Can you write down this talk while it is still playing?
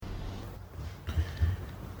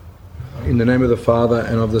In the name of the Father,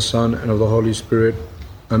 and of the Son, and of the Holy Spirit.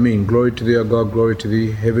 Amen. Glory to thee, O God, glory to thee,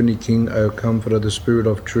 heavenly King, O Comforter, the Spirit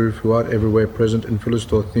of truth, who art everywhere present and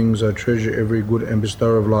fillest all things, O treasure every good and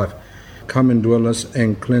bestower of life. Come and dwell us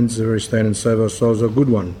and cleanse every stain and save our souls, O good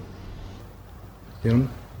one. Yeah.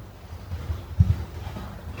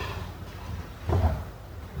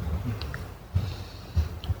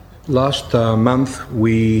 Last month,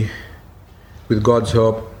 with God's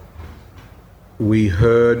help, we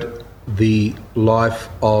heard the life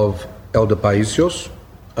of Elder Paisios,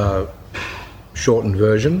 shortened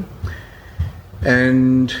version.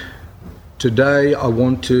 And today I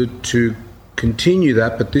wanted to continue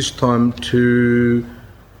that, but this time to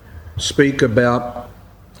speak about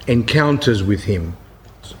encounters with him.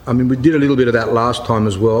 I mean, we did a little bit of that last time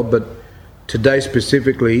as well, but today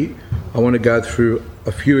specifically, I want to go through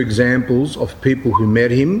a few examples of people who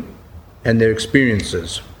met him and their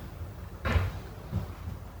experiences.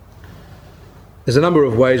 There's a number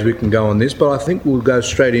of ways we can go on this, but I think we'll go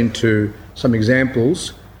straight into some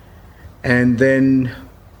examples, and then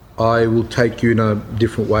I will take you in a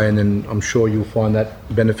different way, and then I'm sure you'll find that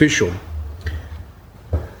beneficial.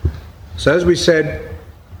 So as we said,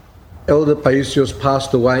 Elder Paisios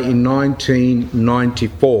passed away in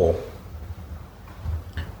 1994,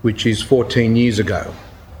 which is 14 years ago.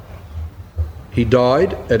 He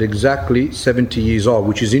died at exactly 70 years old,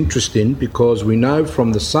 which is interesting because we know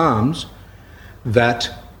from the Psalms that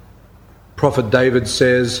Prophet David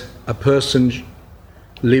says a person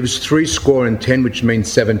lives 70, which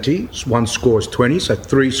means 70. One score is 20, so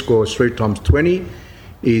 3 scores, 3 times 20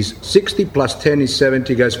 is 60, plus 10 is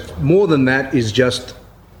 70. Goes more than that is just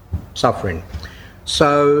suffering.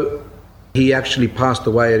 So he actually passed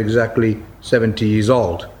away at exactly 70 years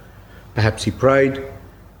old. Perhaps he prayed,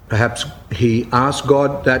 perhaps he asked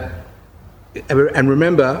God that, and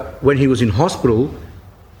remember when he was in hospital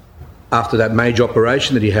after that major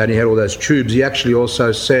operation that he had all those tubes, he actually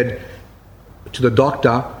also said to the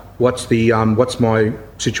doctor, what's my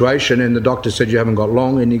situation? And the doctor said, you haven't got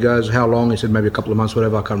long. And he goes, how long? He said, maybe a couple of months,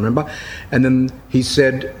 whatever, I can't remember. And then he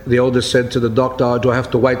said, the elder said to the doctor, do I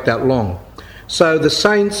have to wait that long? So the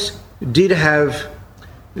saints did have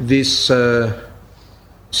this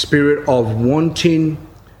spirit of wanting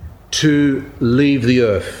to leave the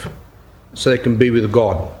earth so they can be with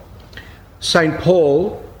God. St.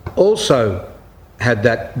 Paul also had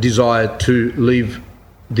that desire to leave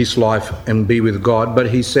this life and be with God, but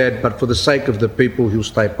he said, but for the sake of the people, he'll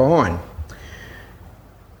stay behind.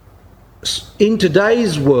 In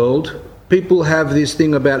today's world, people have this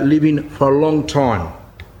thing about living for a long time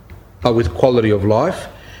with quality of life,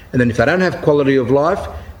 and then if they don't have quality of life,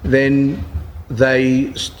 then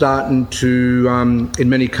they starting to, in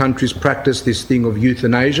many countries, practice this thing of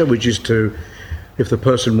euthanasia, which is to, if the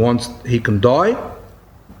person wants, he can die,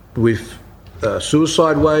 with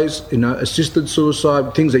suicide ways, assisted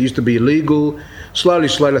suicide, things that used to be illegal. Slowly,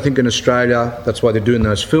 I think in Australia, that's why they're doing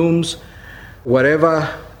those films.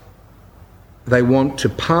 Whatever they want to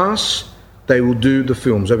pass, they will do the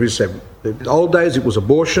films. As we said, in the old days it was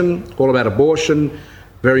abortion, all about abortion,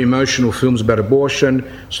 very emotional films about abortion.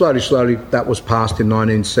 Slowly, that was passed in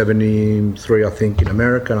 1973, I think, in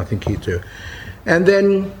America, and I think here too. And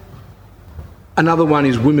then another one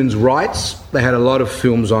is women's rights. They had a lot of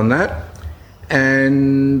films on that.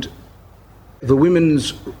 And the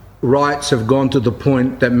women's rights have gone to the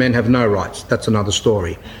point that men have no rights. That's another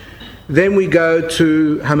story. Then we go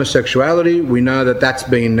to homosexuality. We know that that's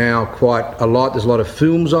been now quite a lot. There's a lot of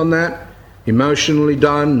films on that, emotionally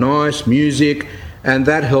done, nice, music, and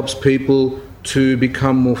that helps people to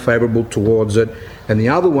become more favourable towards it. And the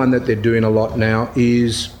other one that they're doing a lot now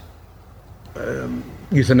is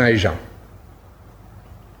euthanasia.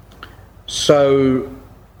 So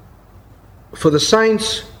for the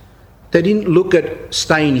saints, they didn't look at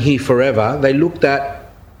staying here forever. They looked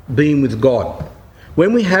at being with God.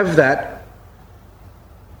 When we have that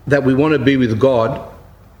we want to be with God,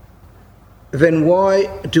 then why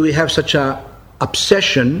do we have such a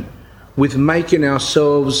obsession with making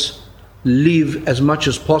ourselves live as much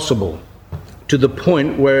as possible, to the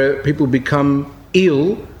point where people become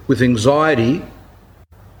ill with anxiety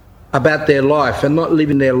about their life and not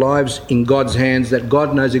living their lives in God's hands, that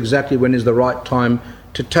God knows exactly when is the right time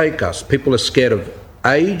to take us. People are scared of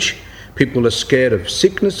age, people are scared of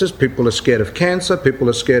sicknesses, people are scared of cancer, people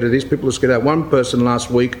are scared of this, people are scared of that. One person last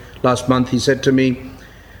month, he said to me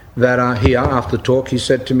that here after the talk, he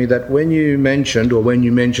said to me that when you mentioned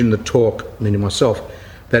the talk, meaning myself,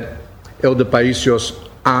 that Elder Paisios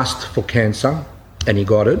asked for cancer and he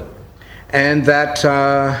got it, and that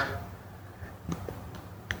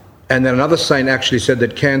And then another saint actually said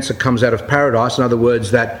that cancer comes out of paradise. In other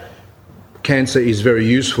words, that cancer is very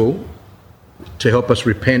useful to help us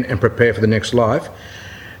repent and prepare for the next life.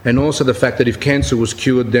 And also the fact that if cancer was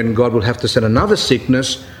cured, then God will have to send another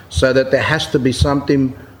sickness, so that there has to be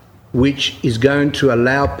something which is going to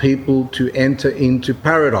allow people to enter into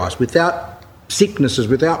paradise. Without sicknesses,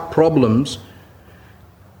 without problems,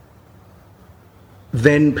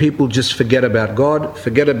 then people just forget about God,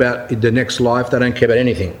 forget about the next life. They don't care about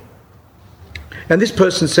anything. And this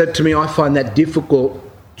person said to me, I find that difficult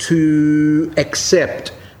to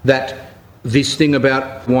accept, that this thing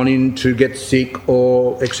about wanting to get sick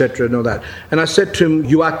or etc. and all that. And I said to him,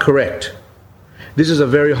 you are correct. This is a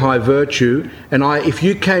very high virtue, and if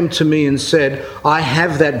you came to me and said, I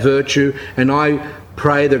have that virtue and I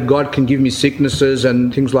pray that God can give me sicknesses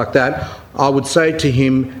and things like that, I would say to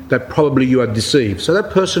him that probably you are deceived. So that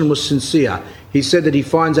person was sincere. He said that he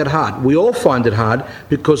finds that hard. We all find it hard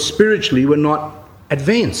because spiritually we're not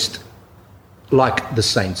advanced like the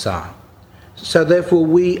saints are. So therefore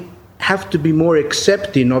we have to be more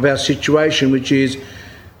accepting of our situation, which is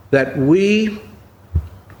that we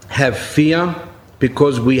have fear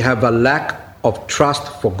because we have a lack of trust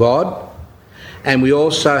for God, and we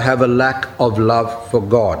also have a lack of love for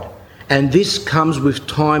God. And this comes with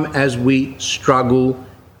time as we struggle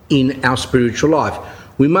in our spiritual life.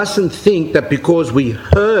 We mustn't think that because we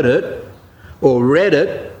heard it or read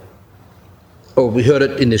it, or we heard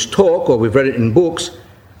it in this talk, or we've read it in books,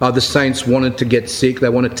 the saints wanted to get sick, they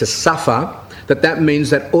wanted to suffer, that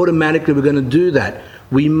means that automatically we're going to do that.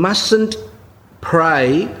 We mustn't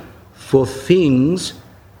pray for things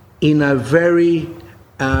in a very,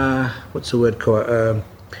 in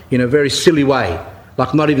a very silly way,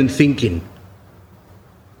 like not even thinking.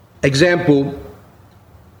 Example,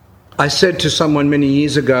 I said to someone many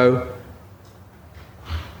years ago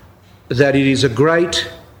that it is a great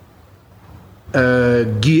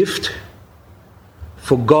gift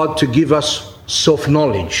for God to give us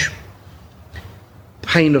self-knowledge,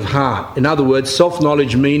 pain of heart. In other words,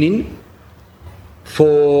 self-knowledge meaning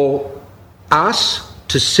for us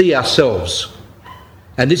to see ourselves.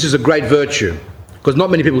 And this is a great virtue, because not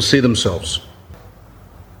many people see themselves.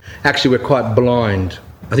 Actually, we're quite blind.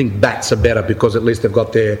 I think bats are better because at least they've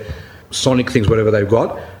got their sonic things, whatever they've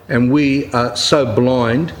got. And we are so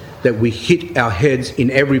blind that we hit our heads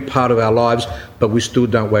in every part of our lives, but we still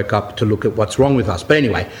don't wake up to look at what's wrong with us. But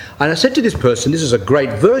anyway, and I said to this person, this is a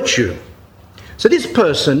great virtue. So this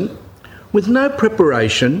person, with no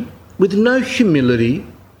preparation, with no humility,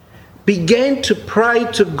 began to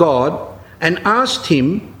pray to God and asked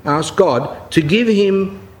God to give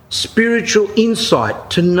him spiritual insight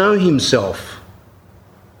to know himself.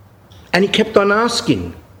 And he kept on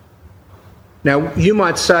asking. Now, you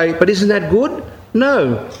might say, but isn't that good?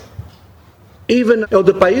 No. Even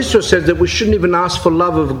Elder Paisios says that we shouldn't even ask for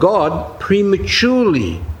love of God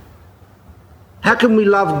prematurely. How can we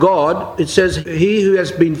love God? It says, he who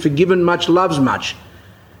has been forgiven much loves much.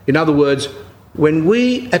 In other words, when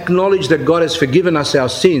we acknowledge that God has forgiven us our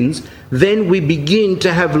sins, then we begin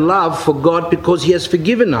to have love for God because he has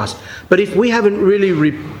forgiven us. But if we haven't really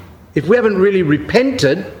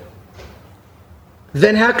repented,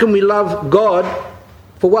 then how can we love God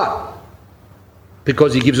for what?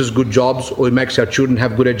 Because he gives us good jobs or he makes our children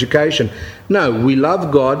have good education. No, we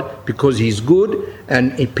love God because he's good,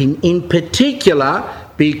 and in particular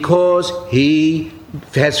because he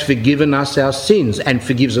has forgiven us our sins and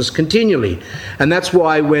forgives us continually. And that's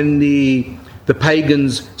why when the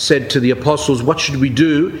pagans said to the apostles, what should we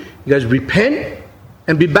do? He goes, repent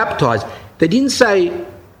and be baptized. They didn't say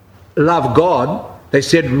love God. They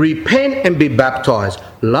said repent and be baptized.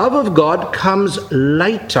 Love of God comes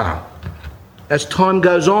later as time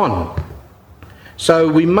goes on. So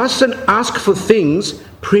we mustn't ask for things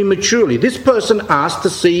prematurely. This person asked to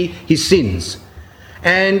see his sins,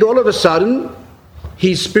 and all of a sudden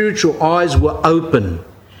his spiritual eyes were open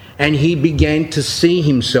and he began to see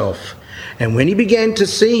himself. And when he began to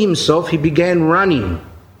see himself, he began running.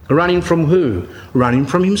 Running from who? Running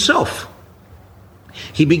from himself.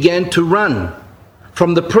 He began to run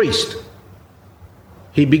from the priest.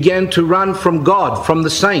 He began to run from God, from the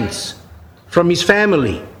saints, from his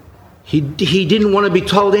family. He didn't want to be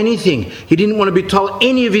told anything. He didn't want to be told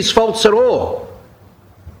any of his faults at all.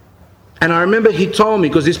 And I remember he told me,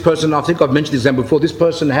 because this person, I think I've mentioned this example before, this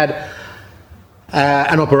person had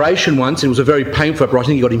an operation once, and it was a very painful operation. I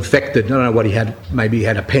think he got infected. I don't know what he had. Maybe he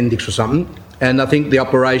had appendix or something. And I think the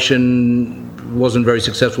operation wasn't very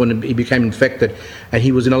successful, and he became infected, and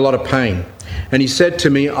he was in a lot of pain. And he said to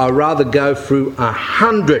me, I'd rather go through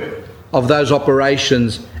 100 of those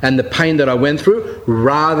operations and the pain that I went through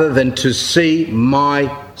rather than to see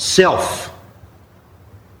myself.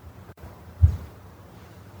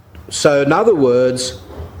 So in other words,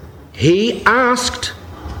 he asked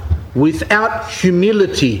without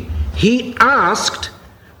humility. He asked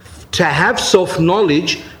to have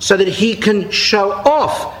self-knowledge so that he can show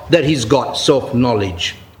off that he's got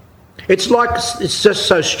self-knowledge. It's just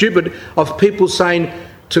so stupid of people saying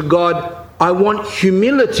to God, I want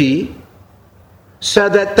humility so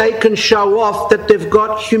that they can show off that they've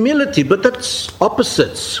got humility. But that's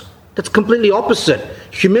opposites. That's completely opposite.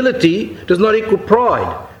 Humility does not equal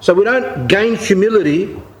pride. So we don't gain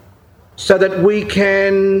humility so that we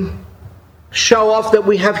can show off that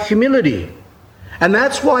we have humility. And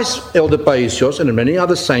that's why Elder Paisios and many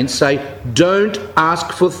other saints say, don't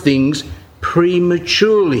ask for things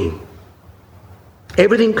prematurely.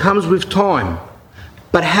 Everything comes with time.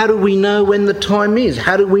 But how do we know when the time is?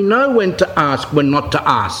 How do we know when to ask, when not to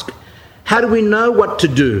ask? How do we know what to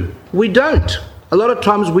do? We don't. A lot of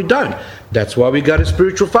times we don't. That's why we go to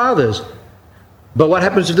spiritual fathers. But what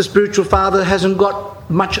happens if the spiritual father hasn't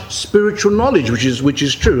got much spiritual knowledge, which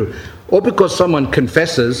is true? Or because someone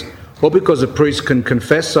confesses, or because a priest can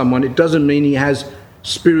confess someone, it doesn't mean he has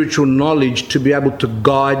spiritual knowledge to be able to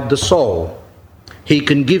guide the soul. He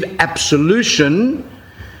can give absolution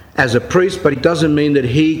as a priest, but it doesn't mean that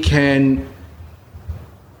he can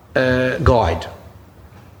guide.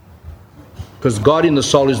 Because guiding the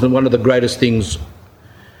soul is one of the greatest things,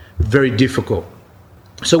 very difficult.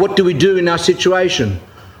 So what do we do in our situation?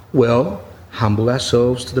 Well, humble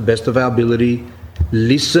ourselves to the best of our ability,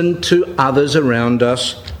 listen to others around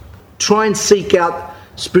us, try and seek out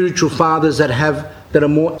spiritual fathers that are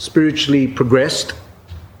more spiritually progressed,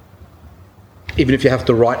 even if you have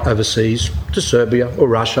to write overseas, to Serbia or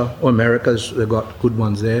Russia or America. They've got good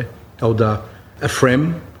ones there. Elder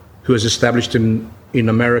Ephraim, who has established in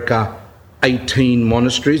America 18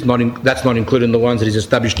 monasteries, that's not including the ones that he's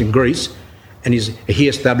established in Greece, and he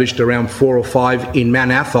established around 4 or 5 in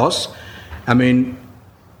Mount Athos. I mean,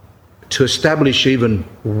 to establish even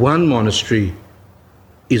one monastery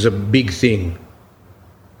is a big thing.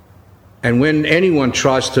 And when anyone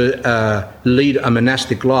tries to lead a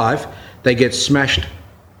monastic life, they get smashed.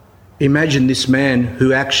 Imagine this man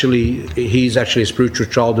he's actually a spiritual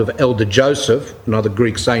child of Elder Joseph, another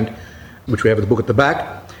Greek saint, which we have in the book at the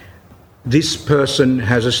back. This person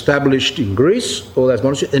has established in Greece all those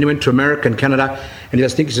monasteries, and he went to America and Canada, and I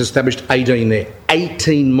think he's established 18 there.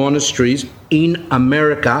 18 monasteries in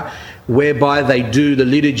America, whereby they do the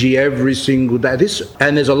liturgy every single day.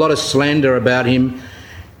 And there's a lot of slander about him.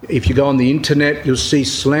 If you go on the internet, you'll see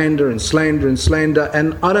slander and slander and slander,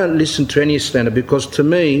 and I don't listen to any slander, because to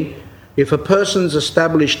me, if a person's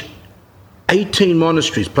established 18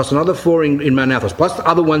 monasteries, plus another 4 in Mount Athos, plus the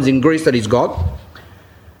other ones in Greece that he's got,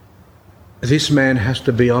 this man has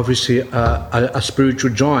to be obviously a spiritual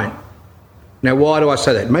giant. Now, why do I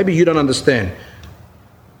say that? Maybe you don't understand.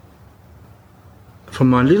 From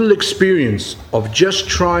my little experience of just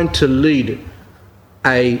trying to lead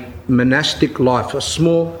a monastic life, a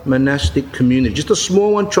small monastic community, just a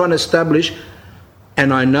small one trying to establish,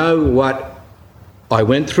 and I know what I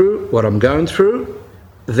went through, what I'm going through,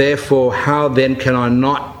 therefore how then can I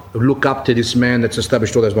not look up to this man that's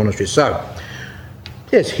established all those monasteries? So,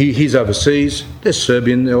 yes, he's overseas, there's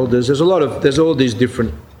Serbian elders, there's all these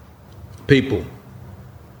different people.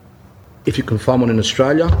 If you can find one in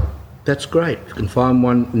Australia, that's great. If you can find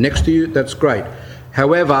one next to you, that's great.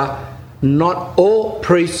 However, not all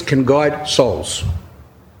priests can guide souls.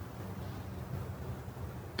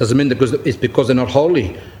 Doesn't mean that it's because they're not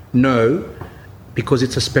holy. No, because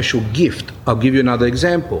it's a special gift. I'll give you another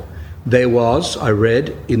example. I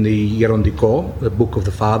read in the Gerondiko, the book of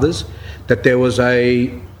the fathers, that there was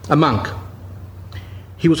a monk.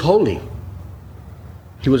 He was holy.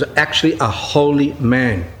 He was actually a holy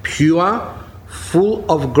man, pure, full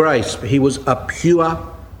of grace. He was a pure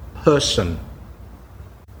person.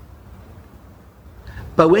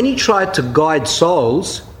 But when he tried to guide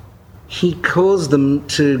souls, he caused them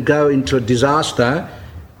to go into a disaster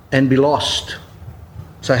and be lost.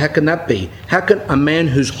 So how can that be? How can a man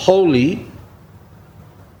who's holy,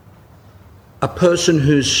 a person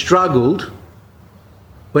who's struggled,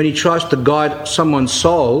 when he tries to guide someone's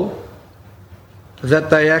soul,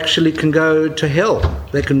 that they actually can go to hell?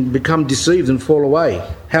 They can become deceived and fall away.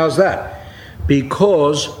 How's that?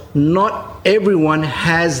 Because not everyone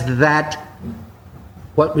has that,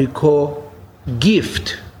 what we call,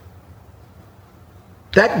 gift.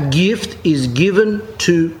 That gift is given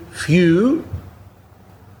to few.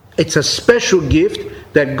 It's a special gift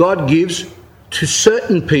that God gives to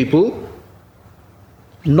certain people,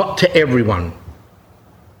 not to everyone.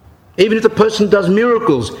 Even if the person does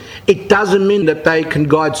miracles, it doesn't mean that they can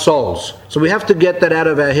guide souls. So we have to get that out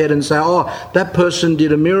of our head and say, oh, that person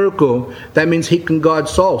did a miracle. That means he can guide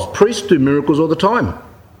souls. Priests do miracles all the time.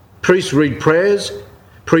 Priests read prayers.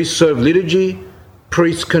 Priests serve liturgy.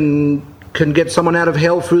 Priests can get someone out of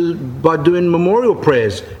hell by doing memorial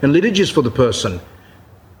prayers and liturgies for the person.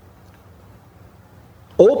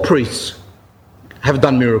 All priests have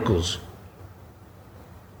done miracles.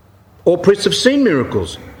 All priests have seen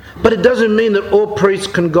miracles. But it doesn't mean that all priests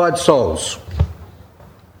can guide souls.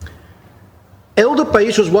 Elder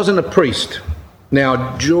Paisios wasn't a priest.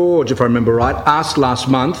 Now, George, if I remember right, asked last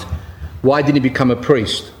month, why didn't he become a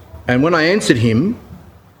priest? And when I answered him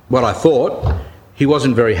what I thought, he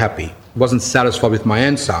wasn't very happy, wasn't satisfied with my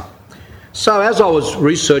answer. So as I was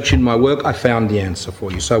researching my work, I found the answer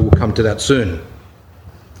for you. So we'll come to that soon.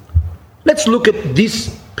 Let's look at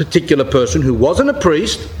this particular person who wasn't a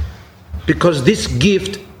priest, because this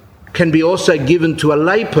gift can be also given to a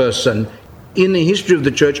lay person. In the history of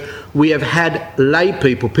the church, we have had lay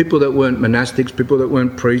people that weren't monastics, people that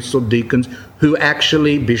weren't priests or deacons,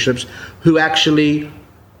 bishops, who actually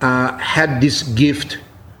had this gift,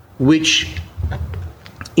 which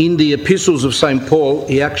in the epistles of St. Paul,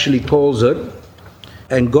 he actually calls it,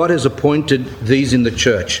 and God has appointed these in the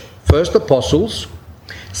church. First, apostles.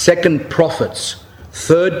 Second, prophets.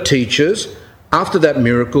 Third, teachers. After that,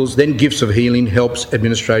 miracles, then gifts of healing, helps,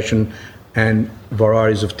 administration, and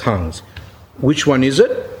varieties of tongues. Which one is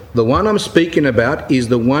it? The one I'm speaking about is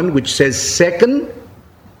the one which says second,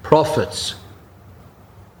 prophets.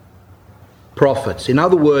 Prophets. In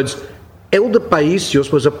other words, Elder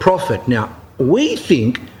Paisios was a prophet. Now, we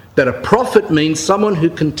think that a prophet means someone who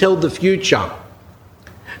can tell the future.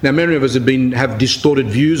 Now, many of us have distorted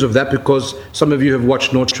views of that, because some of you have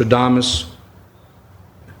watched Nostradamus,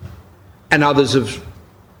 and others have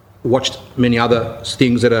watched many other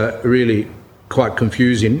things that are really quite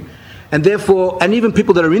confusing. And therefore, and even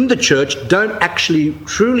people that are in the church don't actually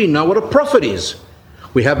truly know what a prophet is.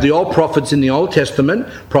 We have the old prophets in the Old Testament,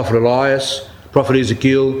 Prophet Elias, Prophet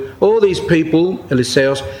Ezekiel, all these people,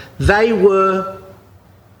 Paisios, they were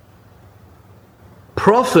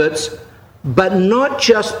prophets, but not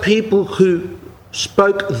just people who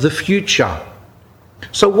spoke the future.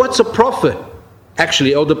 So what's a prophet?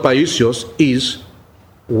 Actually, Elder Paisios is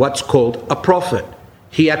what's called a prophet.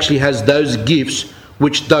 He actually has those gifts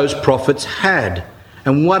which those prophets had.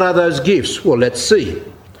 And what are those gifts? Well, let's see.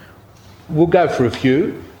 We'll go for a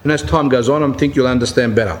few, and as time goes on, I think you'll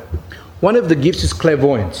understand better. One of the gifts is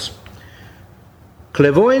clairvoyance.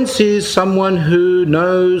 Clairvoyance is someone who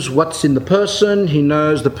knows what's in the person, he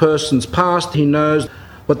knows the person's past, he knows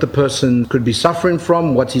what the person could be suffering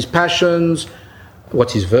from, what's his passions,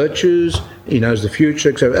 what's his virtues, he knows the future,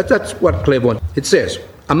 etc. That's what clairvoyance. It says,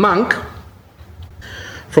 a monk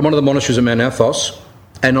from one of the monasteries of Mount Athos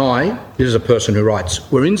and I, this is a person who writes,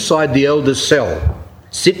 were inside the elder's cell,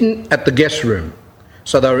 sitting at the guest room.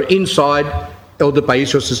 So they were inside Elder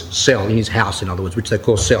Paisios' cell, in his house, in other words, which they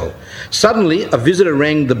call cell. Suddenly, a visitor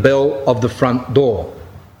rang the bell of the front door.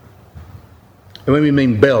 And when we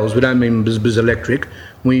mean bells, we don't mean buzz electric.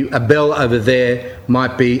 A bell over there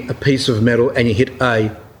might be a piece of metal, and you hit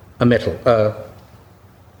a metal,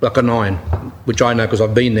 like an iron, which I know because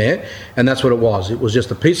I've been there, and that's what it was. It was just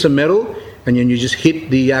a piece of metal, and then you just hit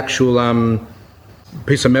the actual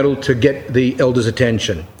piece of metal to get the elder's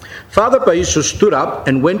attention. Father Paisios stood up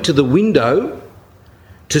and went to the window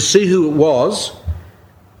to see who it was.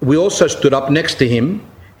 We also stood up next to him.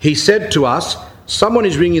 He said to us, "Someone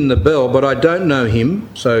is ringing the bell, but I don't know him."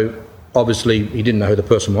 So obviously he didn't know who the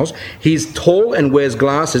person was. He's tall and wears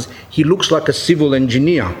glasses. He looks like a civil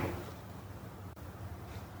engineer.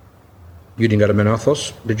 You didn't go to Mount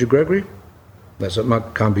Athos, did you, Gregory?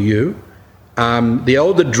 Can't be you. The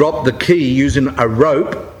elder dropped the key using a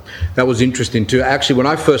rope. That was interesting too. Actually, when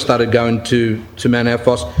I first started going to Mount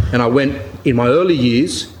Athos, and I went in my early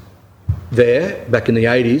years there, back in the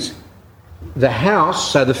 80s, the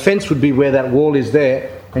house, so the fence would be where that wall is there,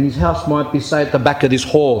 and his house might be, say, at the back of this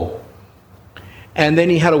hall. And then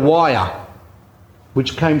he had a wire,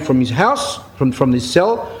 which came from his house, from his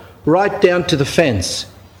cell, right down to the fence.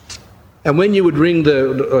 And when you would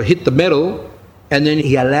hit the metal, and then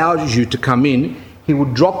he allows you to come in, he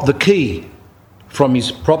would drop the key from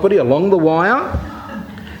his property along the wire,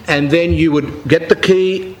 and then you would get the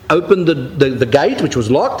key, open the gate, which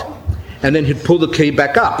was locked, and then he'd pull the key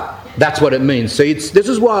back up. That's what it means. See, this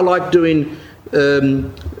is why I like doing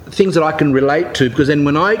things that I can relate to, because then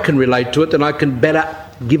when I can relate to it, then I can better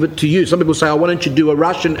give it to you. Some people say, "Oh, why don't you do a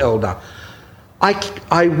Russian elder?"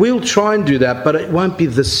 I will try and do that, but it won't be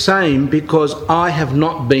the same because I have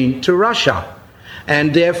not been to Russia.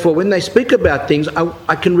 And therefore, when they speak about things,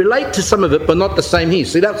 I can relate to some of it, but not the same here.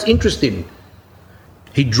 See, that's interesting.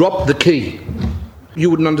 He dropped the key. You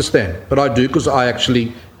wouldn't understand, but I do, because I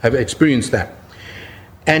actually have experienced that.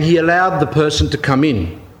 And he allowed the person to come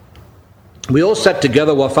in. We all sat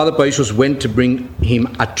together while Father Paisios went to bring him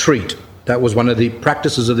a treat. That was one of the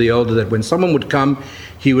practices of the elder, that when someone would come,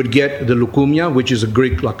 he would get the lukumia, which is a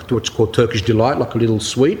Greek, like what's called Turkish delight, like a little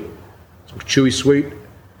sweet. It's a chewy sweet.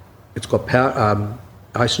 It's got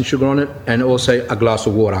ice and sugar on it, and also a glass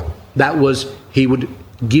of water. That was, he would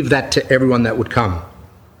give that to everyone that would come.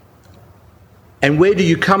 And where do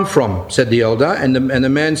you come from, said the elder. And the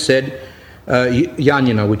man said,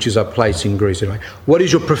 Yanina, which is a place in Greece. Anyway. What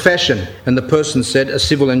is your profession? And the person said, a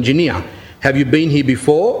civil engineer. Have you been here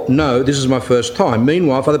before? No, this is my first time.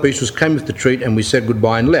 Meanwhile, Father Paisios came with the treat and we said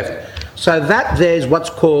goodbye and left. So that there's what's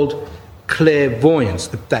called clairvoyance,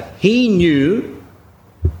 that he knew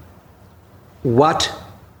what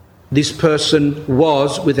this person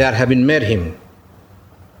was without having met him.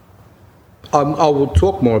 I will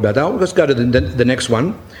talk more about that. Let's go to the next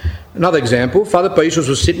one. Another example, Father Paisios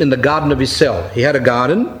was sitting in the garden of his cell. He had a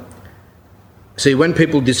garden. See, when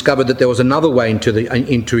people discovered that there was another way into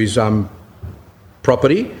his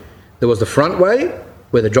property, there was the front way,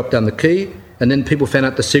 where they dropped down the key, and then people found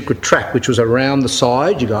out the secret track, which was around the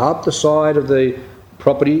side. You go up the side of the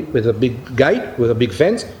property with a big gate, with a big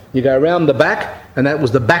fence. You go around the back, and that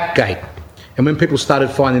was the back gate. And when people started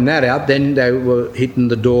finding that out, then they were hitting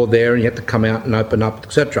the door there, and you had to come out and open up,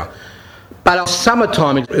 etc. But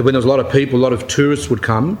summertime, when there was a lot of people, a lot of tourists would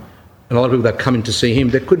come, and a lot of people that come in to see him,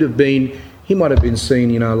 there could have been, he might have been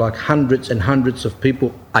seeing, like hundreds and hundreds of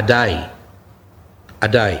people a day.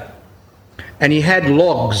 And he had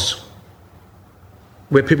logs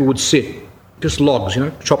where people would sit, just logs,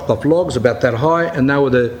 chopped off logs about that high, and they were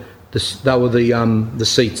the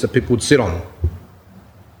seats that people would sit on.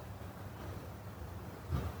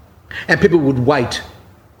 And people would wait.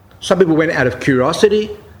 Some people went out of curiosity,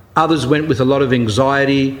 others went with a lot of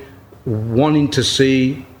anxiety, wanting to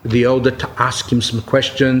see the elder, to ask him some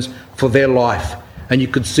questions for their life. And you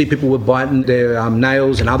could see people were biting their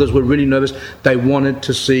nails, and others were really nervous. They wanted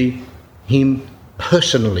to see him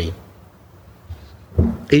personally.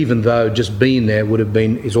 Even though just being there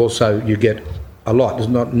is also, you get a lot. It does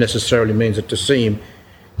not necessarily mean that to see him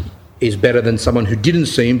is better than someone who didn't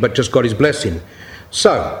see him but just got his blessing.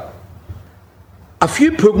 So, a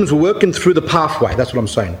few pilgrims were working through the pathway, that's what I'm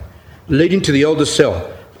saying, leading to the elder's cell.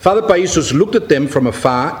 Father Paisios looked at them from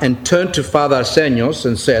afar and turned to Father Athos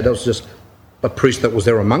and said, that was just a priest that was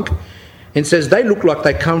there, a monk, and says, they look like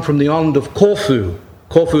they come from the island of Corfu.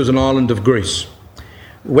 Corfu is an island of Greece.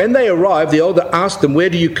 When they arrived, the elder asked them,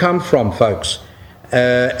 where do you come from, folks?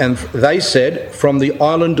 And they said, from the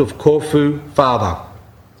island of Corfu, Father.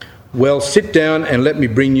 Well, sit down and let me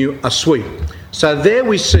bring you a sweet. So there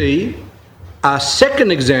we see a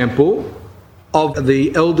second example of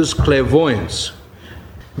the elder's clairvoyance.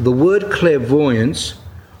 The word clairvoyance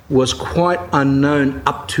was quite unknown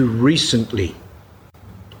up to recently.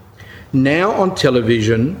 Now on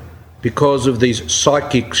television, because of these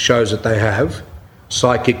psychic shows that they have,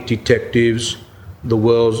 Psychic Detectives, the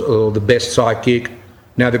world's or the best psychic,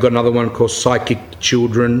 now they've got another one called Psychic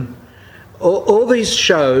Children. All these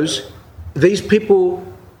shows, these people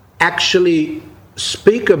actually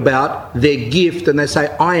speak about their gift and they say,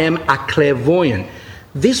 I am a clairvoyant.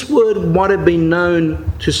 This word might have been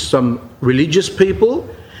known to some religious people.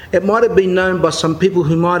 It might have been known by some people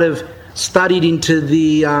who might have studied into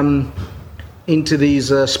these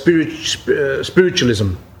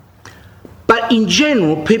spiritualism. But in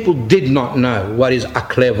general, people did not know what is a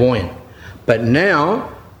clairvoyant. But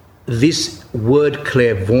now, this word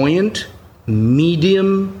clairvoyant,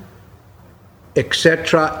 medium,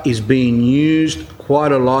 etc., is being used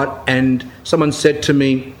quite a lot. And someone said to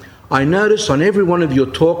me, I notice on every one of your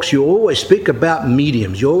talks you always speak about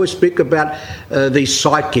mediums, you always speak about these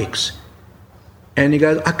psychics. And he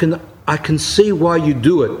goes, I can see why you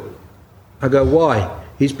do it. I go, why?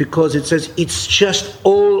 It's because it says it's just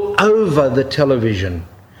all over the television.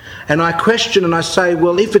 And I question and I say,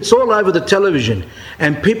 well, if it's all over the television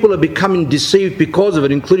and people are becoming deceived because of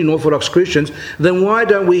it, including Orthodox Christians, then why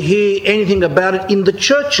don't we hear anything about it in the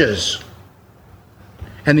churches?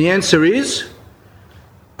 And the answer is,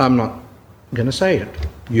 I'm not going to say it.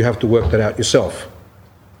 You have to work that out yourself.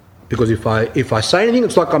 Because if I say anything,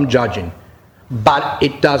 it's like I'm judging. But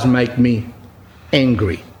it does make me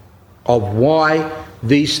angry of why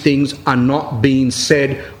these things are not being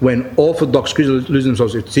said when Orthodox Christians lose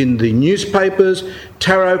themselves. It's in the newspapers,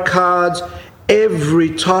 tarot cards, every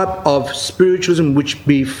type of spiritualism, which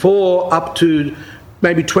before, up to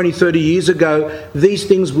maybe 20, 30 years ago, these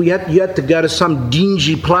things, you had to go to some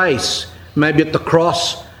dingy place, maybe at the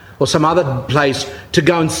Cross or some other place, to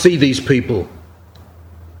go and see these people.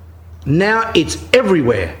 Now it's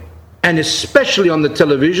everywhere, and especially on the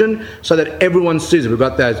television, so that everyone sees it. We've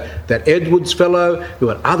got that Edwards fellow, we've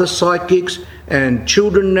got other psychics and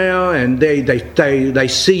children now, and they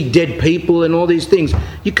see dead people and all these things.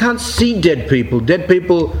 You can't see dead people. Dead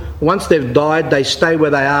people, once they've died, they stay where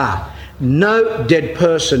they are. No dead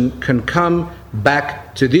person can come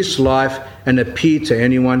back to this life and appear to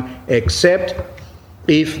anyone, except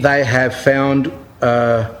if they have found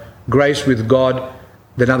grace with God.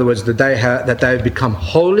 In other words, that they have become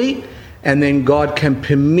holy, and then God can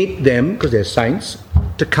permit them, because they're saints,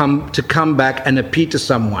 to come back and appear to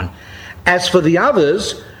someone. As for the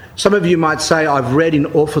others, some of you might say, I've read in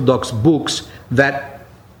Orthodox books that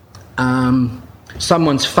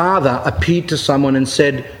someone's father appeared to someone and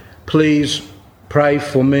said, please pray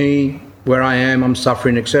for me where I am, I'm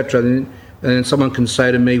suffering, etc. And then someone can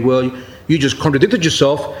say to me, well, you just contradicted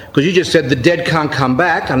yourself, because you just said the dead can't come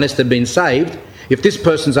back unless they've been saved. If this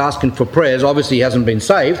person's asking for prayers, obviously he hasn't been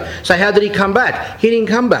saved. So how did he come back? He didn't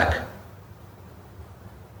come back.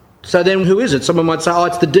 So then who is it? Someone might say, oh,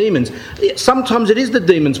 it's the demons. Sometimes it is the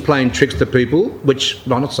demons playing tricks to people, which,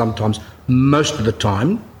 well, not sometimes, most of the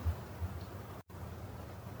time.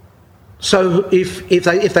 So if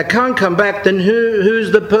they can't come back, then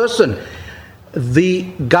who's the person? The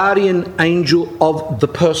guardian angel of the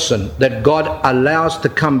person that God allows to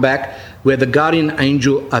come back, where the guardian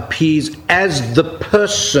angel appears as the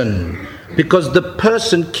person, because the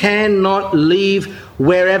person cannot leave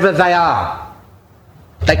wherever they are.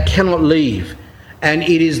 They cannot leave. And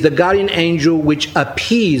it is the guardian angel which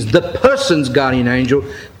appears, the person's guardian angel,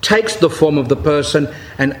 takes the form of the person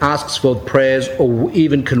and asks for prayers, or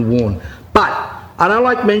even can warn. But I don't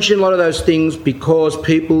like mentioning a lot of those things, because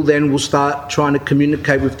people then will start trying to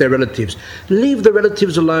communicate with their relatives. Leave the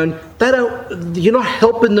relatives alone. You're not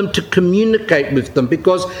helping them to communicate with them,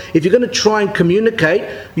 because if you're going to try and communicate,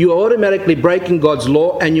 you are automatically breaking God's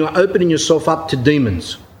law and you are opening yourself up to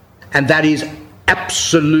demons. And that is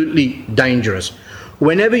absolutely dangerous.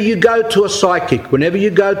 Whenever you go to a psychic, whenever you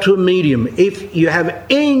go to a medium, if you have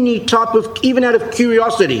any type of, even out of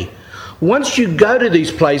curiosity, once you go to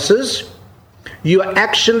these places, you are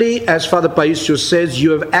actually, as Father Paisios says, you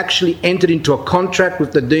have actually entered into a contract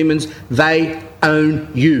with the demons. They own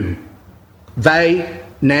you. They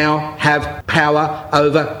now have power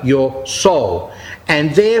over your soul. And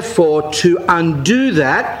therefore, to undo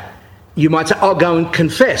that, you might say, I'll go and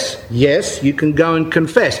confess. Yes, you can go and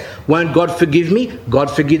confess. Won't God forgive me? God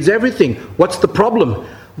forgives everything. What's the problem?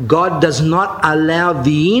 God does not allow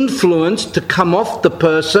the influence to come off the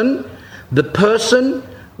person. The person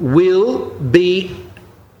will be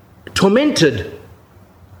tormented,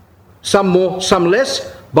 some more, some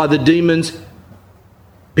less, by the demons,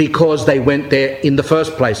 because they went there in the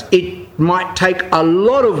first place. It might take a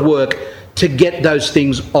lot of work to get those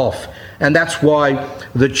things off. And that's why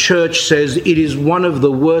the church says it is one of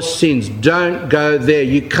the worst sins. Don't go there.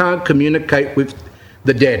 You can't communicate with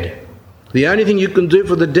the dead. The only thing you can do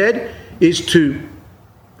for the dead is to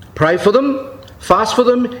pray for them, fast for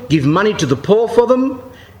them, give money to the poor for them,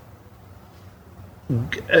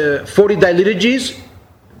 40-day liturgies,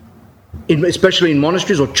 especially in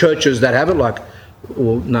monasteries or churches that have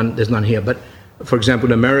it, there's none here, but for example,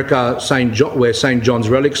 in America, where St. John's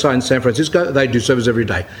relics are in San Francisco, they do service every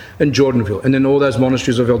day. In Jordanville, and then all those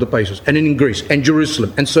monasteries of Elder Paisios, and in Greece, and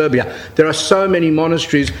Jerusalem, and Serbia. There are so many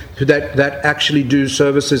monasteries that actually do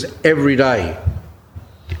services every day,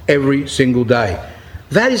 every single day.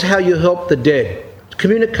 That is how you help the dead.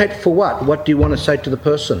 Communicate for what? What do you want to say to the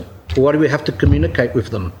person? Why do we have to communicate with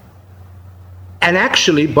them? And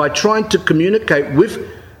actually, by trying to communicate with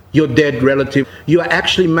your dead relative, you are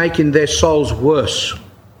actually making their souls worse.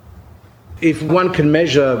 If one can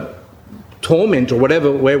measure torment or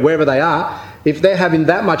whatever, wherever they are, if they're having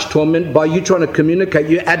that much torment, by you trying to communicate,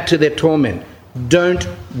 you add to their torment. Don't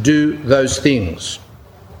do those things.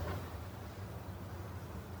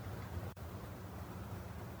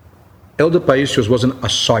 Elder Paisios wasn't a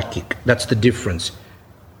psychic. That's the difference.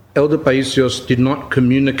 Elder Paisios did not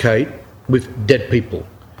communicate with dead people.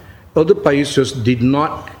 Elder Paisios did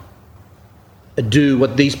not do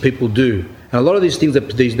what these people do. And a lot of these things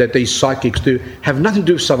that these psychics do have nothing to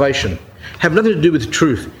do with salvation, have nothing to do with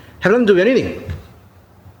truth, have nothing to do with anything.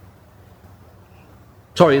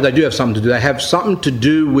 Sorry, they do have something to do. They have something to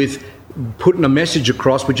do with putting a message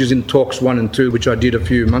across, which is in talks 1 and 2, which I did a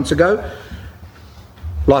few months ago.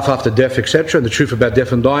 Life after death, etc., the truth about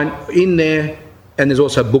death and dying, in there, and there's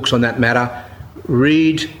also books on that matter.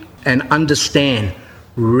 Read and understand.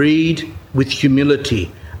 read with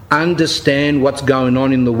humility, understand what's going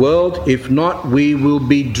on in the world. If not, we will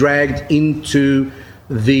be dragged into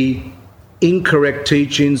the incorrect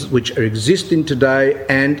teachings which are existing today,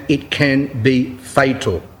 and it can be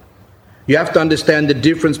fatal. You have to understand the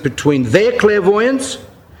difference between their clairvoyance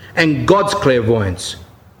and God's clairvoyance.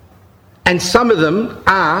 And some of them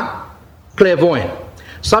are clairvoyant.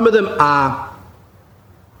 Some of them are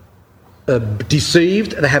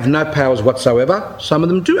deceived. They have no powers whatsoever. Some of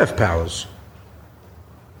them do have powers.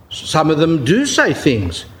 Some of them do say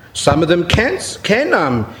things. Some of them can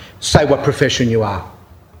say what profession you are.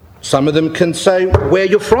 Some of them can say where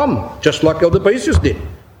you're from, just like Elder Paisios did.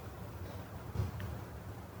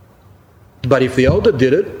 But if the elder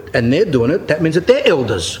did it and they're doing it, that means that they're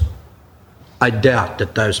elders. I doubt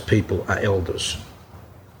that those people are elders.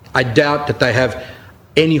 I doubt that they have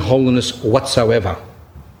any holiness whatsoever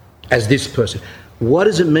as this person. What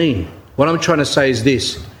does it mean? What I'm trying to say is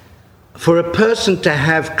this. For a person to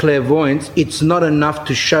have clairvoyance, it's not enough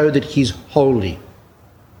to show that he's holy.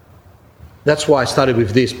 That's why I started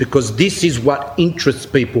with this, because this is what interests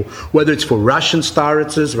people, whether it's for Russian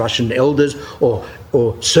staretsas, Russian elders, or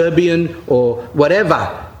Serbian, or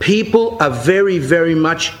whatever. People are very, very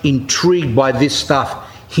much intrigued by this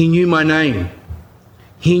stuff. He knew my name.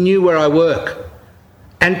 He knew where I work.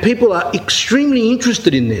 And people are extremely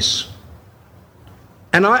interested in this.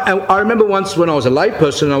 And I remember once when I was a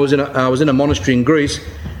layperson, I was in a monastery in Greece,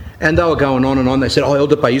 and they were going on and on. They said, "Oh,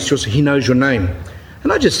 Elder Paisios, he knows your name."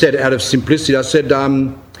 And I just said, out of simplicity, I said,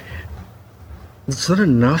 it's not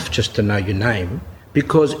enough just to know your name,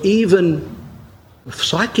 because even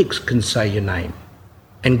psychics can say your name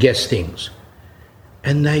and guess things.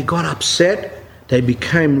 And they got upset. They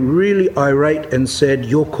became really irate and said,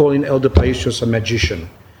 "You're calling Elder Paisios a magician."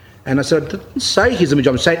 And I said, "I didn't say he's a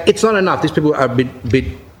magician. I'm saying it's not enough. These people are a bit,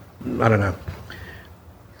 I don't know,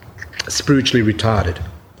 spiritually retarded."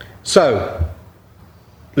 So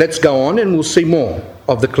let's go on and we'll see more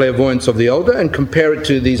of the clairvoyance of the elder and compare it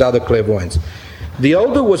to these other clairvoyants. The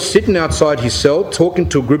elder was sitting outside his cell talking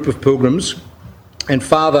to a group of pilgrims, and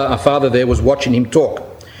a father there was watching him talk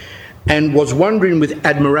and was wondering with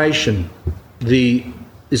admiration.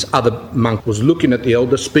 This other monk was looking at the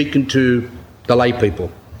elder, speaking to the lay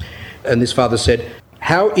people. And this father said,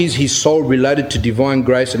 "How is his soul related to divine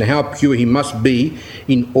grace, and how pure he must be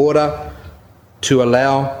in order to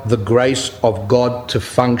allow the grace of God to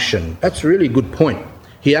function?" That's a really good point.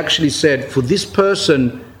 He actually said, for this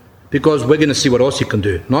person, because we're going to see what else he can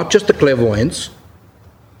do, not just the clairvoyance,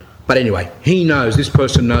 but anyway, this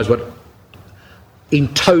person knows what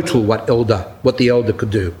the elder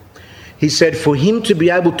could do. He said, for him to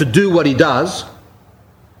be able to do what he does,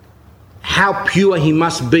 how pure he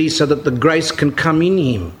must be so that the grace can come in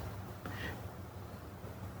him.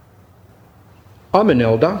 I'm an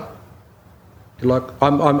elder. Like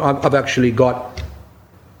I've actually got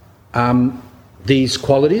these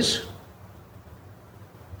qualities.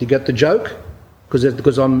 Do you get the joke?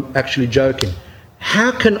 Because I'm actually joking.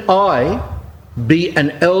 How can I be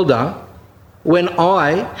an elder when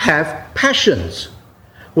I have passions?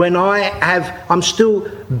 When I'm still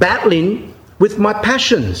battling with my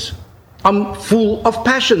passions. I'm full of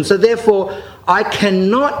passion. So therefore, I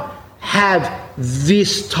cannot have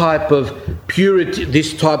this type of purity,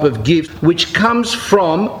 this type of gift, which comes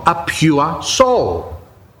from a pure soul.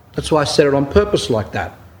 That's why I said it on purpose like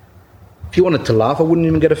that. If you wanted to laugh, I wouldn't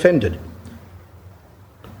even get offended.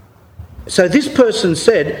 So this person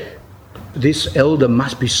said, this elder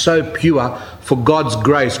must be so pure for God's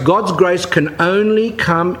grace. God's grace can only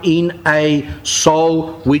come in a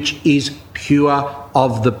soul which is pure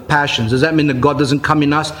of the passions. Does that mean that God doesn't come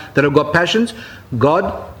in us that have got passions?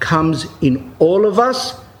 God comes in all of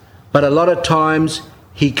us, but a lot of times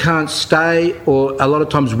he can't stay, or a lot of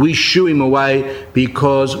times we shoo him away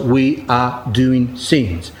because we are doing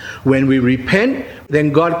sins. When we repent,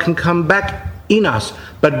 then God can come back in us.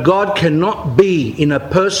 But God cannot be in a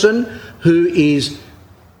person who is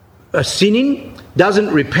sinning,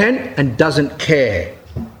 doesn't repent, and doesn't care.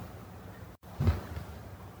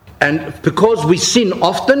 And because we sin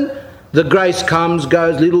often, the grace comes,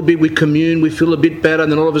 goes a little bit, we commune, we feel a bit better,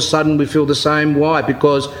 and then all of a sudden we feel the same. Why?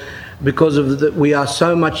 Because we are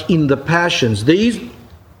so much in the passions. These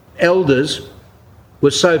elders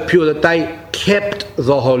were so pure that they kept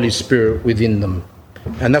the Holy Spirit within them.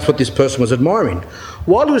 And that's what this person was admiring.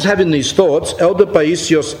 While he was having these thoughts, Elder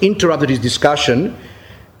Paisios interrupted his discussion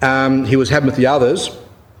he was having with the others,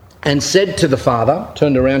 and said to the father,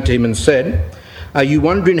 turned around to him and said, "Are you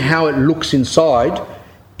wondering how it looks inside?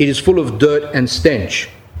 It is full of dirt and stench."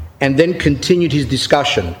 And then continued his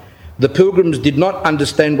discussion. The pilgrims did not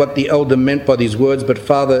understand what the elder meant by these words, but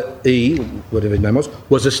Father E, whatever his name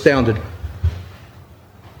was astounded.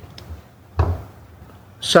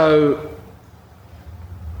 So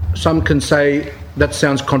some can say that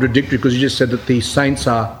sounds contradictory because he just said that the saints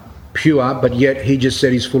are pure, but yet he just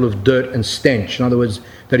said he's full of dirt and stench. In other words,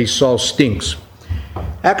 that his soul stinks.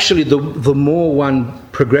 Actually, the more one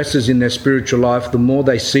progresses in their spiritual life, the more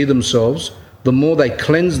they see themselves, the more they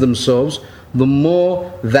cleanse themselves, the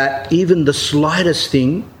more that even the slightest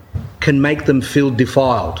thing can make them feel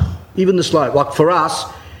defiled. Even the slight. Like for us,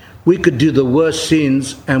 we could do the worst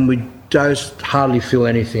sins and we just hardly feel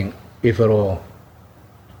anything, if at all.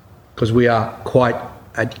 Because we are quite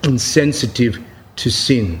insensitive to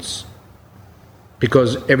sins.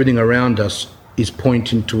 Because everything around us is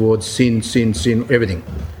pointing towards sin, everything.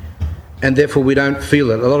 And therefore we don't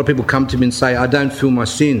feel it. A lot of people come to me and say, I don't feel my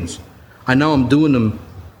sins. I know I'm doing them,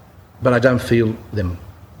 but I don't feel them.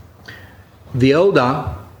 The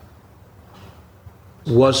elder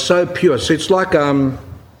was so pure. So it's like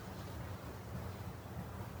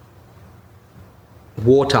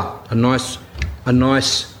water, a nice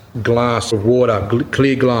glass of water,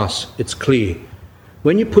 clear glass. It's clear.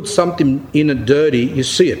 When you put something in it dirty, you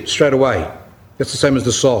see it straight away. That's the same as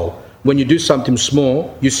the soul. When you do something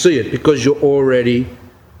small, you see it because you're already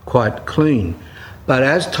quite clean. But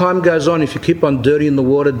as time goes on, if you keep on dirtying the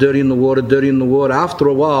water, after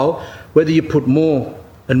a while, whether you put more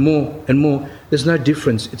and more, there's no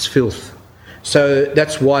difference. It's filth. So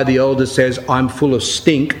that's why the elder says, I'm full of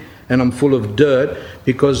stink and I'm full of dirt,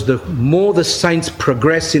 because the more the saints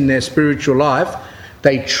progress in their spiritual life,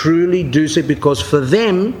 they truly do so, because for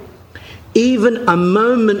them, even a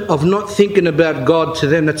moment of not thinking about God, to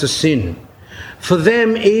them that's a sin. For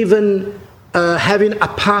them, even having a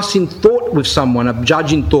passing thought with someone, a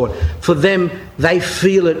judging thought, for them, they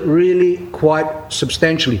feel it really quite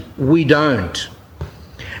substantially. We don't.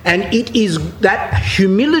 And it is that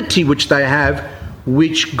humility which they have,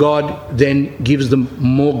 which God then gives them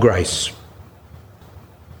more grace.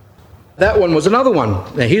 That one was another one.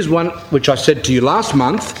 Now here's one which I said to you last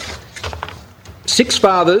month. 6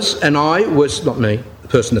 fathers and I was, not me, the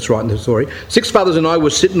person that's writing the story, 6 fathers and I were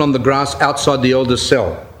sitting on the grass outside the elder's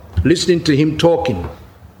cell, listening to him talking.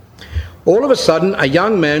 All of a sudden, a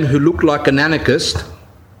young man who looked like an anarchist,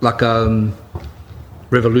 like a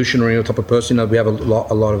revolutionary type of person, we have a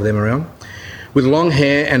lot of them around, with long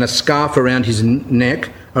hair and a scarf around his neck,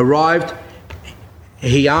 arrived.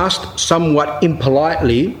 He asked somewhat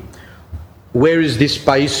impolitely, where is this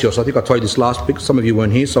Paisios? I think I told you this last week. Some of you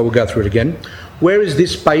weren't here, so we'll go through it again. Where is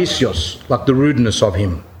this Paisios? Like the rudeness of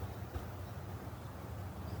him.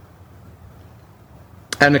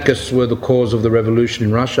 Anarchists were the cause of the revolution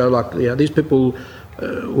in Russia. Like, yeah, these people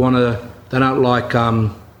they don't like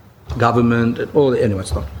government. Anyway,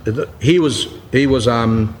 it's not. He was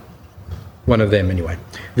one of them anyway.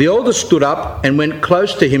 The elder stood up and went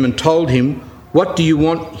close to him and told him, what do you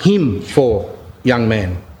want him for, young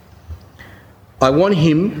man? I want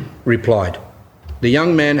him, replied. The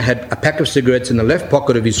young man had a pack of cigarettes in the left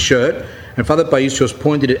pocket of his shirt, and Father Paisios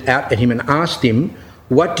pointed it out at him and asked him,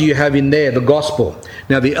 what do you have in there, the gospel?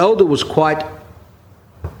 Now the elder was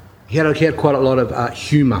he had quite a lot of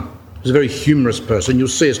humour. He was a very humorous person. You'll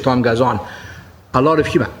see as time goes on, a lot of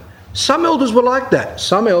humour. Some elders were like that.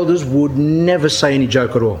 Some elders would never say any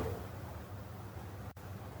joke at all.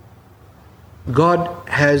 God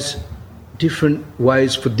has different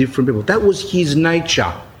ways for different people. That was his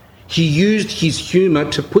nature. He used his humour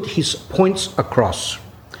to put his points across.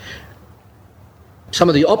 Some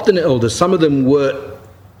of the Optin elders, some of them were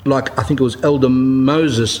like, I think it was Elder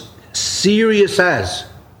Moses, serious as,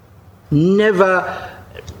 never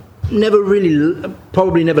really,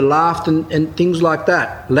 probably never laughed and things like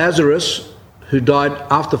that. Lazarus, who died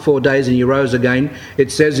after 4 days and he rose again,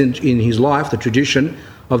 it says in his life, the tradition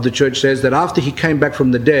of the church says that after he came back from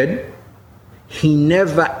the dead, he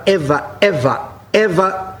never,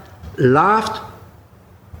 ever laughed,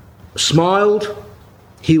 smiled.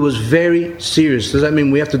 He was very serious. Does that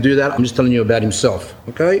mean we have to do that? I'm just telling you about himself,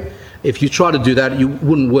 okay? If you try to do that, you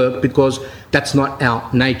wouldn't work, because that's not our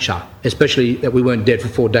nature, especially that we weren't dead for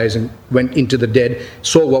 4 days and went into the dead,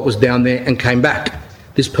 saw what was down there and came back.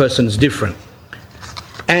 This person's different.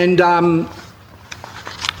 And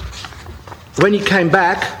when he came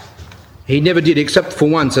back, he never did, except for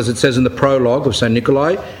once, as it says in the prologue of St.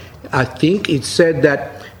 Nikolai. I think it said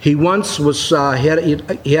that he once was, he had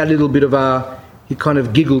a little bit of he kind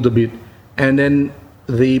of giggled a bit, and then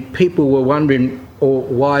the people were wondering,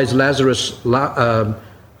 why is Lazarus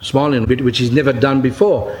smiling a bit, which he's never done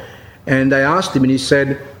before. And they asked him, and he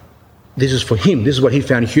said, this is for him. This is what he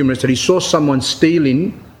found humorous, that he saw someone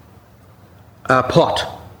stealing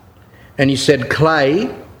pot. And he said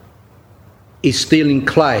clay is still in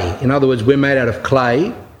clay. In other words, we're made out of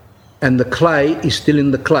clay, and the clay is still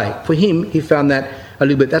in the clay. For him, he found that a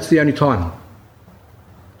little bit. That's the only time.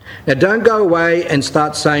 Now, don't go away and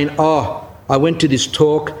start saying, oh, I went to this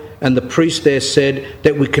talk and the priest there said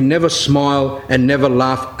that we can never smile and never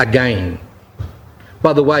laugh again.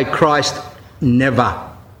 By the way, Christ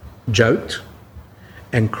never joked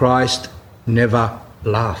and Christ never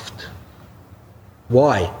laughed.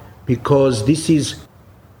 Why? Because this is...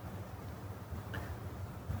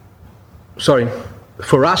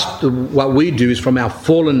 for us, what we do is from our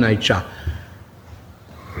fallen nature.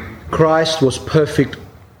 Christ was perfect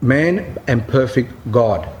man and perfect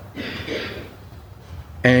God.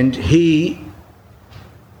 And he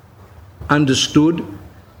understood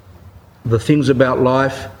the things about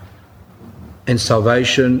life and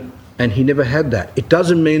salvation, and he never had that. It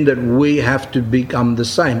doesn't mean that we have to become the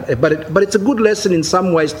same. But it's a good lesson in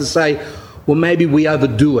some ways to say, well, maybe we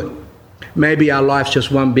overdo it. Maybe our life's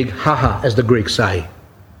just one big ha-ha, as the Greeks say.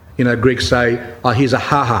 You know, Greeks say, oh, here's a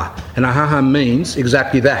ha-ha. And a ha-ha means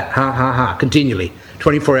exactly that, ha-ha-ha, continually.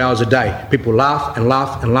 24 hours a day. People laugh and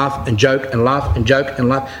laugh and laugh and joke and laugh and joke and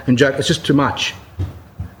laugh and joke. It's just too much.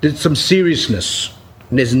 There's some seriousness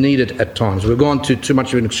is needed at times. We've gone to too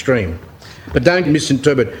much of an extreme. But don't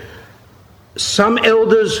misinterpret. Some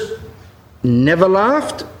elders never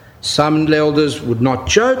laughed. Some elders would not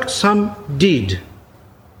joke. Some did.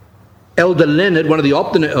 Elder Leonard, one of the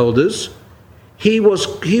Optina elders, he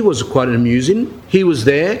was quite amusing. He was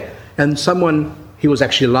there, and he was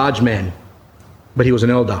actually a large man, but he was an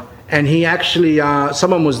elder. And he actually,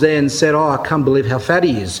 someone was there and said, oh, I can't believe how fat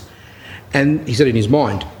he is. And he said in his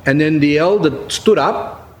mind. And then the elder stood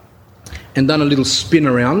up and done a little spin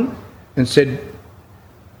around and said,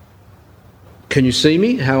 can you see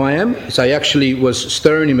me, how I am? So he actually was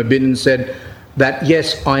stirring him a bit and said that,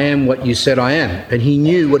 yes, I am what you said I am. And he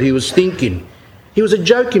knew what he was thinking. He was a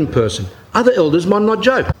joking person. Other elders might not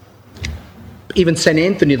joke. Even St.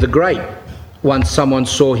 Anthony the Great, once someone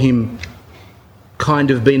saw him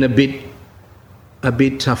kind of being a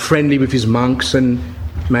bit friendly with his monks and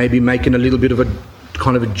maybe making a little bit of a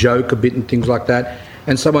kind of a joke a bit and things like that.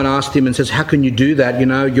 And someone asked him and says, how can you do that? You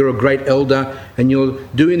know, you're a great elder and you're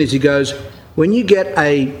doing this. He goes, when you get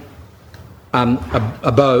a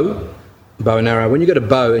bow and arrow, when you get a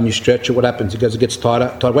bow and you stretch it, what happens? He goes, it gets tighter.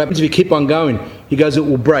 What happens if you keep on going? He goes, it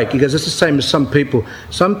will break. He goes, it's the same as some people.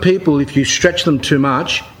 Some people, if you stretch them too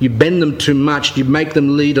much, you bend them too much, you make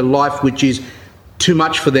them lead a life which is too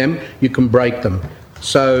much for them, you can break them.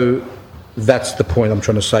 So that's the point I'm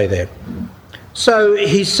trying to say there. So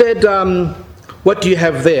he said, what do you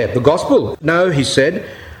have there? The gospel? No, he said,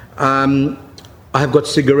 I have got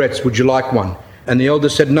cigarettes. Would you like one? And the elder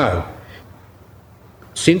said, no.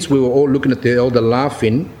 Since we were all looking at the elder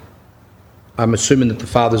laughing, I'm assuming that the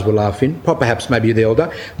fathers were laughing, perhaps maybe the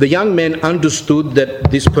elder. The young man understood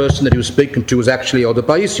that this person that he was speaking to was actually Elder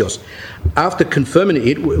Paisios. After confirming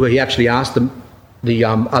it, where he actually asked them, the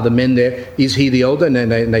other men there, is he the elder?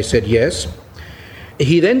 And they said yes.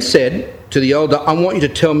 He then said to the elder, I want you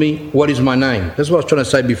to tell me what is my name. That's what I was trying to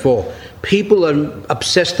say before. People are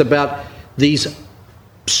obsessed about these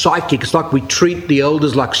psychics, like we treat the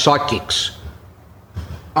elders like psychics.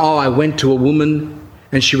 Oh, I went to a woman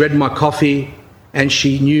and she read my coffee and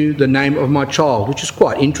she knew the name of my child, which is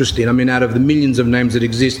quite interesting. I mean, out of the millions of names that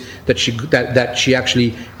exist, that she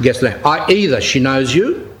actually gets the name. Either she knows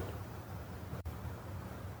you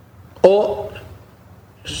or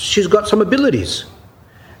she's got some abilities.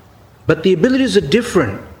 But the abilities are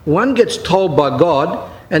different. One gets told by God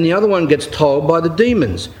and the other one gets told by the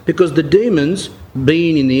demons, because the demons,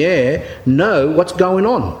 being in the air, know what's going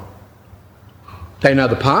on. They know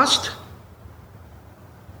the past.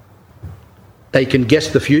 They can guess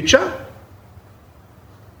the future.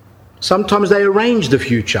 Sometimes they arrange the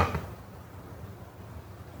future.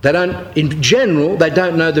 In general, they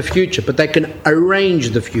don't know the future, but they can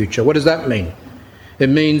arrange the future. What does that mean? It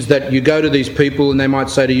means that you go to these people and they might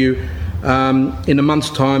say to you, in a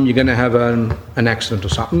month's time you're going to have an accident or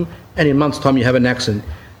something, and in a month's time you have an accident.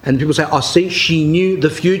 And people say, oh, see, she knew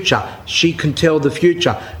the future. She can tell the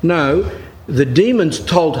future. No, the demons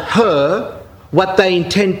told her what they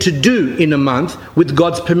intend to do in a month with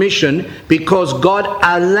God's permission, because God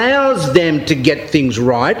allows them to get things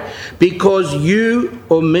right, because you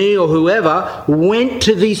or me or whoever went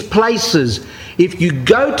to these places. If you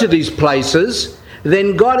go to these places,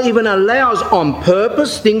 then God even allows on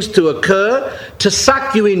purpose things to occur to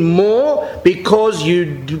suck you in more, because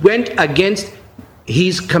you went against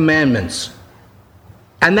His commandments.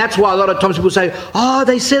 And that's why a lot of times people say, oh,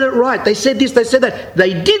 they said it right. They said this, they said that.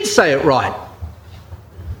 They did say it right.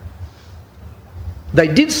 They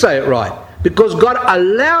did say it right, because God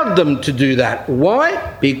allowed them to do that.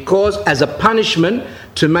 Why? Because as a punishment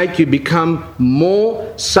to make you become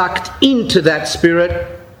more sucked into that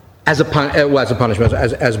spirit as a punishment,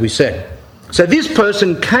 as we said. So this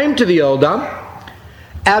person came to the elder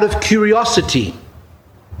out of curiosity,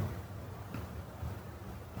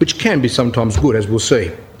 which can be sometimes good, as we'll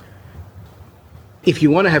see. If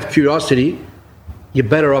you want to have curiosity, you're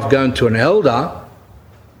better off going to an elder,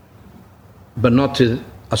 but not to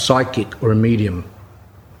a psychic or a medium,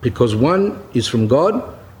 because one is from God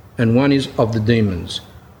and one is of the demons.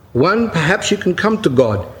 One, perhaps you can come to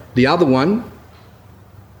God. The other one,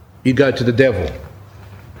 you go to the devil.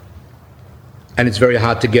 And it's very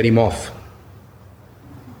hard to get him off.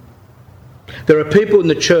 There are people in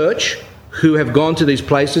the church who have gone to these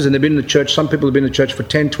places, and they've been in the church. Some people have been in the church for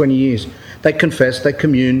 10, 20 years. They confess, they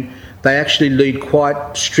commune, they actually lead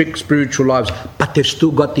quite strict spiritual lives, but they've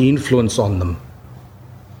still got the influence on them.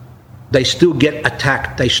 They still get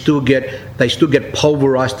attacked. They still get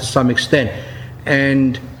pulverized to some extent.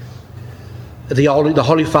 And the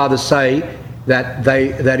Holy Fathers say that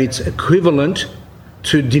it's equivalent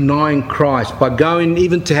to denying Christ by going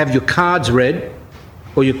even to have your cards read,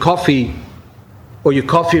 or your coffee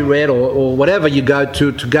read, or whatever you go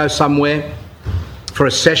to go somewhere for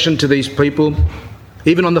a session to these people,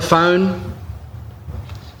 even on the phone,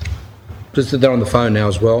 because they're on the phone now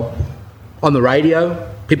as well, on the radio.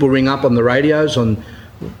 People ring up on the radios, on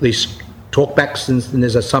these talkbacks, and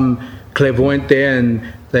there's some clairvoyant there, and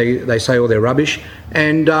they say all their rubbish.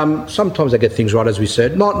 And sometimes they get things right, as we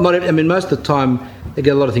said. Most of the time they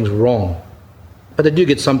get a lot of things wrong, but they do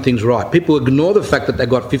get some things right. People ignore the fact that they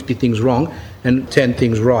got 50 things wrong and 10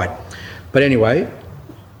 things right. But anyway,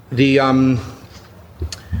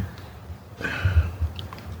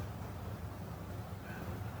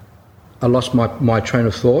 I lost my train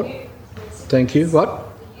of thought. Thank you. What?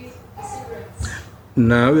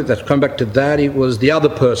 No, that's come back to that. It was the other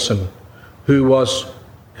person that's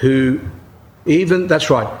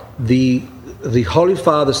right. The Holy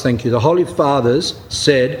Fathers, thank you. The Holy Fathers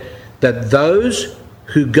said that those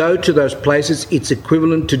who go to those places, it's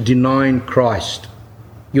equivalent to denying Christ.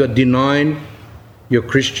 You are denying your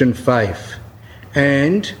Christian faith.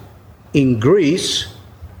 And in Greece,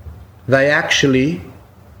 they actually,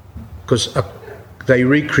 because they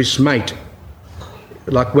re-chrismate.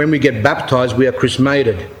 Like when we get baptized, we are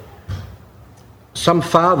chrismated. Some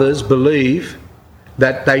fathers believe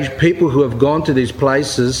that people who have gone to these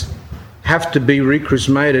places have to be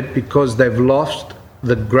re-chrismated because they've lost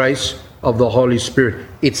the grace of the Holy Spirit.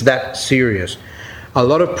 It's that serious. A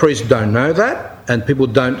lot of priests don't know that, and people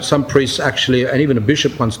don't. Some priests actually, and even a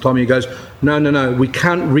bishop once told me, he goes, no, we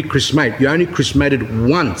can't re-chrismate. You're only chrismated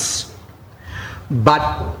once.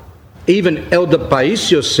 But even Elder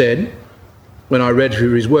Paisios said, when I read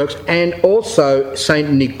through his works, and also Saint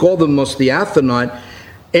Nicodemus the Athonite,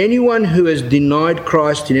 anyone who has denied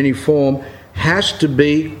Christ in any form has to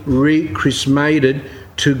be re-chrismated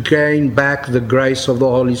to gain back the grace of the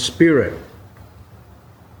Holy Spirit.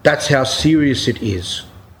 That's how serious it is.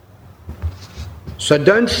 So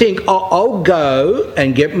don't think, I'll go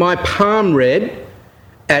and get my palm read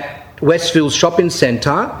at Westfield Shopping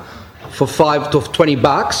Centre for $5 to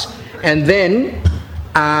 $20, and then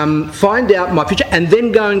find out my future, and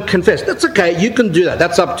then go and confess. That's okay, you can do that.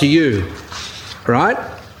 That's up to you, right?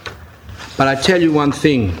 But I tell you one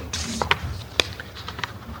thing.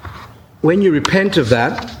 When you repent of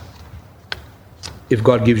that, if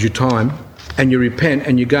God gives you time, and you repent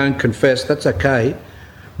and you go and confess, that's okay,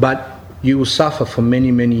 but you will suffer for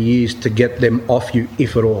many, many years to get them off you,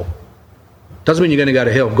 if at all. Doesn't mean you're going to go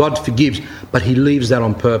to hell. God forgives, but he leaves that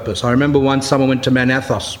on purpose. I remember once someone went to Mount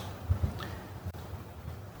Athos.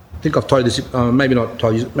 I think I've told you this, maybe not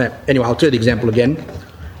told you. Anyway, I'll tell you the example again,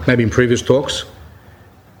 maybe in previous talks.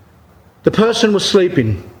 The person was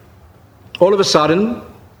sleeping. All of a sudden,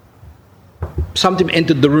 something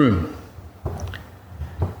entered the room.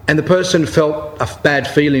 And the person felt a bad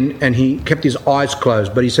feeling, and he kept his eyes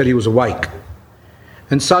closed, but he said he was awake.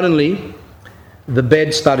 And suddenly, the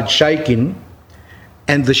bed started shaking,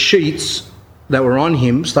 and the sheets that were on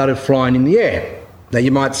him started flying in the air. Now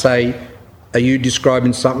you might say, are you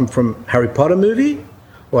describing something from Harry Potter movie?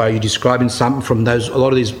 Or are you describing something from a lot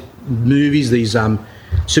of these movies, these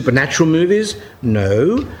supernatural movies?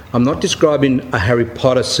 No, I'm not describing a Harry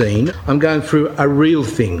Potter scene. I'm going through a real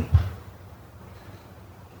thing.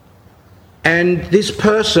 And this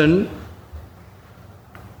person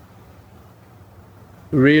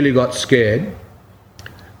really got scared,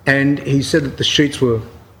 and he said that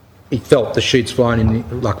he felt the sheets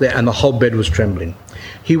flying like that, and the whole bed was trembling.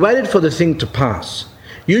 He waited for the thing to pass.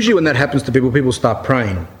 Usually when that happens to people, people start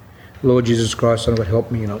praying. Lord Jesus Christ, Son of God,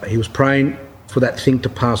 help me. He was praying for that thing to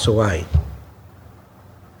pass away.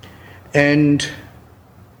 And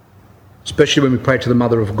especially when we pray to the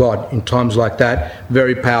Mother of God in times like that,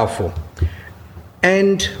 very powerful.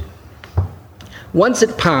 And once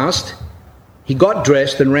it passed, he got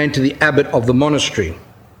dressed and ran to the abbot of the monastery.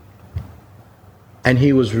 And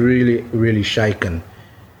he was really, really shaken.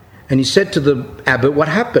 And he said to the abbot, what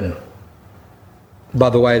happened? By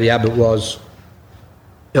the way, the abbot was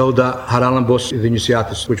Elder Haralambos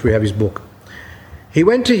Athos, which we have his book. He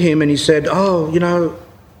went to him and he said, Elder,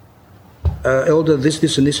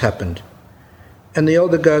 this and this happened. And the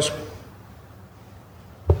elder goes,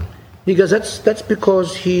 that's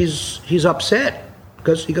because he's upset.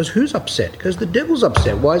 He goes, who's upset? He goes, the devil's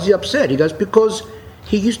upset. Why is he upset? He goes, because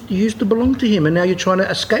he used to belong to him and now you're trying to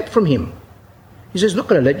escape from him. He says, he's not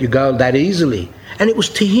going to let you go that easily. And it was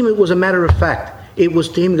to him, it was a matter of fact. It was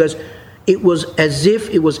to him, he goes, it was as if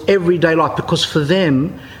it was everyday life, because for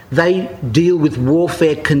them, they deal with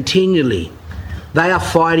warfare continually. They are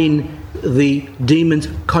fighting the demons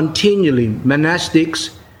continually.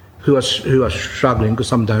 Monastics who are struggling, because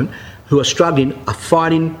some don't, who are struggling are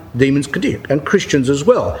fighting demons continually, and Christians as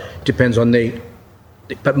well. Depends on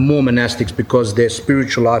but more monastics, because their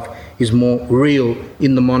spiritual life is more real.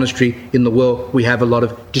 In the monastery, in the world, we have a lot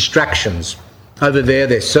of distractions. Over there,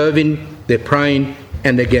 they're serving, they're praying,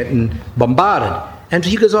 and they're getting bombarded. And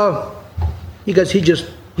he goes, he just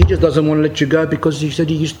doesn't want to let you go because you used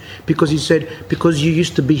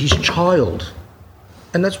to be his child.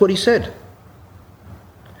 And that's what he said.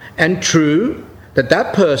 And true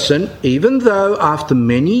that person, even though after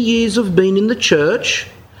many years of being in the church,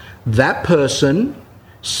 that person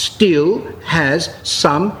still has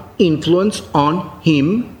some influence on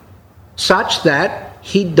him, such that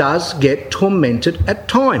he does get tormented at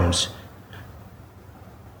times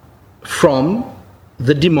from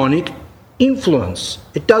the demonic influence.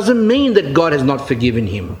 It doesn't mean that God has not forgiven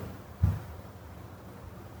him.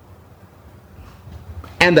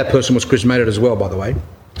 And that person was charismatic as well, by the way.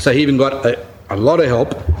 So he even got a lot of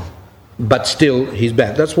help, but still he's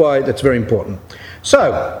bad. That's why that's very important.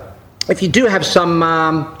 So, if you do have some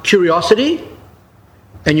curiosity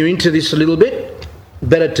and you're into this a little bit,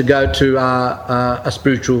 better to go to a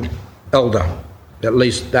spiritual elder. At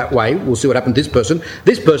least that way. We'll see what happened to this person.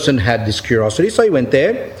 This person had this curiosity, so he went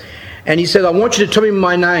there and he said, I want you to tell me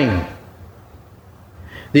my name.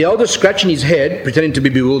 The elder, scratching his head, pretending to be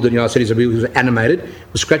bewildered, I said he was animated,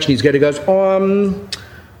 was scratching his head.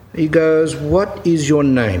 He goes, what is your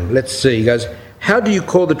name? Let's see. He goes, how do you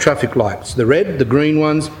call the traffic lights? The red, the green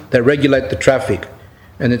ones, they regulate the traffic.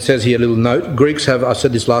 And it says here a little note, Greeks have, I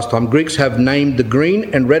said this last time, Greeks have named the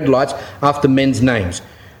green and red lights after men's names.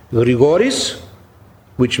 Grigoris,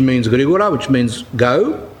 which means Grigora, which means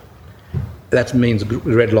go. That means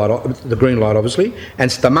red light, the green light obviously.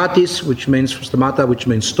 And Stamatis, which means stamata, which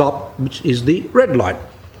means stop, which is the red light.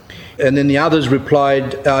 And then the others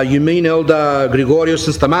replied, you mean Elder Gregorios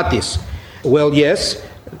and Stamatis? Well, yes.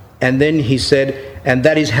 And then he said, and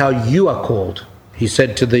that is how you are called. He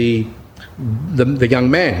said to the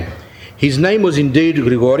young man. His name was indeed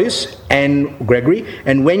Gregoris and Gregory,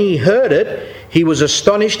 and when he heard it, he was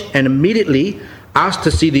astonished and immediately asked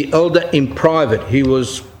to see the elder in private. He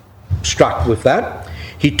was struck with that.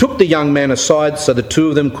 He took the young man aside so the two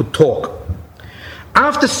of them could talk.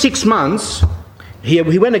 After 6 months, he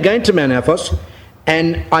went again to Mount Athos,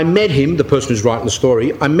 and I met him, the person who's writing the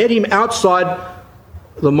story, I met him outside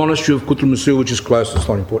the monastery of Kutlumusur, which is close, it's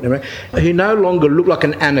not important. Anyway. He no longer looked like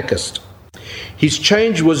an anarchist. His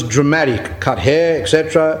change was dramatic, cut hair,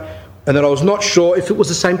 etc., and that I was not sure if it was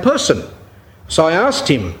the same person. So I asked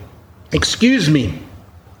him, excuse me,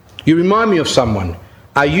 you remind me of someone.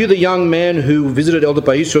 Are you the young man who visited Elder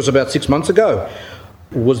Paisios about 6 months ago?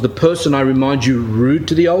 Was the person I remind you rude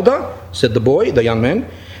to the elder? Said the boy, the young man.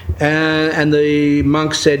 And the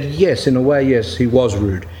monk said, yes, in a way, yes, he was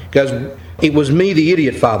rude. He goes, it was me, the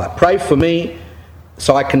idiot, Father. Pray for me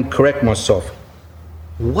so I can correct myself.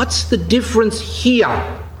 What's the difference here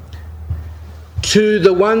to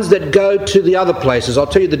the ones that go to the other places? I'll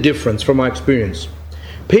tell you the difference from my experience.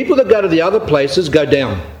 People that go to the other places go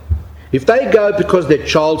down. If they go because their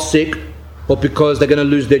child's sick, or because they're going to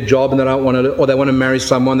lose their job and they don't want to, or they want to marry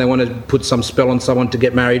someone, they want to put some spell on someone to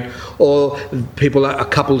get married, or people are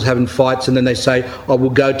couples having fights and then they say, oh, we'll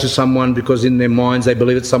go to someone because in their minds they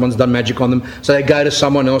believe that someone's done magic on them, so they go to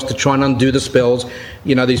someone else to try and undo the spells.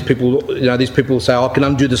 These people say, I can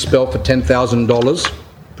undo the spell for $10,000.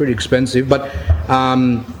 Pretty expensive, but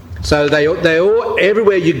so they all,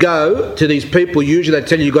 everywhere you go to these people, usually they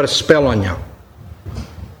tell you you've got a spell on you.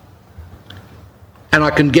 and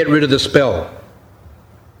I can get rid of the spell.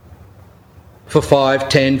 For 5,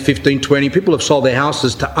 10, 15, 20. People have sold their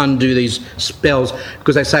houses to undo these spells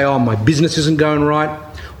because they say, oh, my business isn't going right,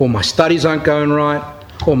 or my studies aren't going right,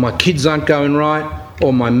 or my kids aren't going right,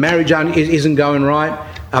 or my marriage isn't going right.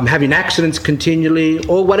 I'm having accidents continually,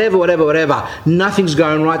 or whatever. Nothing's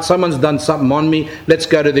going right. Someone's done something on me. Let's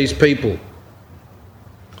go to these people.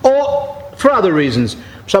 Or for other reasons.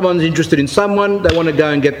 Someone's interested in someone, they want to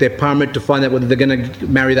go and get their permit to find out whether they're going to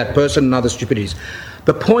marry that person and other stupidities.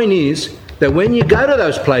 The point is that when you go to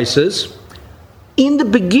those places, in the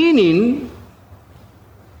beginning,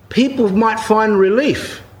 people might find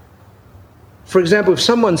relief. For example, if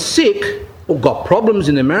someone's sick or got problems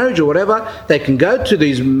in their marriage or whatever, they can go to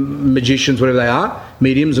these magicians, whatever they are,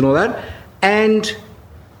 mediums and all that, and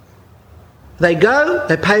they go,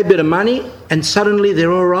 they pay a bit of money, and suddenly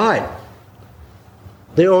they're all right.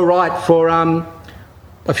 They're all right for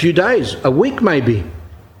a few days, a week maybe.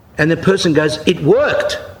 And the person goes, it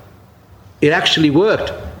worked. It actually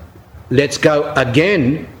worked. Let's go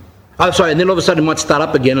again. Oh, sorry, and then all of a sudden it might start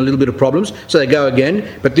up again, a little bit of problems. So they go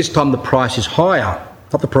again, but this time the price is higher.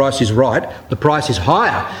 Not the price is right, the price is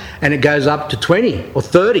higher. And it goes up to 20 or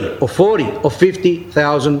 30 or 40 or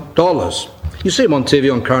 $50,000. You see them on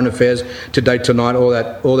TV, on Current Affairs, Today, Tonight,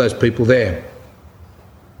 all those people there.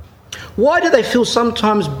 Why do they feel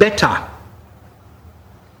sometimes better?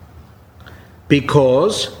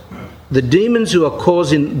 Because the demons who are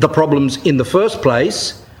causing the problems in the first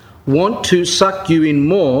place want to suck you in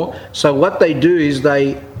more, so what they do is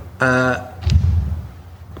they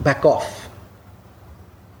back off.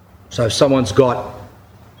 So if someone's got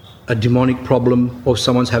a demonic problem or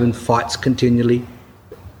someone's having fights continually,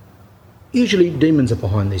 usually demons are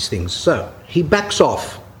behind these things. So he backs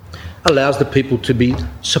off, allows the people to be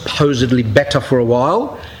supposedly better for a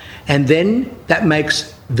while, and then that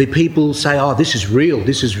makes the people say, oh, this is real,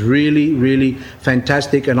 this is really, really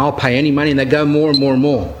fantastic, and I'll pay any money, and they go more and more and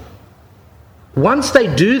more. Once they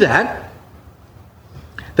do that,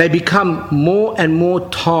 they become more and more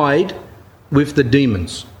tied with the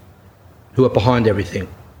demons who are behind everything.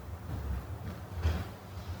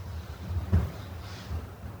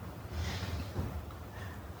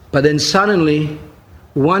 But then suddenly,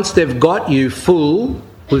 once they've got you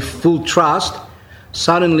with full trust,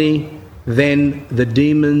 suddenly then the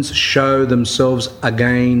demons show themselves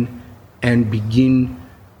again and begin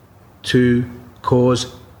to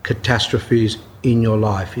cause catastrophes in your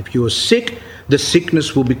life. If you're sick, the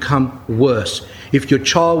sickness will become worse. If your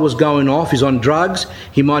child was going off, he's on drugs,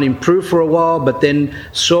 he might improve for a while, but then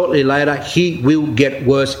shortly later he will get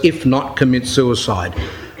worse, if not commit suicide,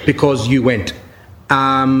 because you went.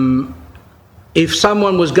 If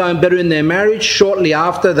someone was going better in their marriage, shortly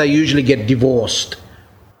after they usually get divorced,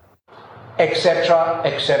 etc.,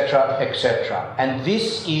 etc., etc. And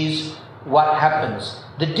this is what happens.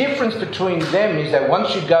 The difference between them is that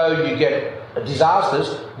once you go, you get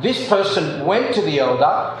disasters. This person went to the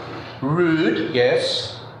elder, rude,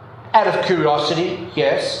 yes, out of curiosity,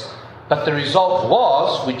 yes, but the result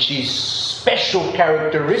was, which is special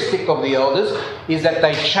characteristic of the elders, is that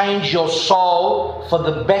they change your soul for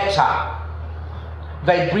the better.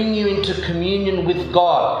 They bring you into communion with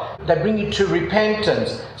God. They bring you to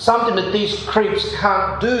repentance, something that these creeps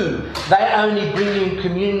can't do. They only bring you in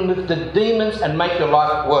communion with the demons and make your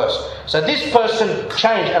life worse. So this person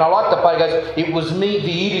changed, and I like the part, he goes, it was me,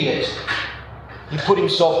 the idiot. He put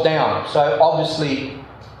himself down. So obviously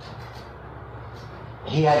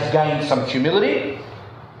he had gained some humility,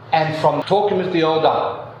 and from talking with the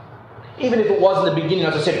elder, even if it was in the beginning,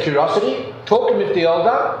 as I said, curiosity, talking with the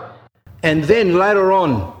elder, and then later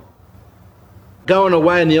on, going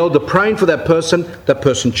away and the elder praying for that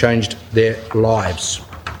person changed their lives.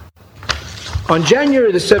 On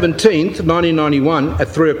January the 17th, 1991, at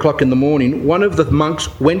 3 o'clock in the morning, one of the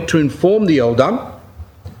monks went to inform the elder,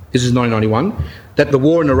 this is 1991, that the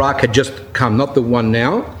war in Iraq had just come, not the one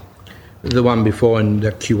now, the one before in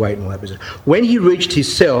the Kuwait and all that business. When he reached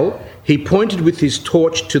his cell, he pointed with his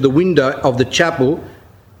torch to the window of the chapel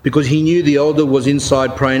because he knew the elder was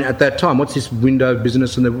inside praying at that time. What's this window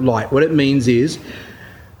business and the light? What it means is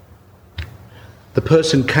the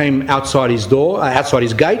person came outside his door, outside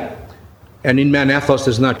his gate, and in Mount Athos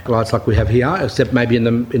there's no lights like we have here, except maybe in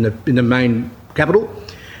the main capital.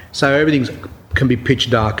 So everything can be pitch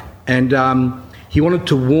dark. And he wanted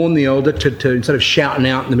to warn the elder to instead of shouting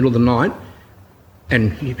out in the middle of the night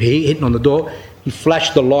and he hitting on the door, he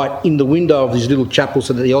flashed the light in the window of his little chapel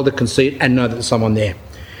so that the elder can see it and know that there's someone there.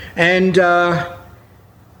 And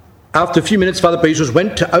after a few minutes, Father Paisios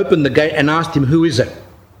went to open the gate and asked him, who is it?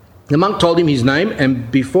 The monk told him his name,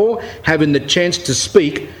 and before having the chance to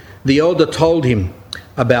speak, the elder told him,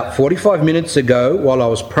 about 45 minutes ago, while I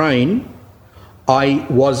was praying, I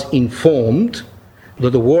was informed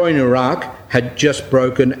that the war in Iraq had just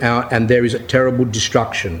broken out and there is a terrible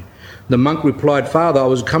destruction. The monk replied, "Father, I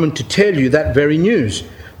was coming to tell you that very news.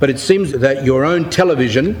 But it seems that your own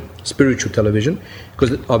television, spiritual television,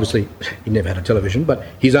 because obviously he never had a television, but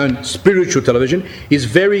his own spiritual television is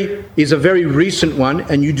a very recent one,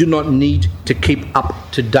 and you do not need to keep up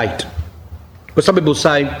to date." But some people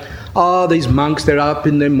say, "Oh, these monks, they're up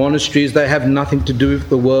in their monasteries, they have nothing to do with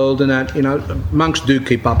the world," and that, monks do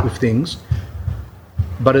keep up with things.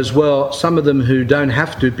 But as well, some of them who don't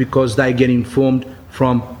have to because they get informed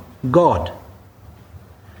from God.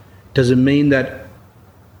 Does it mean that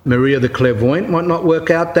Maria the Clairvoyant might not work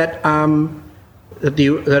out that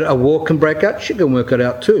a war can break out? She can work it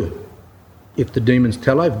out too. If the demons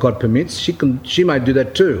tell her, if God permits, she may do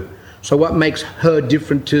that too. So what makes her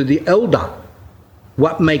different to the elder?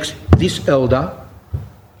 What makes this elder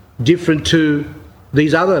different to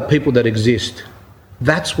these other people that exist?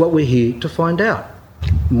 That's what we're here to find out.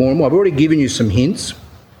 More and more. I've already given you some hints.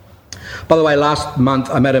 By the way, last month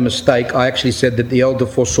I made a mistake. I actually said that the elder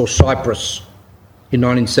foresaw Cyprus in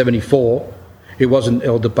 1974. It wasn't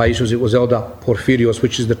Elder Paisios, it was Elder Porphyrios,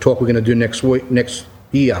 which is the talk we're going to do next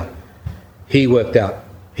year. He worked out.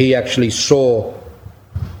 He actually saw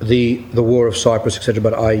the war of Cyprus, etc.,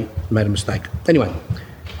 but I made a mistake. Anyway.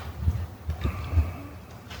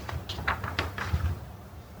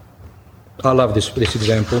 I love this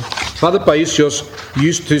example. Father Paisios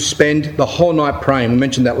used to spend the whole night praying. We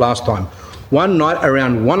mentioned that last time. One night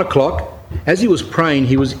around 1 o'clock, as he was praying,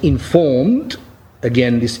 he was informed.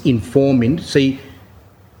 Again, this informing. See,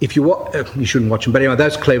 if you shouldn't watch them, but anyway,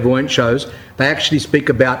 those clairvoyant shows, they actually speak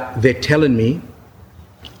about, they're telling me,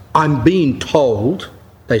 I'm being told,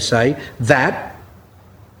 they say, that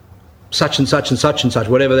such and such and such and such,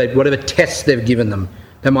 whatever tests they've given them.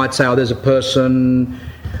 They might say, there's a person.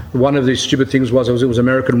 One of these stupid things was an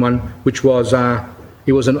American one, which was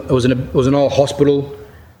it was an old hospital,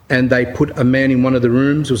 and they put a man in one of the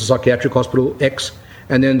rooms. It was a psychiatric hospital, X.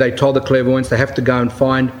 And then they told the clairvoyants they have to go and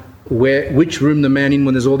find which room the man in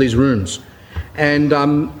when there's all these rooms. And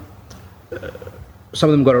some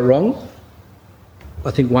of them got it wrong.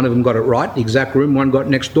 I think one of them got it right, the exact room, one got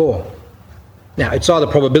next door. Now, it's either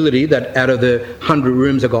probability that out of the 100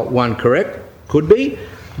 rooms they got one correct, could be,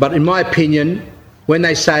 but in my opinion, when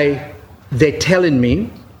they say they're telling me,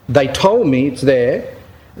 they told me it's there,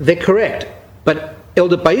 they're correct. But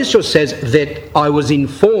Elder Paisios says that I was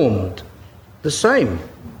informed. The same.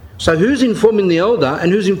 So who's informing the elder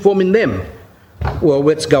and who's informing them? Well,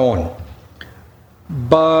 let's go on.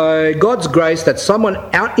 By God's grace, that someone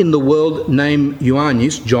out in the world named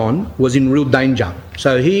Ioannis, John, was in real danger.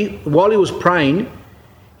 So while he was praying,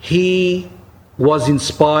 he was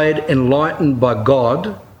inspired, enlightened by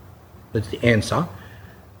God. That's the answer,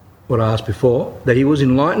 what I asked before. That he was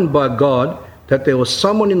enlightened by God that there was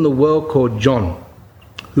someone in the world called John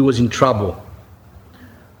who was in trouble.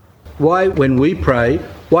 Why, when we pray,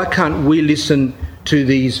 why can't we listen to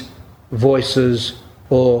these voices,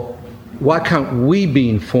 or why can't we be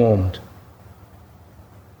informed?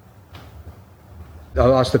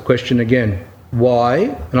 I'll ask the question again. Why,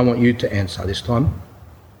 and I want you to answer this time.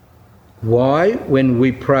 Why, when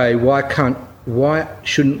we pray, why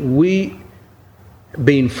shouldn't we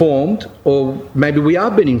be informed? Or maybe we are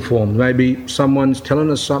being informed. Maybe someone's telling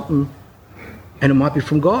us something and it might be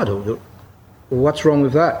from God. Or what's wrong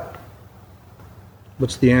with that?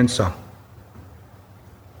 What's the answer?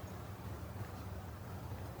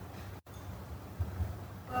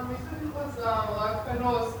 Is it because we're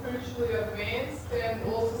not spiritually advanced, and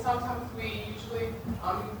also sometimes we usually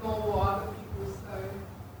ignore what other people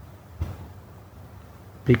say?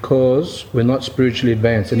 Because we're not spiritually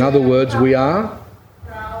advanced. In other words, we are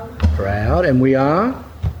proud, and we are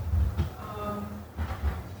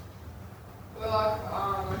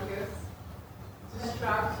I guess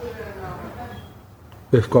distracted and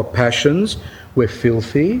we've got passions, we're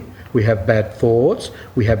filthy, we have bad thoughts,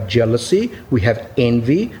 we have jealousy, we have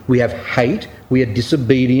envy, we have hate, we are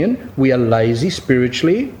disobedient, we are lazy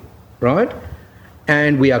spiritually, right?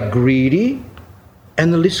 And we are greedy,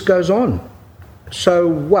 and the list goes on. So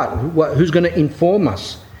what? Who's going to inform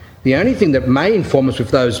us? The only thing that may inform us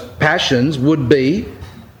with those passions would be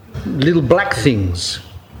little black things,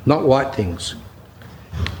 not white things.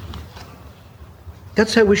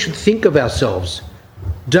 That's how we should think of ourselves.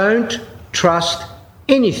 Don't trust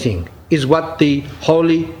anything, is what the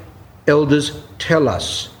holy elders tell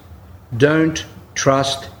us. Don't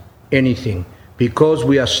trust anything, because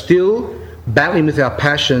we are still battling with our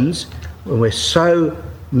passions, and we're so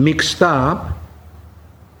mixed up.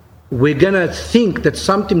 we're going to think that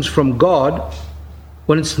something's from God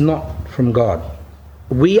when it's not from God.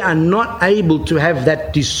 We are not able to have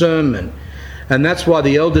that discernment. And that's why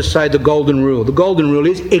the elders say the golden rule. The golden rule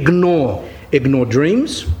is ignore. Ignore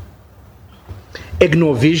dreams.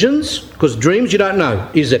 Ignore visions. Because dreams you don't know.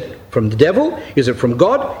 Is it from the devil? Is it from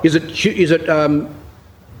God? Is it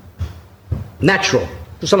natural?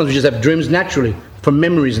 Sometimes we just have dreams naturally from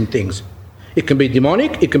memories and things. It can be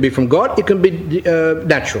demonic. It can be from God. It can be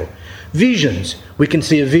natural. Visions. We can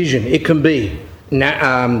see a vision. It can be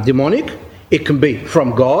demonic. It can be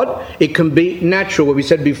from God. It can be natural. Where we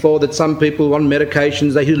said before that some people on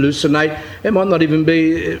medications, they hallucinate. It might not even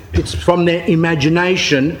be, it's from their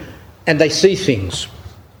imagination and they see things.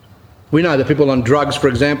 We know that people on drugs, for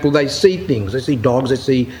example, they see things. They see dogs, they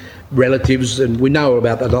see relatives, and we know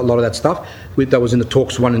about a lot of that stuff. That was in the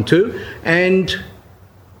talks 1 and 2. And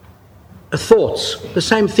thoughts, the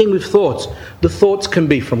same thing with thoughts. The thoughts can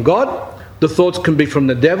be from God. The thoughts can be from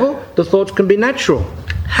the devil. The thoughts can be natural.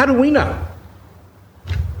 How do we know?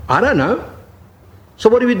 I don't know. So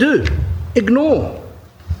what do? Ignore.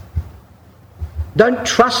 Don't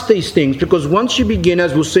trust these things, because once you begin,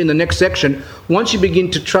 as we'll see in the next section, once you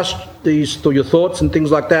begin to trust your thoughts and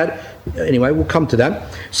things like that, anyway, we'll come to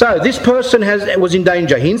that. So this person was in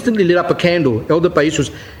danger. He instantly lit up a candle. Elder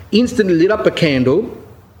Paisios instantly lit up a candle,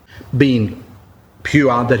 being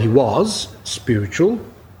pure that he was, spiritual,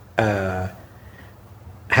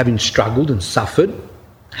 having struggled and suffered,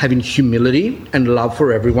 having humility and love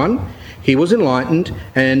for everyone. He was enlightened,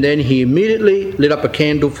 and then he immediately lit up a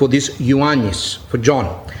candle for this Ioannis, for John.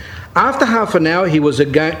 After half an hour, he was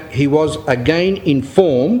again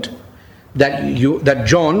informed that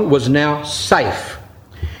John was now safe.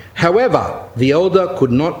 However, the elder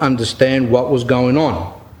could not understand what was going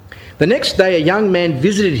on. The next day, a young man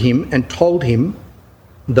visited him and told him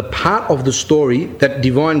the part of the story that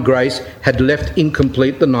divine grace had left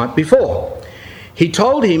incomplete the night before. He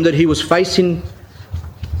told him that he was facing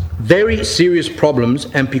very serious problems,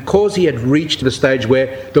 and because he had reached the stage where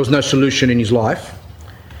there was no solution in his life,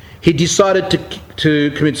 he decided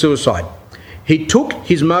to commit suicide. He took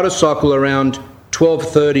his motorcycle around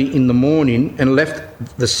 12:30 in the morning and left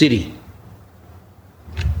the city.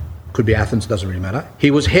 Could be Athens, doesn't really matter.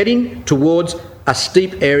 He was heading towards a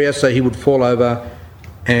steep area so he would fall over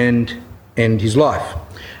and end his life.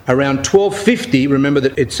 Around 12:50, remember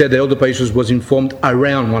that it said the Elder Paisios was informed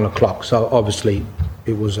around 1 o'clock, so obviously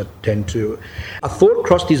it was at 10 to. A thought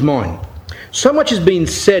crossed his mind. So much has been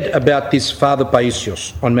said about this Father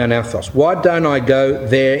Paisios on Mount Athos. Why don't I go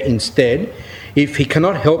there instead? If he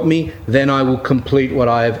cannot help me, then I will complete what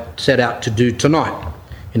I have set out to do tonight.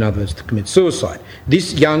 In other words, to commit suicide.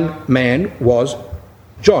 This young man was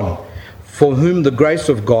John, for whom the grace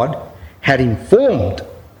of God had informed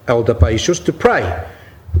Elder Paisios to pray.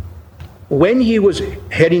 When he was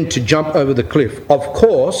heading to jump over the cliff, of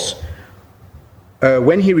course,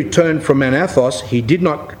 when he returned from Mount Athos, he did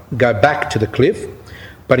not go back to the cliff,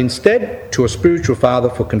 but instead to a spiritual father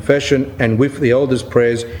for confession, and with the elders'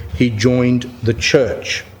 prayers, he joined the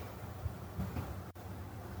church.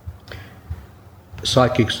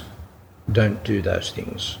 Psychics don't do those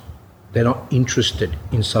things. They're not interested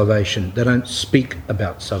in salvation. They don't speak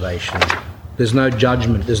about salvation. There's no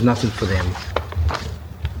judgment. There's nothing for them.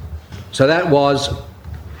 So that was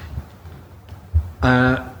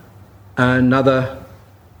another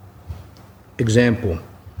example.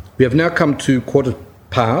 We have now come to 20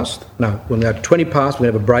 past. We're now 20 past.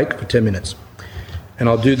 We're going to have a break for 10 minutes. And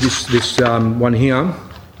I'll do this one here.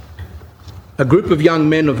 A group of young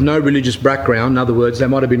men of no religious background, in other words, they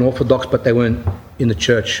might have been Orthodox, but they weren't in the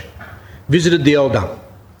church, visited the elder.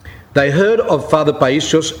 They heard of Father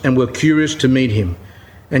Paisios and were curious to meet him.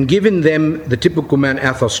 And given them the typical Mount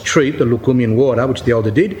Athos treat, the Lucumian water, which the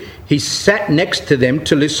elder did, he sat next to them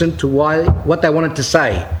to listen to what they wanted to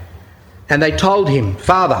say. And they told him,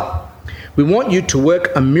 Father, we want you to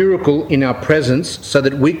work a miracle in our presence so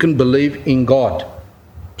that we can believe in God.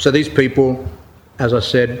 So these people, as I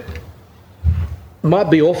said,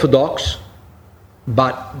 might be Orthodox,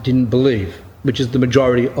 but didn't believe, which is the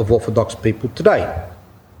majority of Orthodox people today.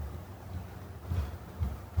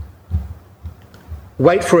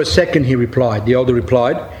 Wait for a second, he replied. The elder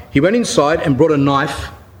replied. He went inside and brought a knife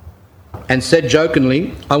and said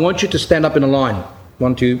jokingly, I want you to stand up in a line.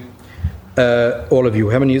 All of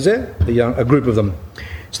you. How many is there? A group of them.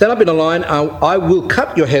 Stand up in a line. I will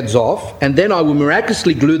cut your heads off, and then I will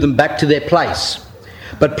miraculously glue them back to their place.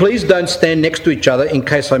 But please don't stand next to each other in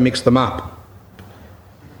case I mix them up.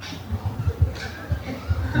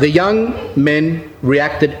 The young men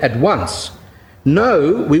reacted at once.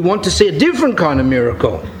 No, we want to see a different kind of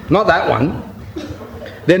miracle, not that one.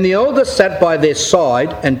 Then the elders sat by their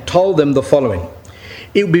side and told them the following.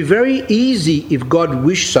 It would be very easy, if God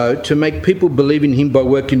wished so, to make people believe in him by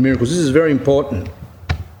working miracles. This is very important.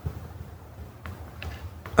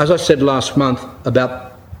 As I said last month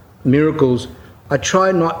about miracles, I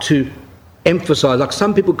try not to emphasize, like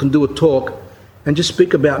some people can do a talk and just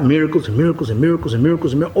speak about miracles and miracles and miracles and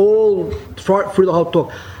miracles and miracles, all through the whole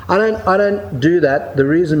talk. I don't do that. The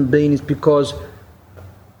reason being is because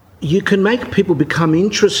you can make people become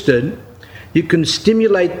interested, you can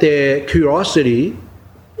stimulate their curiosity,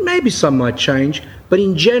 maybe some might change, but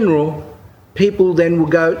in general, people then will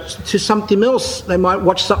go to something else. They might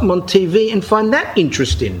watch something on TV and find that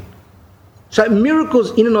interesting. So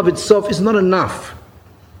miracles in and of itself is not enough.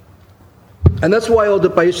 And that's why Elder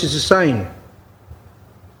Paisios is saying,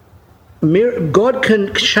 God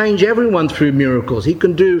can change everyone through miracles. He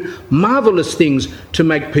can do marvelous things to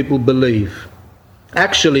make people believe.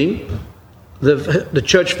 Actually, the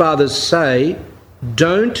church fathers say,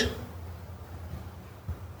 don't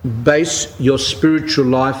base your spiritual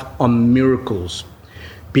life on miracles,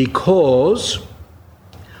 because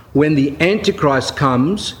when the Antichrist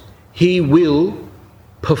comes, he will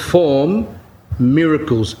perform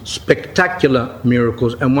miracles, spectacular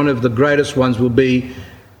miracles, and one of the greatest ones will be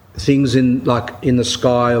things in the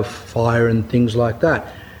sky of fire and things like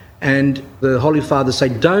that. And the Holy Fathers say,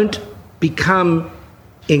 don't become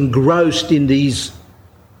engrossed in these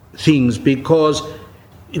things, because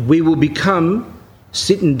we will become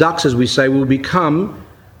sitting ducks, as we say. We'll become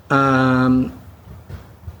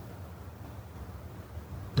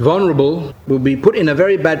vulnerable. We'll be put in a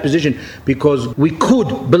very bad position, because we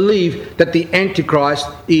could believe that the Antichrist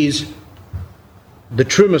is the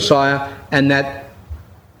true Messiah and that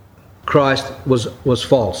Christ was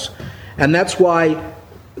false. And that's why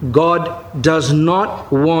God does not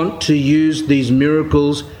want to use these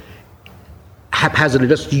miracles haphazardly.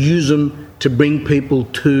 Just use them to bring people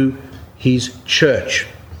to his church.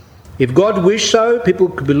 If God wished so, people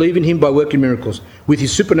could believe in him by working miracles. With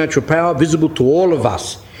his supernatural power visible to all of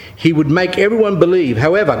us, he would make everyone believe.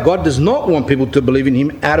 However, God does not want people to believe in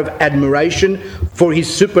him out of admiration for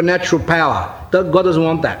his supernatural power. God doesn't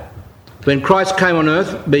want that. When Christ came on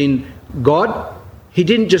earth, being God, he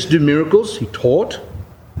didn't just do miracles. He taught,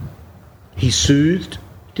 he soothed,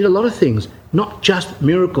 he did a lot of things, not just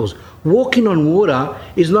miracles. Walking on water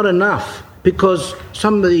is not enough, because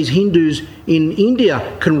some of these Hindus in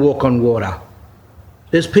India can walk on water.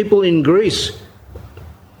 There's people in Greece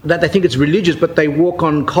that they think it's religious, but they walk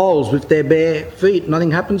on coals with their bare feet.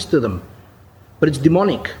 Nothing happens to them. But it's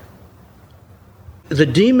demonic. The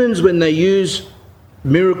demons, when they use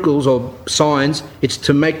miracles or signs, it's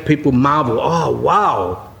to make people marvel. Oh,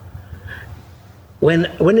 wow. When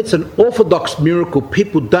it's an orthodox miracle,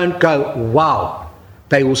 people don't go, wow.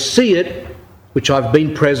 They will see it, which I've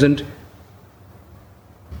been present,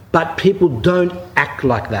 but people don't act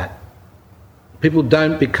like that. People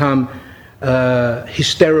don't become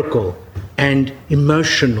hysterical and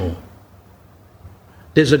emotional.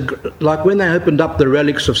 There's like when they opened up the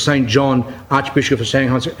relics of St. John, Archbishop of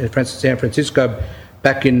San Francisco,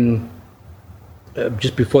 back in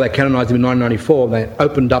just before they canonized him in 1994, they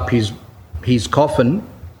opened up his coffin,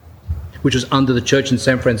 which was under the church in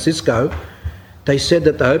San Francisco. They said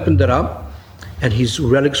that they opened it up and his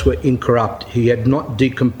relics were incorrupt. He had not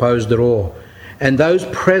decomposed at all. And those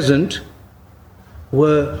present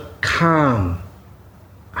were calm,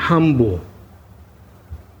 humble,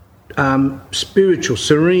 spiritual,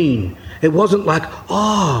 serene. It wasn't like,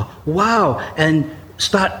 oh, wow, and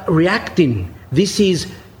start reacting. This is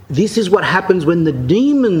what happens when the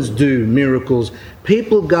demons do miracles.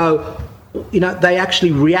 People go, they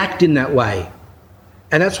actually react in that way.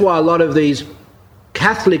 And that's why a lot of these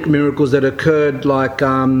Catholic miracles that occurred, like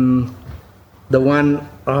the one,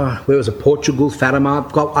 where was it, Portugal, Fatima,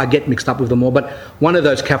 I get mixed up with them all, but one of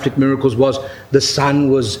those Catholic miracles was the sun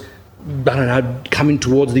was, coming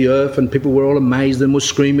towards the earth, and people were all amazed and were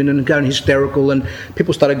screaming and going hysterical, and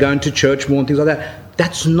people started going to church more and things like that.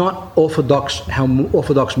 That's not orthodox, how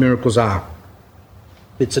orthodox miracles are.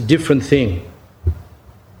 It's a different thing.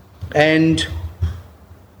 And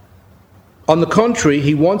on the contrary,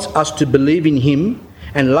 he wants us to believe in him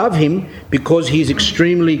and love him because he is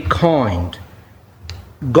extremely kind.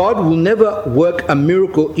 God will never work a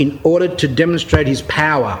miracle in order to demonstrate his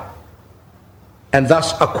power and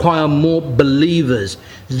thus acquire more believers.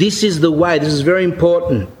 This is the way. This is very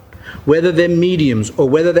important. Whether they're mediums or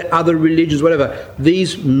whether they're other religions, whatever,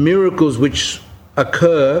 these miracles which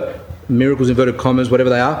occur, miracles inverted commas, whatever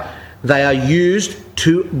they are used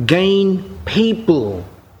to gain people.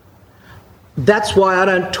 That's why I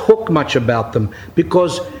don't talk much about them,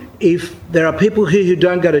 because if there are people here who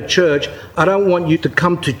don't go to church, I don't want you to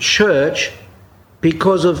come to church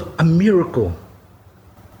because of a miracle.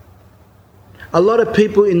 A lot of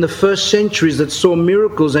people in the first centuries that saw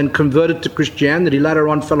miracles and converted to Christianity later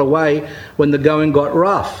on fell away when the going got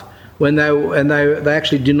rough, when they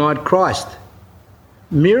actually denied Christ.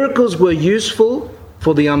 Miracles were useful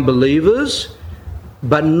for the unbelievers,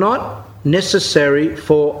 but not necessary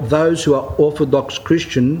for those who are Orthodox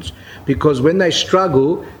Christians, because when they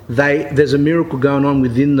struggle, there's a miracle going on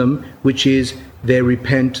within them, which is their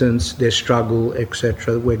repentance, their struggle,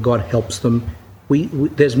 etc., where God helps them.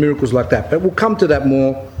 There's miracles like that. But we'll come to that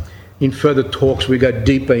more in further talks. We go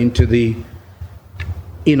deeper into the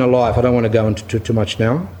inner life. I don't want to go into too much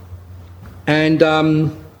now. And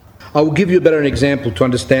I will give you a better example to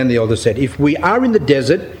understand the elder said. If we are in the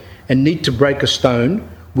desert and need to break a stone,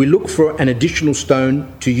 we look for an additional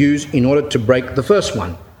stone to use in order to break the first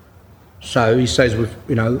one. So he says,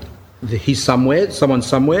 someone's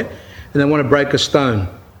somewhere, and they want to break a stone.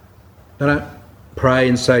 They don't pray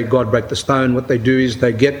and say, God, break the stone. What they do is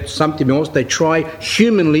they get something else. They try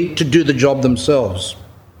humanly to do the job themselves.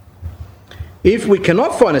 If we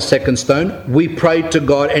cannot find a second stone, we pray to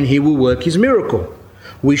God and he will work his miracle.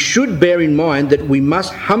 We should bear in mind that we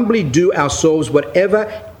must humbly do ourselves whatever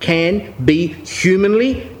can be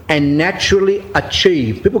humanly and naturally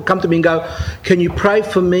achieved. People come to me and go, can you pray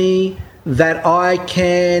for me that I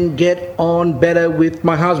can get on better with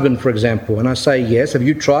my husband, for example? And I say, yes. Have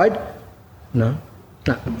you tried? No.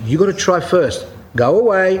 You got to try first. Go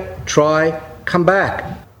away, try, come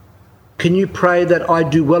back. Can you pray that I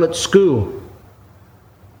do well at school?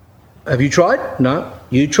 Have you tried? No.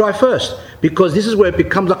 You try first. Because this is where it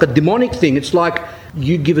becomes like a demonic thing. It's like,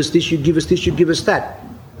 you give us this, you give us this, you give us that.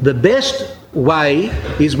 The best way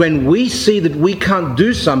is when we see that we can't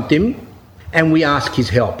do something and we ask his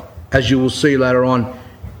help, as you will see later on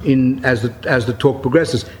as the talk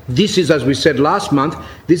progresses. This is, as we said last month,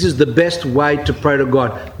 this is the best way to pray to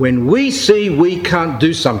God, when we see we can't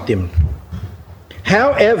do something.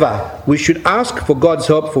 However, we should ask for God's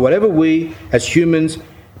help for whatever we as humans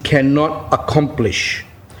cannot accomplish.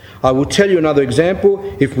 I will tell you another example.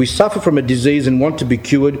 If we suffer from a disease and want to be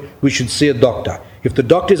cured, we should see a doctor. If the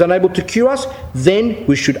doctor is unable to cure us, then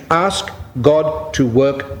we should ask God to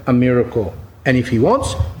work a miracle. And if he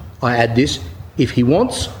wants, I add this, if he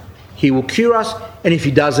wants, he will cure us, and if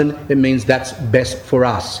he doesn't, it means that's best for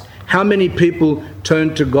us. How many people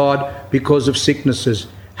turn to God because of sicknesses?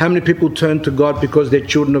 How many people turn to God because their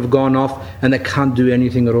children have gone off and they can't do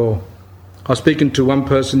anything at all? I was speaking to one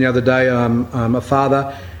person the other day, a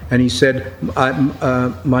father, and he said,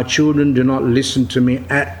 my children do not listen to me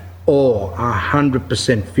at all,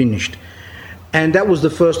 100% finished. And that was the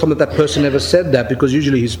first time that person ever said that, because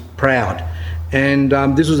usually he's proud. And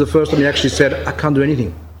this was the first time he actually said, I can't do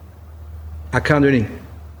anything. I can't do anything.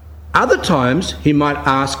 Other times he might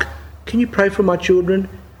ask, can you pray for my children?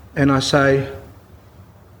 And I say,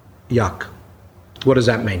 yuck. What does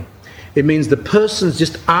that mean? It means the person's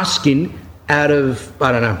just asking out of,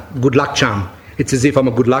 I don't know, good luck charm. It's as if I'm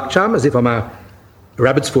a good luck charm, as if I'm a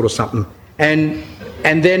rabbit's foot or something. And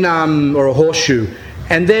then, or a horseshoe.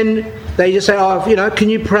 And then they just say, can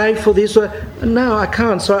you pray for this? No, I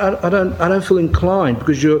can't. So I don't feel inclined,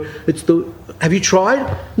 because have you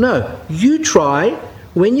tried? No. You try.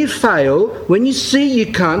 When you fail, when you see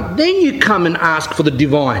you can't, then you come and ask for the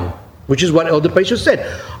divine, which is what Elder Paisios said.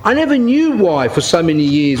 I never knew why for so many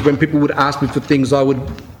years when people would ask me for things, I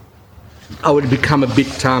would become a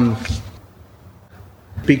bit,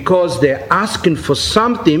 because they're asking for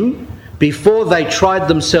something before they tried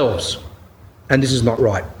themselves. And this is not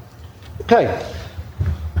right. Okay,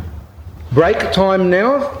 break time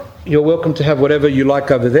now. You're welcome to have whatever you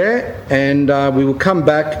like over there, and we will come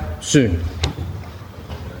back soon.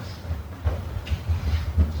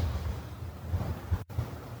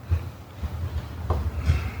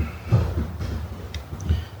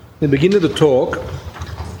 In the beginning of the talk,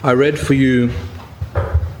 I read for you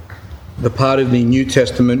the part of the New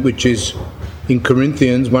Testament which is in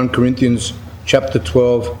Corinthians, 1 Corinthians chapter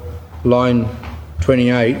 12, line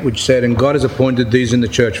 28, which said, and God has appointed these in the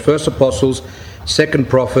church, first apostles, second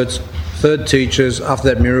prophets, third teachers,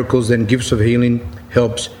 after that miracles, then gifts of healing,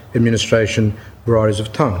 helps, administration, varieties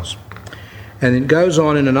of tongues. And it goes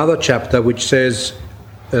on in another chapter which says,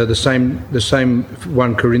 the same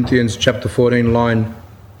 1 Corinthians chapter 14, line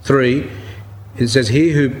 3, it says,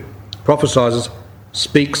 he who prophesies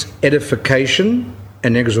speaks edification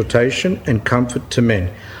and exhortation and comfort to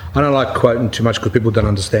men. I don't like quoting too much because people don't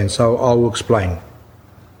understand, so I will explain.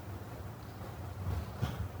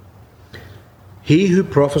 He who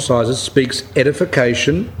prophesies speaks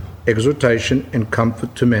edification exhortation, and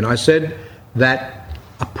comfort to men. I said that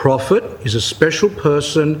a prophet is a special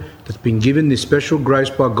person that's been given this special grace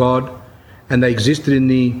by God, and they existed in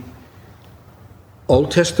the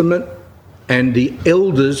Old Testament, and the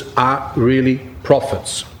elders are really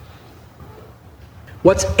prophets.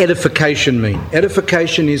 What's edification mean?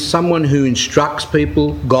 Edification is someone who instructs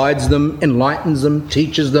people, guides them, enlightens them,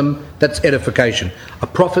 teaches them. That's edification. A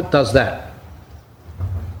prophet does that.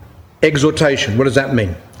 Exhortation, what does that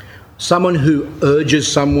mean? Someone who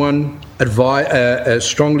urges someone,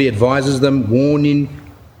 strongly advises them, warning,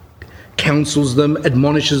 counsels them,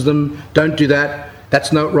 admonishes them, don't do that,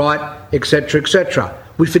 that's not right, etc., etc.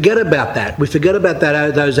 We forget about that. We forget about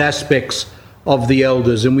those aspects of the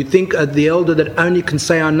elders, and we think of the elder that only can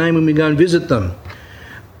say our name when we go and visit them.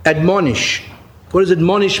 Admonish. What does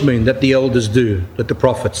admonish mean that the elders do, that the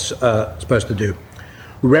prophets are supposed to do?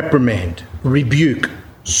 Reprimand, rebuke,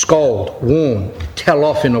 scold, warn, tell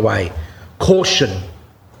off in a way, caution,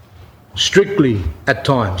 strictly at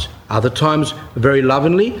times. Other times very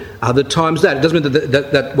lovingly, other times that. It doesn't mean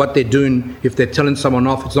that what they're doing, if they're telling someone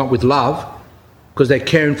off, it's not with love, because they're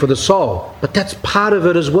caring for the soul. But that's part of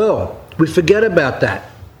it as well. We forget about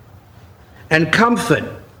that. And comfort.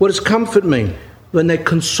 What does comfort mean? When they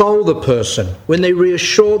console the person, when they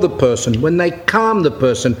reassure the person, when they calm the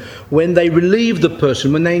person, when they relieve the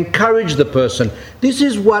person, when they encourage the person. This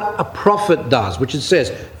is what a prophet does, which it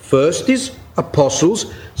says, first is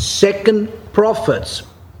apostles, second prophets.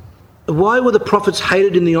 Why were the prophets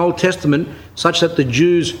hated in the Old Testament such that the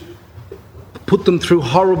Jews put them through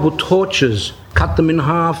horrible tortures, cut them in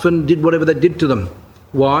half and did whatever they did to them?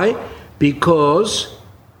 Why? Because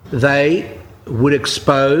they would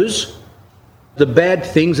expose the bad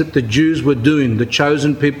things that the Jews were doing, the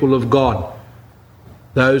chosen people of God.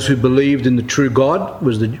 Those who believed in the true God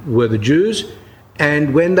were the Jews.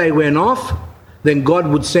 And when they went off, then God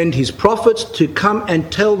would send his prophets to come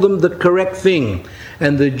and tell them the correct thing.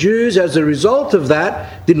 And the Jews, as a result of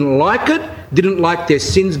that, didn't like it, didn't like their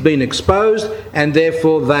sins being exposed, and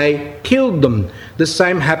therefore they killed them. The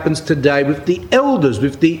same happens today with the elders,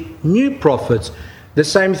 with the new prophets. The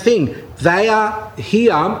same thing. They are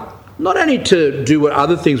here not only to do what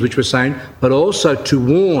other things which we're saying, but also to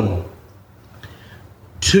warn,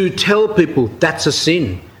 to tell people that's a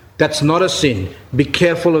sin, that's not a sin, be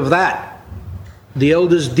careful of that. The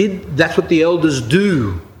elders that's what the elders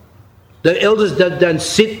do. The elders don't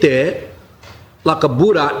sit there like a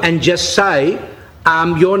Buddha and just say,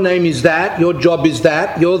 your name is that, your job is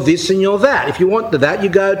that, you're this and you're that. If you want that, you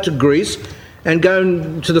go to Greece and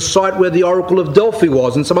go to the site where the Oracle of Delphi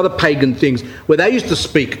was and some other pagan things, where they used to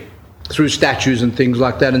speak through statues and things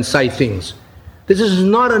like that and say things. This is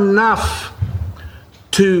not enough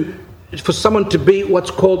for someone to be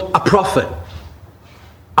what's called a prophet,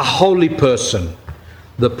 a holy person.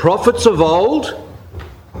 The prophets of old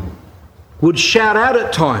would shout out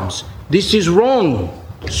at times, this is wrong,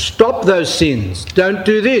 stop those sins, don't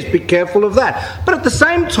do this, be careful of that. But at the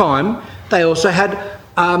same time, they also had,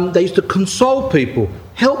 they used to console people,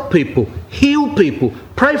 help people, heal people,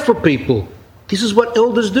 pray for people. This is what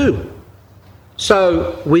elders do.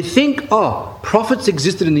 So we think, prophets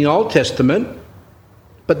existed in the Old Testament,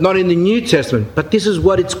 but not in the New Testament. But this is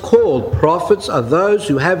what it's called. Prophets are those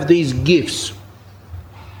who have these gifts.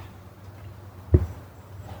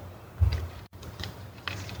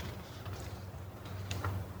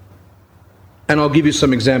 And I'll give you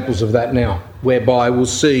some examples of that now, whereby we'll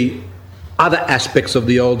see other aspects of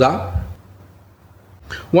the elder.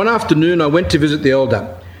 One afternoon I went to visit the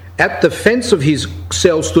elder. At the fence of his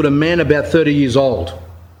cell stood a man about 30 years old,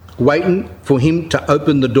 waiting for him to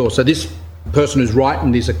open the door. So this person who's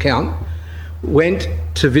writing this account went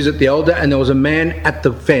to visit the elder, and there was a man at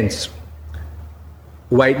the fence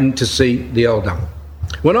waiting to see the elder.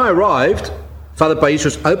 When I arrived, Father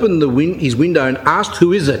Paisios opened his window and asked,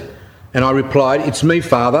 "Who is it?" And I replied, "It's me,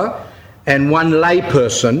 Father, and one lay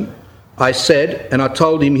person," I said, and I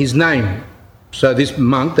told him his name. So this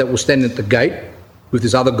monk that was standing at the gate with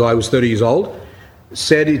this other guy who was 30 years old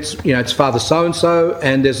said, it's Father so-and-so,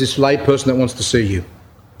 and there's this lay person that wants to see you,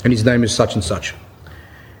 and his name is such and such.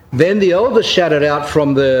 Then the elder shouted out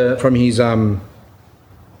from his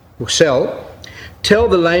cell, "Tell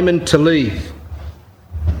the layman to leave."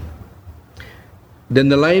 Then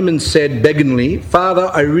the layman said beggingly, "Father,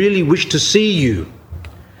 I really wish to see you."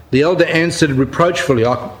 The elder answered reproachfully,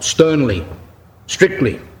 sternly,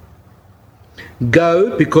 strictly,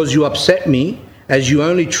 "Go, because you upset me, as you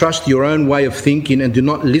only trust your own way of thinking and do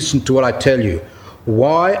not listen to what I tell you.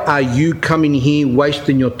 Why are you coming here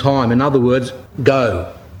wasting your time?" In other words, go.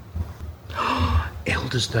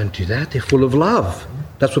 Elders don't do that. They're full of love.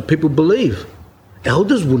 That's what people believe.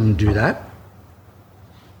 Elders wouldn't do that.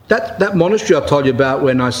 That monastery I told you about,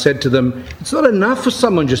 when I said to them, it's not enough for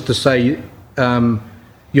someone just to say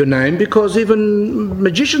your name, because even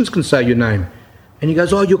magicians can say your name. And he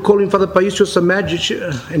goes, oh, you're calling Father Paisios a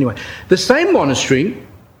magician. Anyway, the same monastery,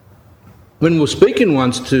 when we were speaking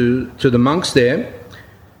once to the monks there,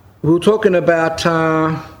 we were talking about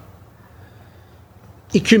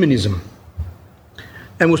ecumenism.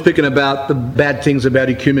 And we're speaking about the bad things about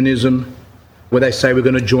ecumenism, where they say we're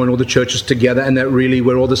going to join all the churches together and that really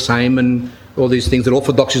we're all the same and all these things, that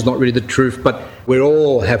orthodoxy is not really the truth, but we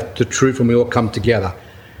all have the truth and we all come together.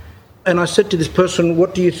 And I said to this person,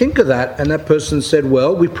 what do you think of that? And that person said,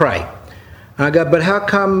 well, we pray. And I go, but how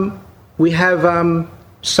come we have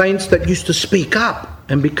saints that used to speak up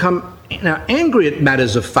and become angry at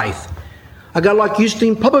matters of faith? I go, like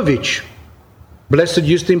Justin Popovic, Blessed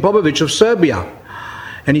Justin Popovic of Serbia.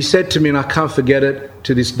 And he said to me, and I can't forget it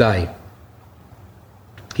to this day,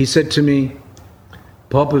 he said to me,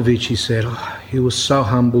 Popovic, he said, he was so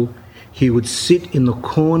humble. He would sit in the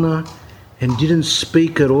corner and didn't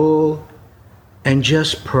speak at all and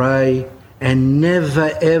just pray and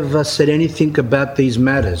never ever said anything about these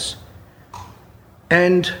matters.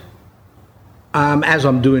 And as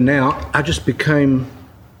I'm doing now, I just became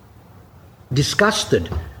disgusted.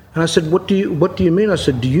 And I said, what do you mean? I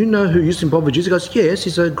said, do you know who Justin Popovic is? He goes, yes,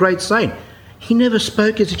 he's a great saint. He never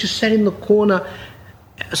spoke, he just sat in the corner.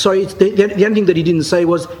 Sorry, the only thing that he didn't say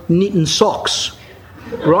was knitting socks,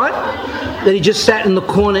 right? That he just sat in the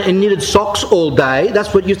corner and knitted socks all day.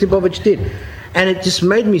 That's what Justin Popovic did. And it just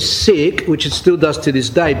made me sick, which it still does to this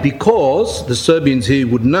day, because the Serbians here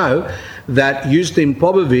would know that Justin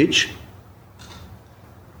Popovic,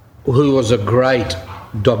 who was a great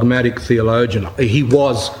dogmatic theologian, he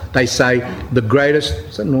was, they say, the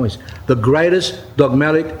greatest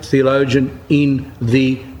dogmatic theologian in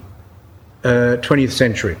the 20th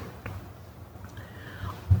century.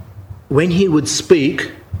 When he would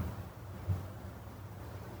speak,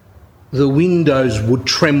 the windows would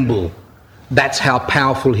tremble. That's how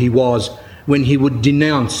powerful he was. When he would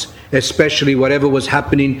denounce, especially whatever was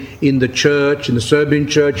happening in the church, in the Serbian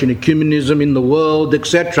church, in ecumenism, in the world,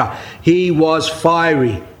 etc. He was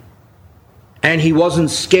fiery. And he wasn't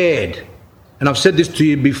scared. And I've said this to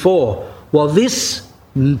you before. Well, this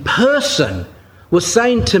person was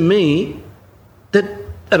saying to me that,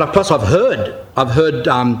 and plus I've heard, I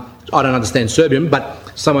don't understand Serbian,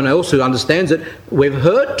 but someone else who understands it, we've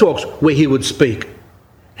heard talks where he would speak.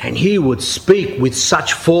 And he would speak with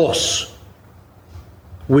such force.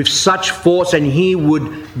 And he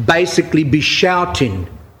would basically be shouting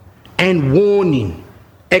and warning,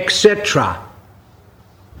 etc.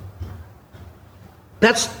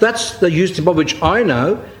 That's the Justin Popovic I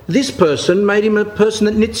know. This person made him a person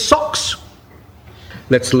that knits socks.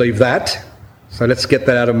 Let's leave that. So let's get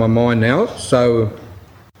that out of my mind now. So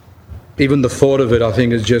even the thought of it, I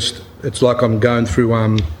think, is just, it's like I'm going through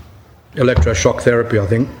electroshock therapy, I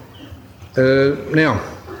think. Now,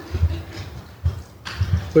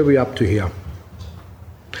 where are we up to here?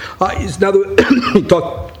 He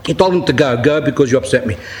told him to go because you upset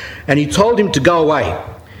me. And he told him to go away.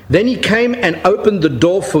 Then he came and opened the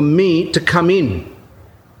door for me to come in.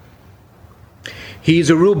 He is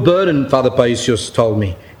a real burden, Father Paisios told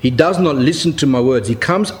me. He does not listen to my words. He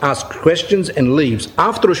comes, asks questions and leaves.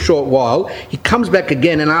 After a short while, he comes back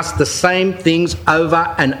again and asks the same things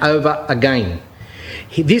over and over again.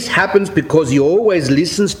 This happens because he always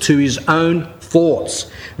listens to his own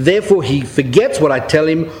thoughts. Therefore, he forgets what I tell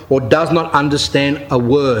him or does not understand a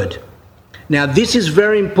word. Now, this is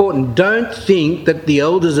very important. Don't think that the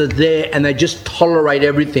elders are there and they just tolerate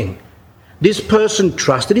everything. This person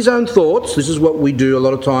trusted his own thoughts. This is what we do a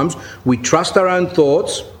lot of times. We trust our own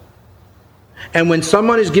thoughts. And when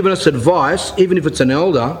someone is giving us advice, even if it's an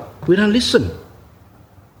elder, we don't listen.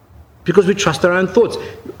 Because we trust our own thoughts.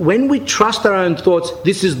 When we trust our own thoughts,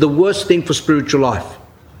 this is the worst thing for spiritual life.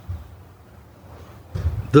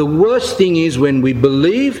 The worst thing is when we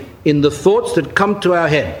believe in the thoughts that come to our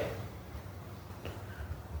head.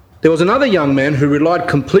 There was another young man who relied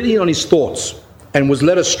completely on his thoughts and was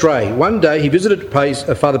led astray. One day he visited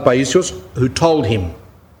Father Paisios, who told him,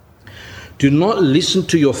 do not listen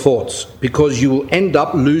to your thoughts because you will end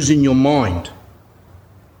up losing your mind.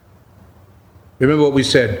 Remember what we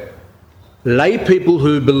said. Lay people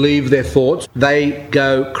who believe their thoughts, they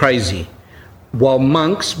go crazy, while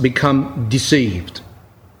monks become deceived.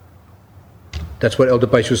 That's what Elder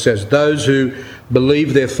Paisios says. Those who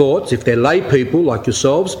believe their thoughts, if they're lay people like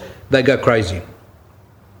yourselves, they go crazy.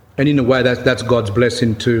 And in a way, that's God's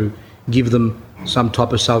blessing to give them some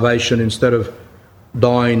type of salvation instead of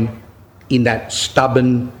dying in that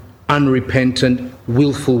stubborn, unrepentant,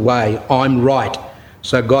 willful way. I'm right.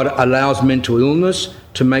 So God allows mental illness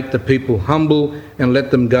to make the people humble and let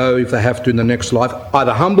them go if they have to in the next life.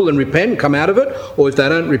 Either humble and repent, come out of it, or if they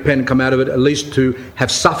don't repent and come out of it, at least to have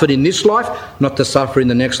suffered in this life, not to suffer in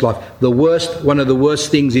the next life. One of the worst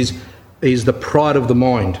things is the pride of the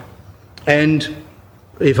mind. And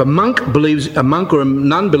if a monk or a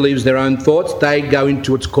nun believes their own thoughts, they go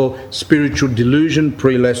into what's called spiritual delusion,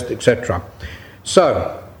 pre-lest, etc.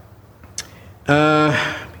 So,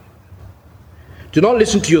 do not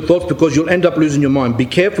listen to your thoughts because you'll end up losing your mind. Be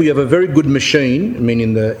careful, you have a very good machine,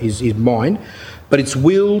 meaning his mind, but its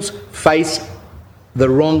wheels face the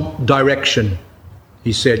wrong direction,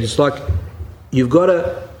 he said. It's like you've got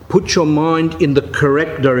to put your mind in the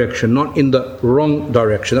correct direction, not in the wrong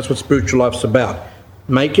direction. That's what spiritual life's about.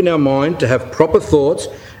 Making our mind to have proper thoughts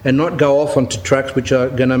and not go off onto tracks which are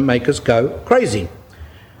going to make us go crazy.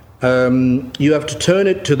 You have to turn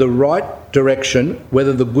it to the right direction, where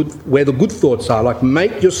the good thoughts are. Like,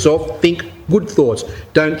 make yourself think good thoughts.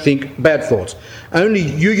 Don't think bad thoughts. Only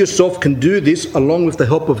you yourself can do this along with the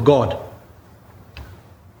help of God.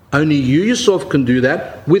 Only you yourself can do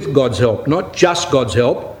that with God's help, not just God's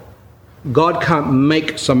help. God can't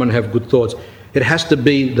make someone have good thoughts. It has to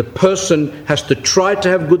be the person has to try to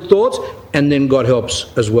have good thoughts, and then God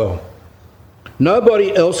helps as well.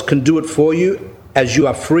 Nobody else can do it for you, as you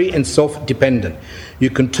are free and self-dependent. You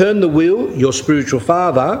can turn the wheel. Your spiritual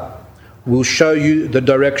father will show you the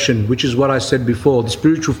direction, which is what I said before. The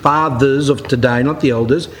spiritual fathers of today, not the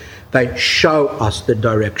elders, they show us the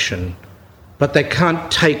direction. But they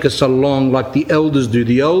can't take us along like the elders do.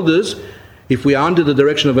 The elders, if we are under the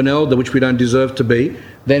direction of an elder, which we don't deserve to be,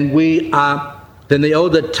 then the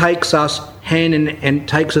elder takes us hand and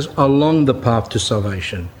takes us along the path to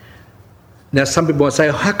salvation. Now, some people might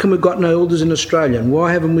say, how come we've got no elders in Australia? And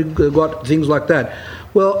why haven't we got things like that?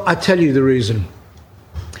 Well, I tell you the reason.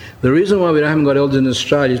 The reason why we haven't got elders in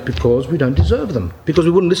Australia is because we don't deserve them, because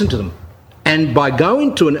we wouldn't listen to them. And by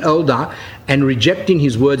going to an elder and rejecting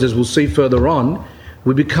his words, as we'll see further on,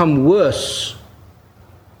 we become worse.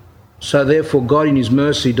 So therefore, God in his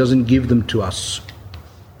mercy doesn't give them to us.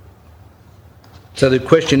 So the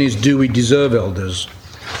question is, do we deserve elders?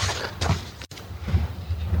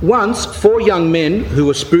 Once, 4 young men who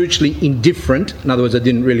were spiritually indifferent, in other words, they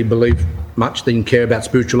didn't really believe much, they didn't care about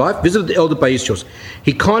spiritual life, visited the elder Paisios.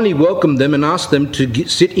 He kindly welcomed them and asked them to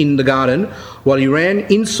sit in the garden while he ran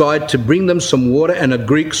inside to bring them some water and a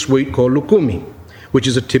Greek sweet called lukumi, which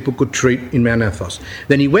is a typical treat in Mount Athos.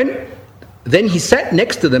 Then he sat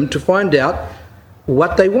next to them to find out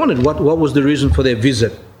what they wanted, what was the reason for their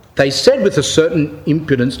visit. They said with a certain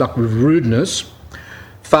impudence, like with rudeness,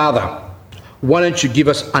 "Father, why don't you give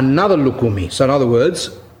us another lukumi?" So in other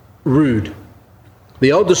words, rude. The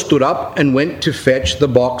elder stood up and went to fetch the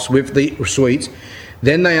box with the sweets.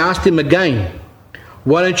 Then they asked him again,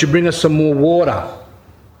 "Why don't you bring us some more water?"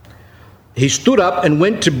 He stood up and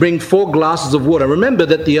went to bring 4 glasses of water. Remember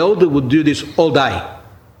that the elder would do this all day.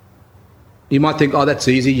 You might think, oh, that's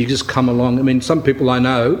easy, you just come along. I mean, some people I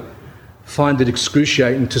know find it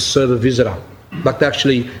excruciating to serve a visitor. Like, they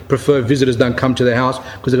actually prefer visitors don't come to their house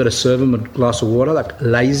because they've got to serve them a glass of water, like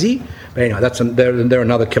lazy. But anyway, they're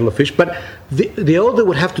another kettle of fish. But the elder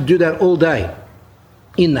would have to do that all day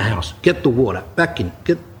in the house. Get the water, back in,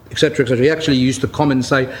 get etc., etc. He actually used to comment and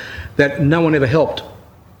say that no one ever helped.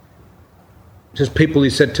 Just people, he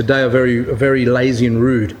said, today are very lazy and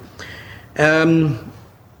rude.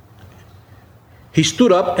 He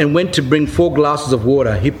stood up and went to bring 4 glasses of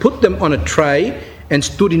water. He put them on a tray and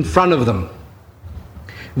stood in front of them.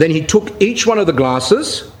 Then he took each one of the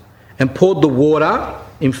glasses and poured the water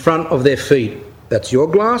in front of their feet. That's your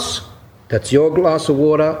glass, that's your glass of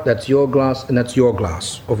water, that's your glass, and that's your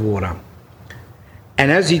glass of water.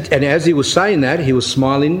 And as he was saying that, he was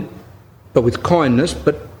smiling, but with kindness,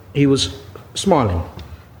 but he was smiling.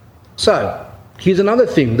 So, here's another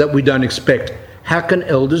thing that we don't expect. How can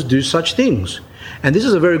elders do such things? And this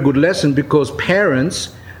is a very good lesson, because parents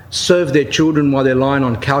serve their children while they're lying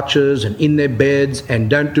on couches and in their beds and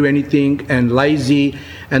don't do anything and lazy.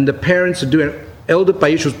 And the parents are doing... Elder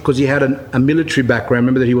Paisios, because he had a military background,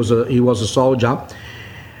 remember that he was a soldier,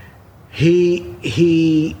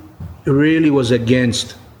 he really was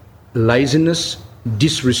against laziness,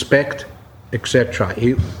 disrespect, etc.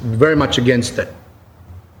 He very much against it.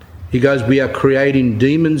 He goes, we are creating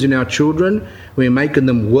demons in our children. We're making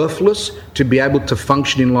them worthless to be able to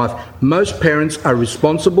function in life. Most parents are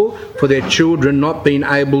responsible for their children not being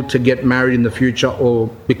able to get married in the future or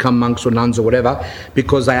become monks or nuns or whatever,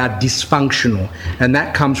 because they are dysfunctional. And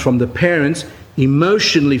that comes from the parents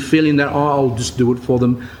emotionally feeling that, oh, I'll just do it for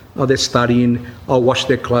them or they're studying, or wash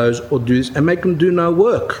their clothes, or do this, and make them do no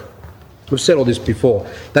work. We've said all this before.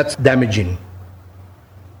 That's damaging.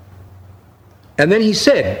 And then he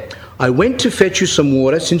said, I went to fetch you some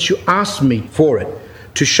water since you asked me for it,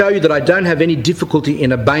 to show you that I don't have any difficulty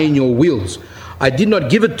in obeying your wills. I did not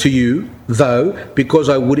give it to you, though, because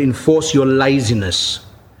I would enforce your laziness.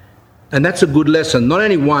 And that's a good lesson. Not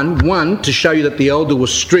only one, to show you that the elder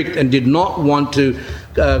was strict and did not want to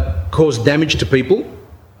cause damage to people.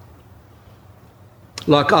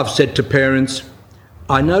 Like I've said to parents,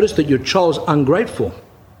 I noticed that your child's ungrateful.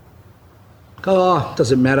 Oh,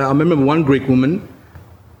 doesn't matter. I remember one Greek woman,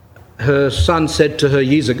 her son said to her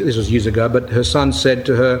years ago, this was years ago, but her son said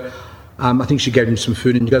to her, I think she gave him some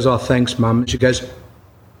food, and he goes, oh, thanks, Mum. She goes,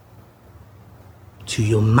 to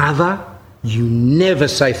your mother, you never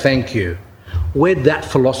say thank you. Where'd that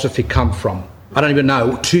philosophy come from? I don't even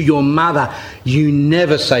know. To your mother, you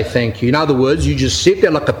never say thank you. In other words, you just sit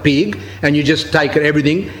there like a pig and you just take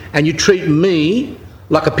everything and you treat me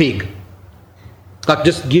like a pig. Like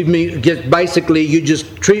basically you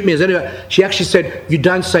just treat me as anyone. She actually said, you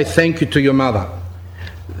don't say thank you to your mother.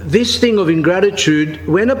 This thing of ingratitude,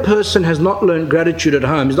 when a person has not learned gratitude at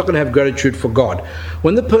home, he's not going to have gratitude for God.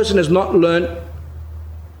 When the person has not learned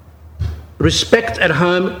respect at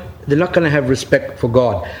home, they're not going to have respect for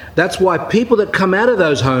God. That's why people that come out of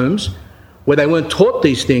those homes where they weren't taught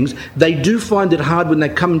these things, they do find it hard when they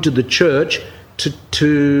come into the church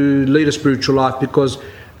to lead a spiritual life, because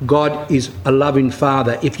God is a loving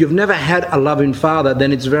Father. If you've never had a loving Father,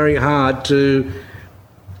 then it's very hard to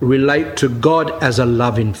relate to God as a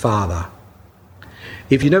loving Father.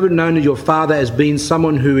 If you've never known your Father as being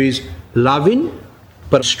someone who is loving,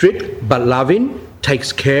 but strict, but loving,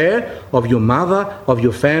 takes care of your mother, of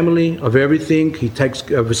your family, of everything. He takes,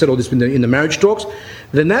 we said all this in the marriage talks.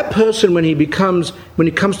 Then that person, when he comes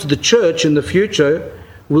to the church in the future,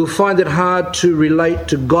 will find it hard to relate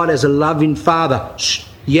to God as a loving Father.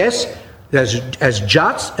 Yes, as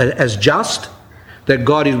just, that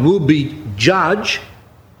God will be judge,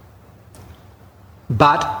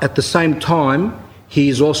 but at the same time, He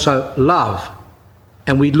is also love.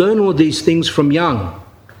 And we learn all these things from young.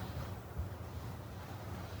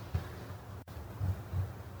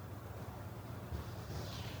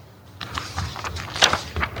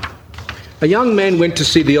 A young man went to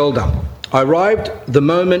see the elder. I arrived the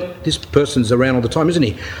moment, this person's around all the time, isn't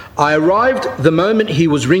he? I arrived the moment he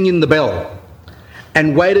was ringing the bell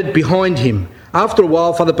and waited behind him. After a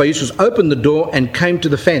while, Father Paisios opened the door and came to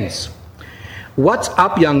the fence. What's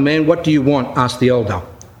up, young man? What do you want? Asked the elder.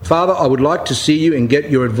 Father, I would like to see you and get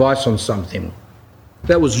your advice on something.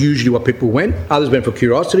 That was usually what people went. Others went for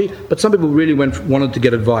curiosity, but some people really wanted to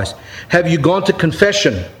get advice. Have you gone to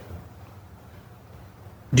confession?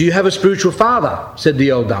 Do you have a spiritual father? Said the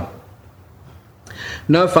elder.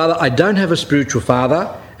 No, Father, I don't have a spiritual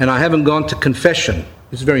father, and I haven't gone to confession.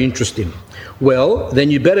 It's very interesting. Well, then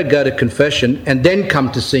you better go to confession and then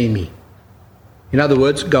come to see me. In other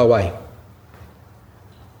words, go away.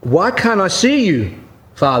 Why can't I see you,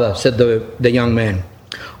 Father? Said the young man.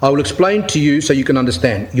 I will explain to you so you can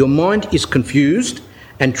understand. Your mind is confused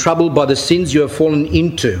and troubled by the sins you have fallen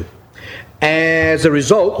into. As a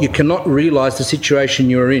result, you cannot realise the situation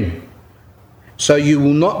you're in. So you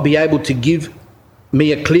will not be able to give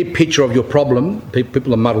me a clear picture of your problem.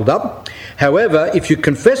 People are muddled up. However, if you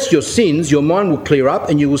confess your sins, your mind will clear up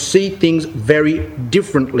and you will see things very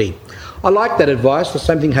differently. I like that advice. The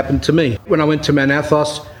same thing happened to me. When I went to Mount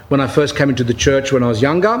Athos, when I first came into the church when I was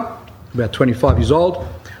younger, about 25 years old,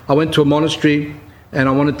 I went to a monastery and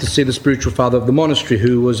I wanted to see the spiritual father of the monastery,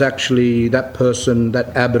 who was actually that person,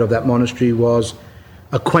 that abbot of that monastery was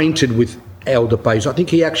acquainted with Elder Paisios. I think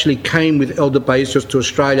he actually came with Elder Paisios to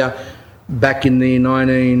Australia back in the I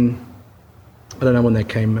don't know when they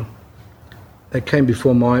came. They came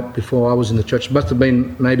before I was in the church. It must have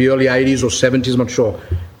been maybe early 80s or 70s, I'm not sure.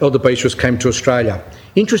 Elder Paisios came to Australia.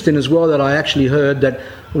 Interesting as well that I actually heard that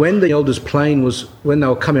when the elder's plane when they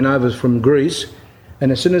were coming over from Greece,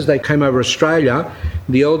 and as soon as they came over Australia,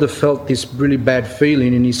 the elder felt this really bad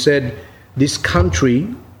feeling, and he said, this country,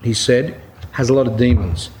 he said, has a lot of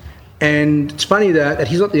demons. And it's funny that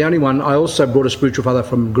he's not the only one. I also brought a spiritual father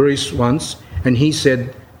from Greece once, and he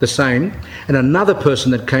said the same. And another person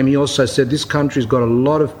that came, he also said, this country's got a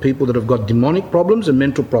lot of people that have got demonic problems and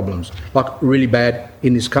mental problems, like really bad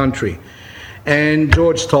in this country. And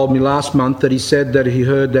George told me last month that he said that he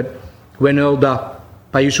heard that when Elder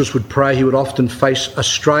Paisios would pray, he would often face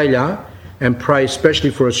Australia and pray especially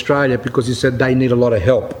for Australia, because he said they need a lot of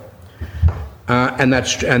help. And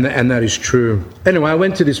that is true. Anyway, I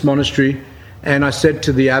went to this monastery and I said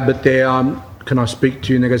to the abbot there, can I speak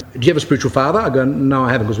to you? And he goes, do you have a spiritual father? I go, no,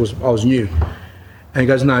 I haven't, because I was new. And he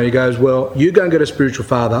goes, no. He goes, well, you go and get a spiritual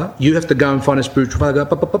father. You have to go and find a spiritual father. I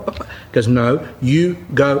go, He goes, no, you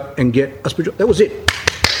go and get a spiritual. That was it.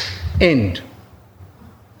 End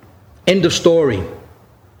of story.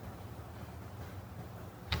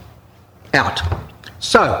 Out.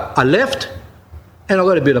 So I left and I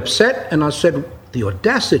got a bit upset and I said, the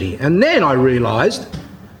audacity. And then I realised,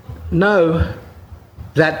 no,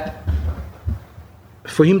 that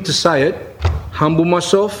for him to say it, humble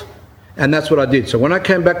myself, and that's what I did. So when I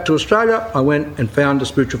came back to Australia, I went and found a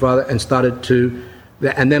spiritual father and started to,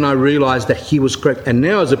 and then I realised that he was correct. And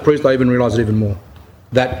now as a priest, I even realise it even more.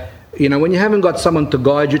 That, you know, when you haven't got someone to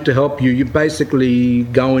guide you, to help you, you're basically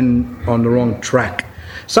going on the wrong track.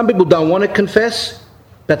 Some people don't want to confess.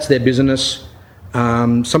 That's their business.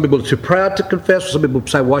 Some people are too proud to confess. Some people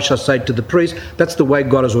say, why should I say it to the priest? That's the way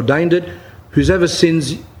God has ordained it. Whoever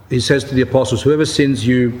sins, he says to the apostles, whoever sins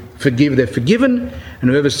you forgive, they're forgiven, and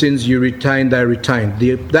whoever sins you retain, they retain.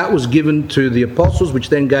 That was given to the apostles, which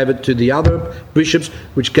then gave it to the other bishops,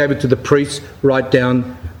 which gave it to the priests, right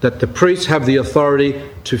down that the priests have the authority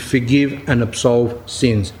to forgive and absolve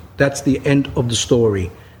sins. That's the end of the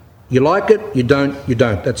story. You like it, you don't, you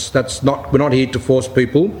don't. That's not. We're not here to force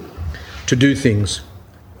people to do things.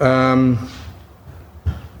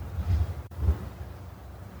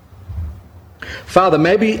 Father,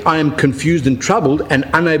 maybe I am confused and troubled and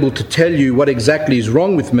unable to tell you what exactly is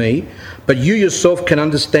wrong with me, but you yourself can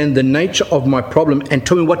understand the nature of my problem and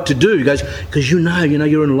tell me what to do. He goes, because you know,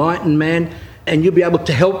 you're an enlightened man and you'll be able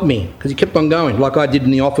to help me. Because he kept on going, like I did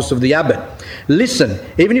in the office of the abbot. Listen,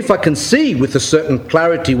 even if I can see with a certain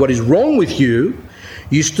clarity what is wrong with you,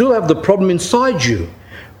 you still have the problem inside you.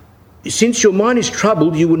 Since your mind is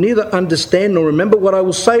troubled, you will neither understand nor remember what I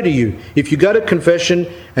will say to you. If you go to confession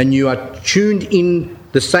and you are tuned in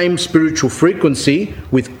the same spiritual frequency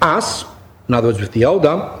with us, in other words with the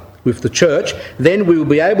elder, with the church, then we will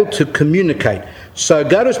be able to communicate. So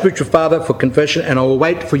go to a spiritual father for confession and I will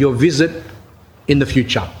wait for your visit in the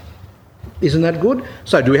future. Isn't that good?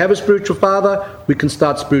 So do we have a spiritual father? We can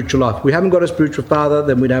start spiritual life. We haven't got a spiritual father,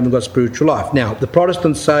 then we haven't got spiritual life. Now, the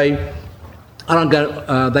Protestants say,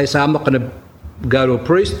 they say, I'm not going to go to a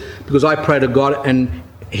priest because I pray to God and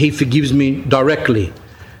he forgives me directly.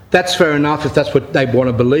 That's fair enough if that's what they want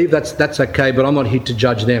to believe. That's okay, but I'm not here to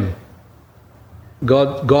judge them.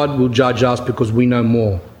 God will judge us because we know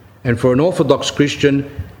more. And for an Orthodox Christian,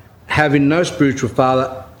 having no spiritual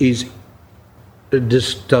father it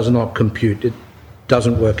just does not compute. It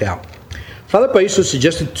doesn't work out. Father Paisios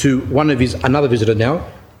suggested to another visitor now,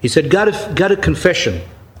 he said, go to confession.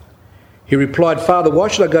 He replied, Father, why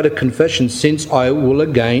should I go to confession since I will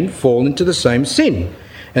again fall into the same sin?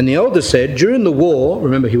 And the elder said, during the war,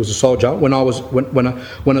 remember he was a soldier,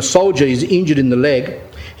 when a soldier is injured in the leg,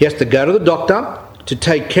 he has to go to the doctor to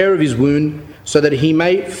take care of his wound so that he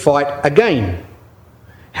may fight again.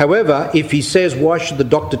 However, if he says, why should the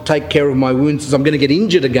doctor take care of my wound since I'm going to get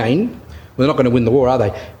injured again? Well, they're not going to win the war, are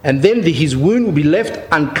they? And then his wound will be left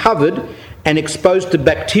uncovered and exposed to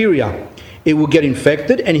bacteria. It will get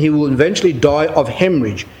infected and he will eventually die of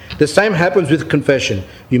hemorrhage. The same happens with confession.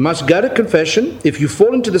 You must go to confession. If you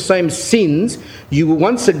fall into the same sins, you will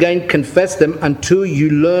once again confess them until you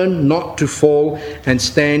learn not to fall and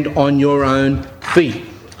stand on your own feet.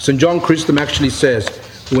 St. John Chrysostom actually says,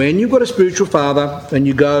 when you've got a spiritual father and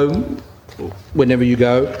you go, whenever you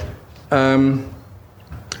go,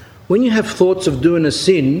 when you have thoughts of doing a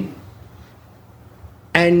sin,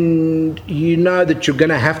 and you know that you're going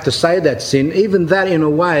to have to say that sin, even that in a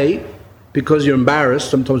way, because you're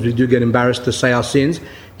embarrassed, sometimes we do get embarrassed to say our sins,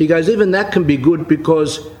 he goes, even that can be good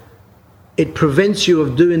because it prevents you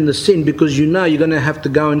of doing the sin because you know you're going to have to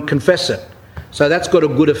go and confess it. So that's got a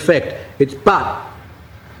good effect. But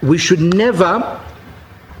we should never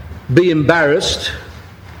be embarrassed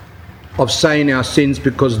of saying our sins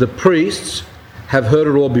because the priests have heard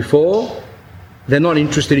it all before. They're not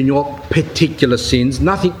interested in your particular sins.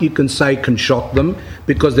 Nothing you can say can shock them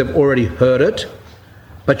because they've already heard it.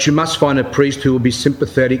 But you must find a priest who will be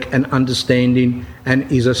sympathetic and understanding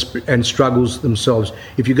and struggles themselves.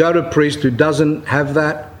 If you go to a priest who doesn't have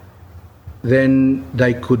that, then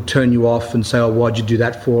they could turn you off and say, oh, why'd you do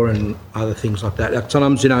that for? And other things like that.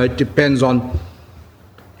 Sometimes, it depends on...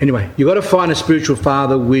 Anyway, you've got to find a spiritual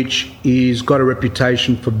father which is got a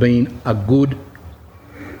reputation for being a good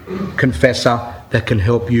confessor that can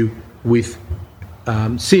help you with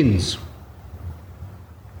sins.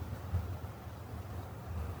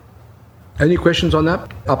 Any questions on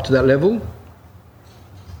that, up to that level?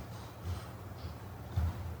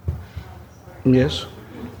 Yes?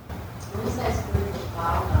 When you say spiritual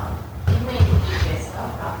father, do you mean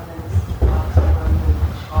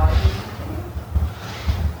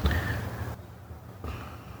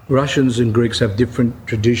Russians and Greeks have different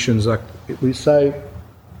traditions. Like we say,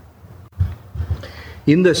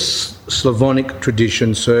 in the Slavonic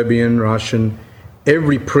tradition, Serbian, Russian,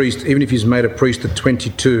 every priest, even if he's made a priest at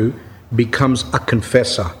 22, becomes a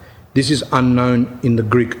confessor. This is unknown in the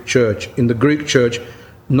Greek church. In the Greek church,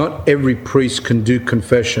 not every priest can do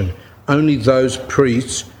confession. Only those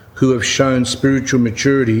priests who have shown spiritual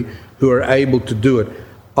maturity who are able to do it.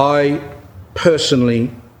 I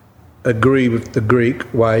personally agree with the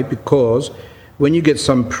Greek way, because when you get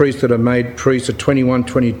some priests that are made priests at 21,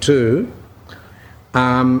 22,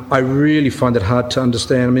 I really find it hard to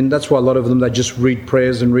understand. I mean, that's why a lot of them, they just read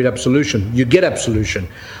prayers and read absolution. You get absolution.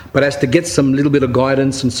 But as to get some little bit of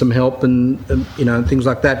guidance and some help and things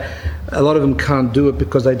like that, a lot of them can't do it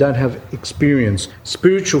because they don't have experience.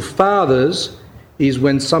 Spiritual fathers is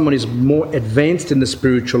when someone is more advanced in the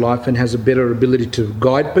spiritual life and has a better ability to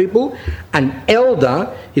guide people. An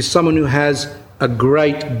elder is someone who has a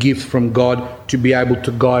great gift from God to be able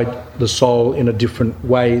to guide the soul in a different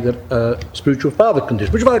way that a spiritual father can do.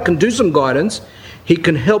 Spiritual father can do some guidance. He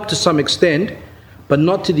can help to some extent, but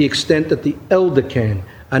not to the extent that the elder can.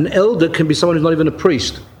 An elder can be someone who's not even a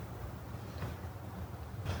priest.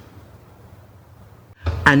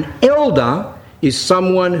 An elder is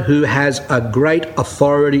someone who has a great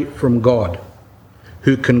authority from God,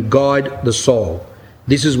 who can guide the soul.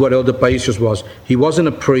 This is what Elder Paisios was. He wasn't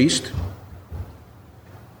a priest.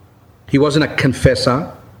 He wasn't a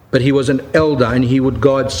confessor, but he was an elder, and he would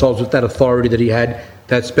guide souls with that authority that he had,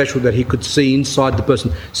 that special that he could see inside the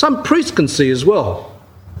person. Some priests can see as well,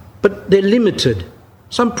 but they're limited.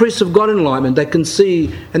 Some priests have got enlightenment. They can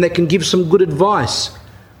see and they can give some good advice,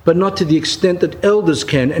 but not to the extent that elders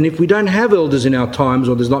can. And if we don't have elders in our times,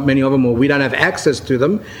 or there's not many of them, or we don't have access to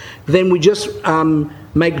them, then we just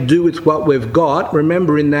make do with what we've got,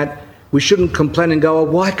 remembering that we shouldn't complain and go, oh,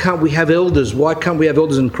 why can't we have elders? Why can't we have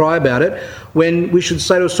elders, and cry about it? When we should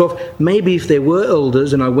say to ourselves, maybe if there were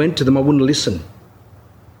elders and I went to them, I wouldn't listen.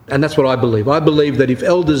 And that's what I believe. I believe that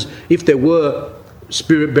if there were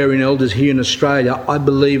spirit-bearing elders here in Australia, I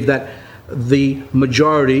believe that the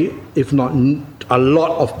majority, if not a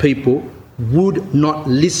lot of people, would not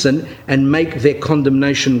listen and make their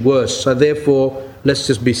condemnation worse. So therefore, let's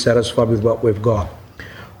just be satisfied with what we've got.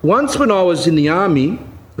 Once when I was in the army,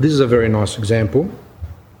 this is a very nice example.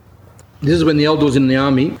 This is when the elder was in the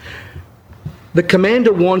army. The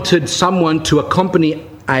commander wanted someone to accompany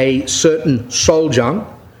a certain soldier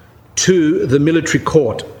to the military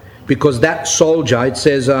court, because that soldier, it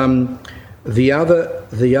says, the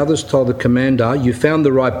others told the commander, you found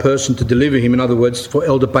the right person to deliver him. In other words, for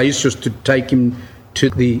Elder Paisios to take him to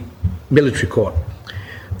the military court.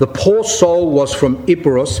 The poor soul was from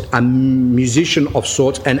Epirus, a musician of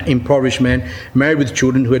sorts, an impoverished man, married with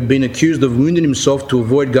children, who had been accused of wounding himself to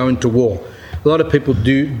avoid going to war. A lot of people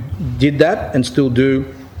did that and still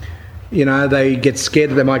do. You know, they get scared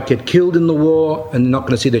that they might get killed in the war and they're not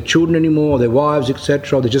going to see their children anymore, or their wives,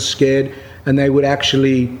 etc. They're just scared, and they would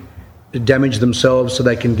actually damage themselves so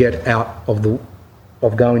they can get out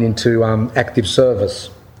of going into active service.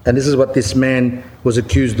 And this is what this man was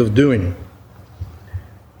accused of doing.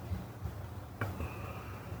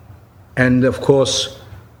 And of course,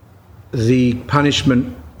 the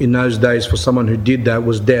punishment in those days for someone who did that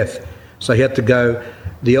was death. So he had to go.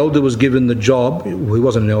 The elder was given the job. He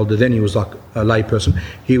wasn't an elder then, he was like a lay person.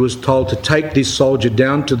 He was told to take this soldier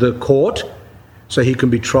down to the court so he can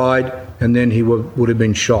be tried, and then he would have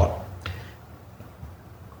been shot.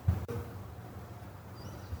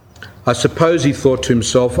 I suppose he thought to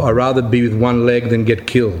himself, I'd rather be with one leg than get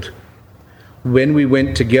killed. When we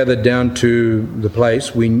went together down to the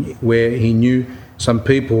place where he knew some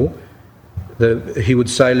people, he would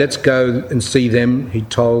say, let's go and see them. He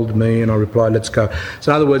told me, and I replied, let's go.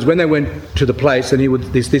 So in other words, when they went to the place, and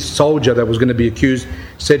this soldier that was going to be accused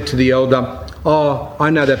said to the elder, oh,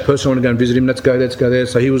 I know that person, I want to go and visit him, let's go there.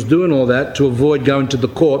 So he was doing all that to avoid going to the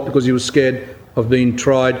court because he was scared of being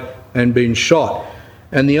tried and being shot.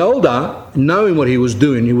 And the elder, knowing what he was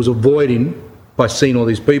doing, he was avoiding by seeing all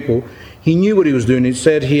these people, he knew what he was doing. He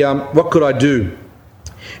said, what could I do?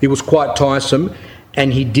 It was quite tiresome,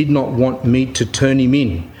 and he did not want me to turn him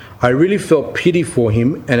in. I really felt pity for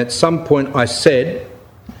him, and at some point I said,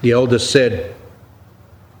 the elder said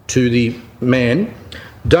to the man,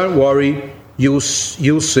 don't worry, you'll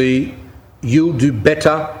see, you'll do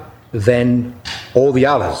better than all the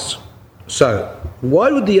others. So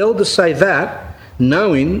why would the elder say that,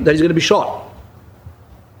 knowing that he's going to be shot?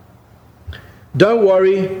 Don't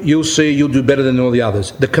worry, you'll see, you'll do better than all the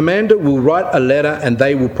others. The commander will write a letter, and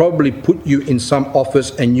they will probably put you in some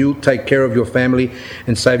office, and you'll take care of your family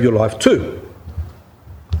and save your life too.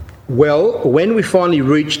 Well, when we finally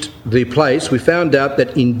reached the place, we found out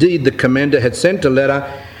that indeed the commander had sent a letter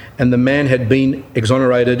and the man had been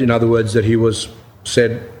exonerated. In other words, that he was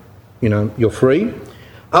said, you're free.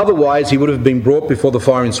 Otherwise, he would have been brought before the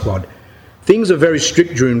firing squad. Things are very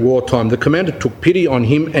strict during wartime. The commander took pity on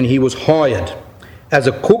him and he was hired as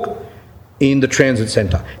a cook in the transit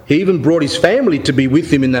centre. He even brought his family to be with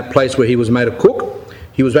him in that place where he was made a cook.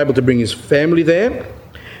 He was able to bring his family there.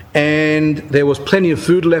 And there was plenty of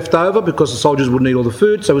food left over because the soldiers wouldn't eat all the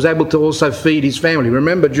food, so he was able to also feed his family.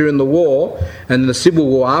 Remember, during the war and the civil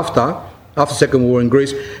war after the Second War in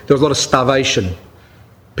Greece, there was a lot of starvation.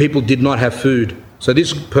 People did not have food. So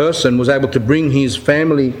this person was able to bring his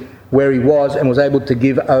family where he was and was able to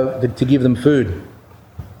give them food.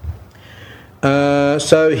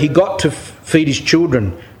 So he got to feed his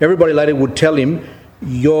children. Everybody later would tell him,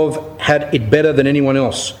 "You've had it better than anyone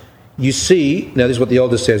else. You see," now this is what the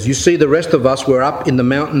elder says, "you see the rest of us were up in the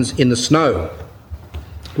mountains in the snow,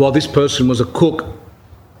 while this person was a cook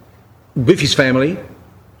with his family,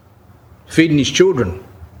 feeding his children.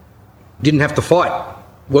 Didn't have to fight.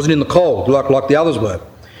 Wasn't in the cold like the others were."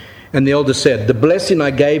 And the elder said, "The blessing I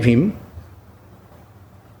gave him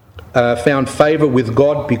found favour with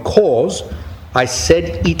God because I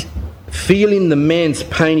said it feeling the man's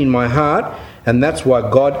pain in my heart, and that's why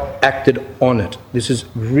God acted on it." This is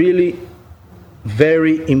really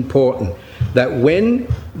very important, that when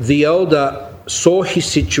the elder saw his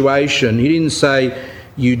situation, he didn't say,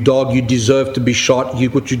 "You dog, you deserve to be shot, you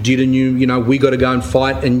what you did, and we got to go and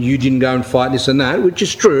fight, and you didn't go and fight," this and that, which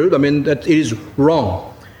is true. I mean, that it is wrong.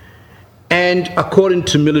 And according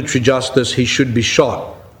to military justice, he should be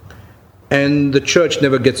shot. And the church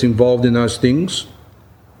never gets involved in those things.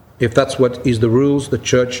 If that's what is the rules, the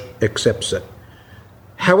church accepts it.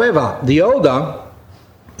 However, the elder,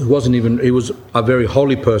 he was a very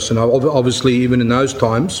holy person. Obviously, even in those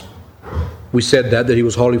times, we said that he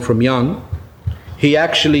was holy from young. He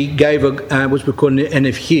actually gave what's we call an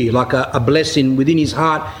enefhi, like a blessing within his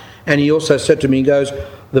heart. And he also said to me, he goes,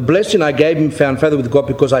 "The blessing I gave him found favour with God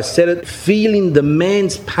because I said it feeling the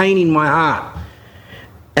man's pain in my heart.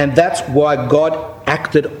 And that's why God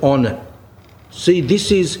acted on it." See,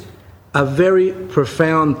 this is a very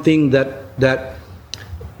profound thing that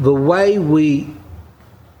the way we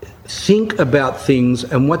think about things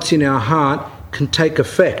and what's in our heart can take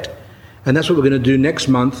effect. And that's what we're going to do next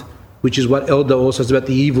month, which is what Elder also says about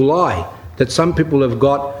the evil eye, that some people have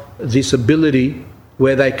got this ability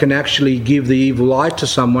where they can actually give the evil eye to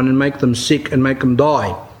someone and make them sick and make them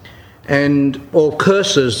die. Or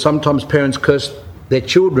curses, sometimes parents curse their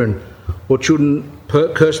children, or children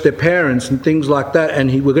curse their parents and things like that. And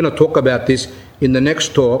we're going to talk about this in the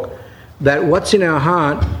next talk, that what's in our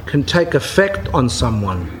heart can take effect on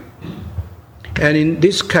someone. And in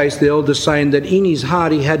this case, the elder's saying that in his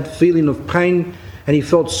heart he had feeling of pain and he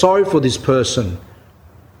felt sorry for this person.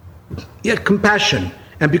 He had compassion.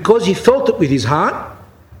 And because he felt it with his heart,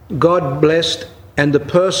 God blessed, and the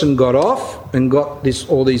person got off and got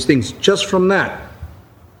all these things just from that.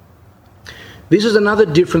 This is another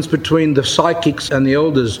difference between the psychics and the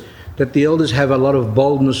elders, that the elders have a lot of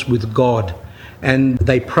boldness with God. And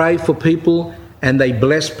they pray for people and they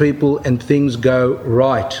bless people and things go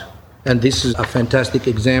right. And this is a fantastic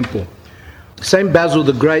example. Saint Basil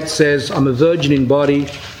the Great says, "I'm a virgin in body,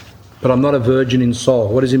 but I'm not a virgin in soul."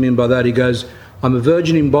 What does he mean by that? He goes, "I'm a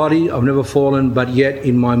virgin in body, I've never fallen, but yet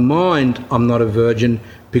in my mind I'm not a virgin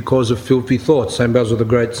because of filthy thoughts." Saint Basil the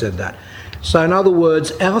Great said that. So in other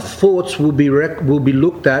words, our thoughts will be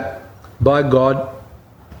looked at by God,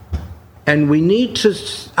 and we need to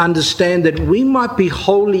understand that we might be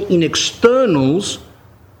holy in externals,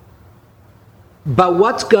 but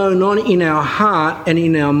what's going on in our heart and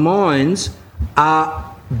in our minds are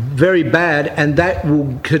very bad, and that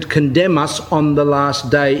could condemn us on the last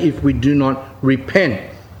day if we do not repent.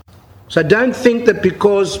 So don't think that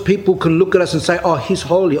because people can look at us and say, "Oh, he's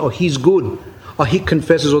holy," or "He's good," or "He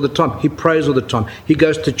confesses all the time, he prays all the time, he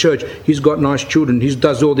goes to church, he's got nice children, he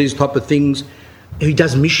does all these type of things, he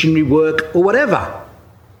does missionary work," or whatever.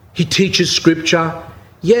 He teaches scripture.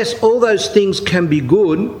 Yes, all those things can be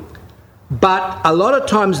good, but a lot of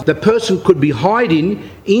times the person could be hiding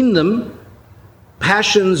in them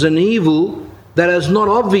passions and evil that is not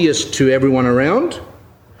obvious to everyone around,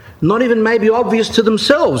 not even maybe obvious to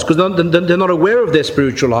themselves because they're not aware of their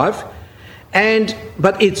spiritual life.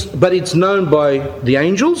 But it's known by the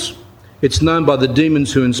angels, it's known by the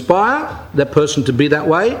demons who inspire that person to be that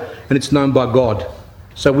way, and it's known by God.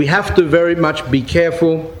 So we have to very much be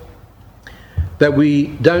careful that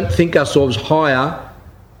we don't think ourselves higher.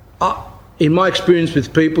 in my experience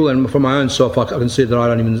with people, and for my own self, I can see that I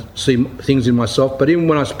don't even see things in myself, but even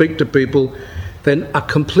when I speak to people, they are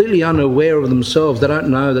completely unaware of themselves. They don't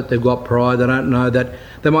know that they've got pride. They don't know that.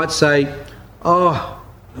 They might say, that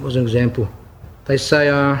was an example. They say,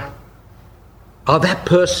 that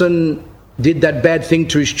person did that bad thing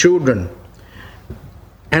to his children.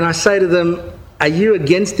 And I say to them, are you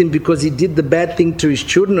against him because he did the bad thing to his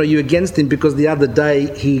children, or are you against him because the other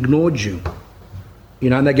day he ignored you?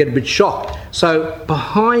 And they get a bit shocked. So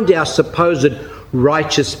behind our supposed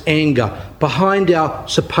righteous anger, behind our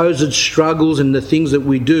supposed struggles and the things that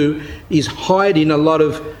we do, is hiding a lot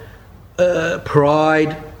of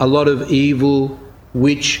pride, a lot of evil,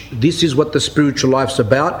 which this is what the spiritual life's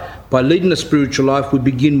about. By leading a spiritual life, we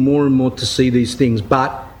begin more and more to see these things,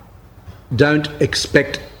 but don't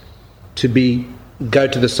expect to go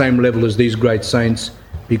to the same level as these great saints,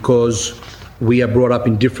 because we are brought up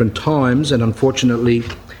in different times, and unfortunately,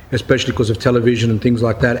 especially because of television and things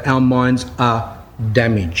like that, our minds are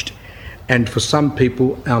damaged. And for some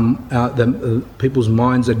people, people's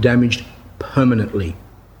minds are damaged permanently,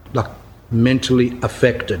 like mentally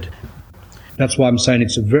affected. That's why I'm saying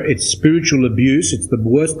it's spiritual abuse. It's the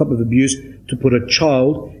worst type of abuse to put a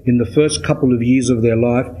child in the first couple of years of their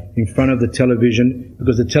life in front of the television,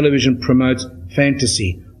 because the television promotes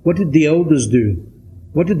fantasy. What did the elders do?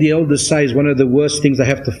 What did the elders say is one of the worst things they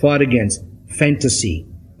have to fight against? Fantasy,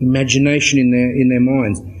 imagination in their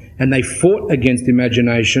minds. And they fought against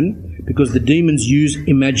imagination because the demons use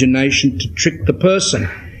imagination to trick the person.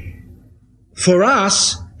 For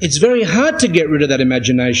us, it's very hard to get rid of that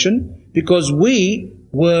imagination, because we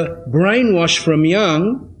were brainwashed from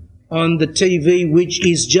young on the TV, which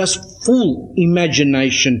is just full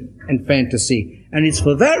imagination and fantasy. And it's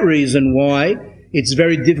for that reason why it's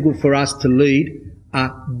very difficult for us to lead a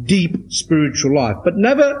deep spiritual life. But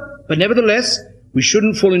nevertheless, we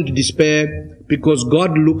shouldn't fall into despair, because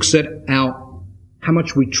God looks at how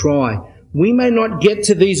much we try. We may not get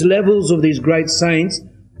to these levels of these great saints,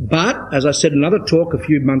 but, as I said in another talk a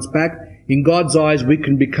few months back, in God's eyes we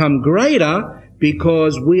can become greater,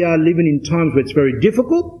 because we are living in times where it's very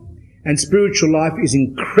difficult, and spiritual life is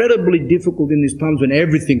incredibly difficult in these times when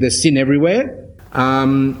there's sin everywhere.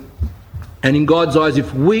 And in God's eyes,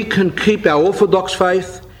 if we can keep our orthodox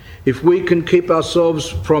faith, if we can keep ourselves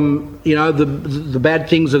from, the bad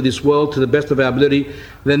things of this world to the best of our ability,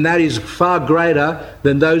 then that is far greater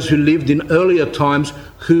than those who lived in earlier times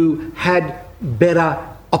who had better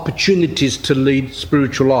opportunities to lead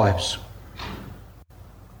spiritual lives.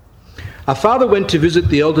 A father went to visit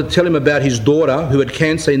the elder to tell him about his daughter who had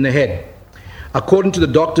cancer in the head. According to the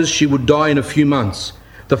doctors, she would die in a few months.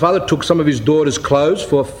 The father took some of his daughter's clothes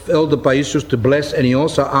for Elder Paisios to bless, and he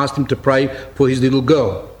also asked him to pray for his little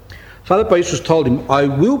girl. Father Paisios told him, I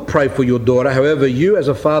will pray for your daughter, however, you as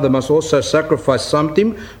a father must also sacrifice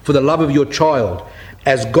something for the love of your child,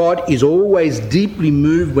 as God is always deeply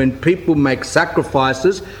moved when people make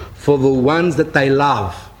sacrifices for the ones that they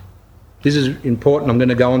love. This is important. I'm going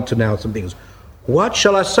to go on to now some things. What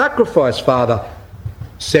shall I sacrifice, Father?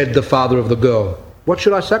 Said the father of the girl. What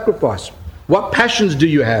should I sacrifice? What passions do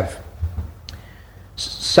you have?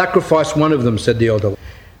 Sacrifice one of them, said the elder.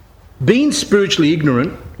 Being spiritually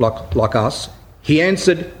ignorant, like us, he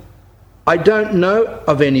answered, I don't know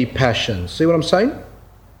of any passions. See what I'm saying?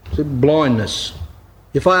 It's blindness.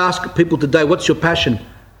 If I ask people today, what's your passion?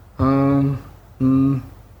 I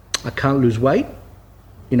can't lose weight.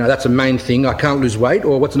 That's a main thing. I can't lose weight.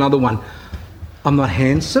 Or what's another one? I'm not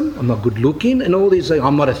handsome. I'm not good looking. And all these,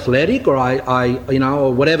 I'm not athletic, or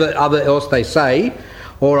or whatever other else they say.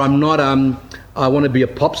 Or I'm not, I want to be a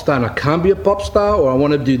pop star and I can't be a pop star. Or I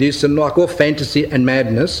want to do this, and like all fantasy and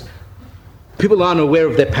madness. People aren't aware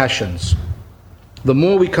of their passions. The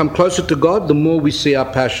more we come closer to God, the more we see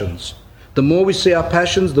our passions. The more we see our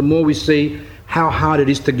passions, the more we see how hard it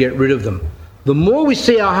is to get rid of them. The more we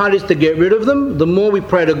see how hard it is to get rid of them, the more we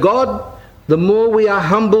pray to God, the more we are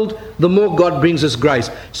humbled, the more God brings us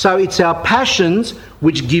grace. So it's our passions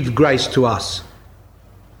which give grace to us.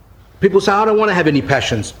 People say, I don't want to have any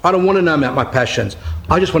passions. I don't want to know about my passions.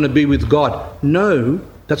 I just want to be with God. No,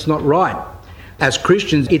 that's not right. As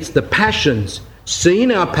Christians, it's the passions,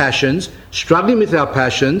 seeing our passions, struggling with our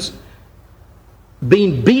passions,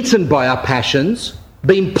 being beaten by our passions,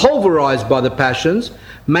 being pulverized by the passions,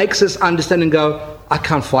 makes us understand and go, I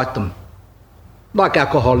can't fight them. Like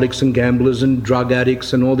alcoholics and gamblers and drug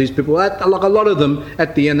addicts and all these people, like a lot of them,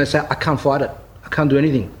 at the end they say, I can't fight it. I can't do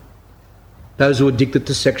anything. Those who are addicted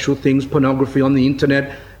to sexual things, pornography on the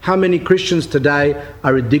internet. How many Christians today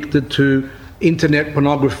are addicted to internet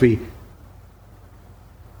pornography?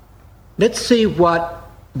 Let's see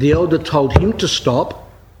what the elder told him to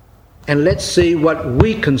stop and let's see what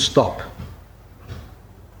we can stop.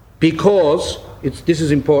 Because this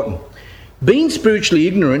is important. Being spiritually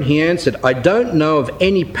ignorant, he answered, I don't know of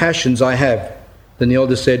any passions I have. Then the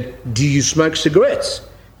elder said, do you smoke cigarettes?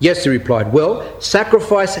 Yes, he replied. Well,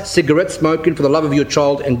 sacrifice cigarette smoking for the love of your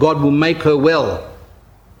child and God will make her well.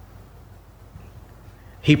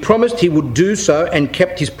 He promised he would do so and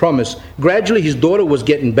kept his promise. Gradually his daughter was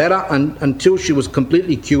getting better until she was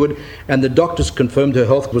completely cured and the doctors confirmed her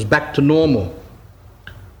health was back to normal.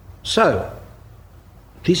 So,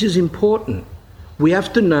 this is important. We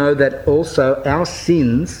have to know that also our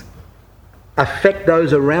sins affect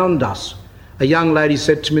those around us. A young lady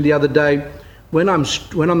said to me the other day, when I'm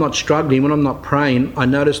not struggling, when I'm not praying, I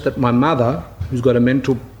notice that my mother,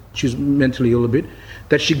 she's mentally ill a bit,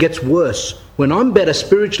 that she gets worse. When I'm better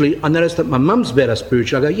spiritually, I notice that my mum's better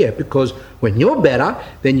spiritually. I go, yeah, because when you're better,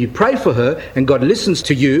 then you pray for her and God listens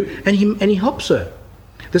to you and he helps her.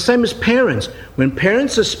 The same as parents. When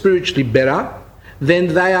parents are spiritually better,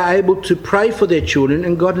 then they are able to pray for their children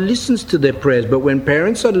and God listens to their prayers. But when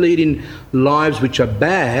parents are leading lives which are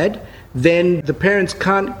bad, then the parents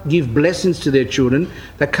can't give blessings to their children,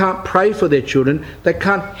 they can't pray for their children, they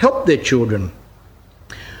can't help their children.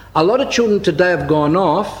 A lot of children today have gone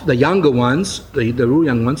off, the younger ones, the real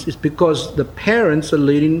young ones, is because the parents are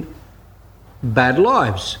leading bad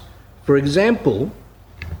lives. For example,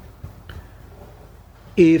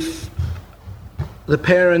 if the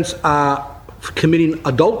parents are committing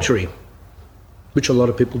adultery, which a lot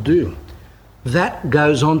of people do, that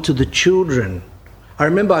goes on to the children. I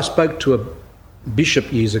remember I spoke to a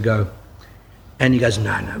bishop years ago and he goes,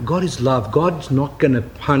 no, God is love. God's not going to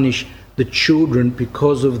punish the children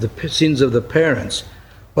because of the sins of the parents.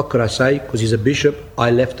 What could I say? Because he's a bishop, I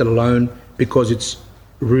left it alone because it's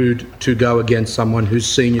rude to go against someone who's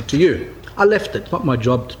senior to you. I left it. It's not my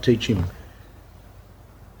job to teach him.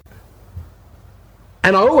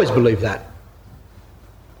 And I always believe that.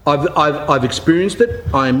 I've experienced it.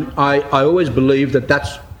 I always believe that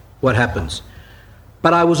that's what happens.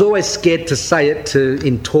 But I was always scared to say it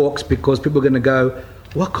in talks because people are going to go,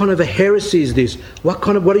 what kind of a heresy is this? What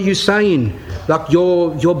are you saying? Like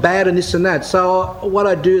you're bad and this and that. So what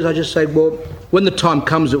I do is I just say, well, when the time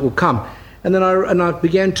comes, it will come. And then I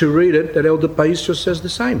began to read it that Elder Paisios says the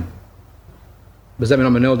same. Does that mean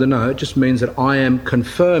I'm an elder? No, it just means that I am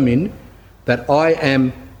confirming that I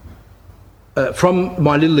am, from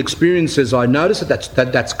my little experiences, I notice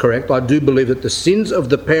that that's correct. I do believe that the sins of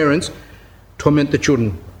the parents torment the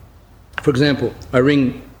children. For example, I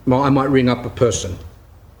might ring up a person,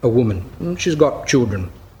 a woman, and she's got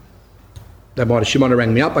children. She might have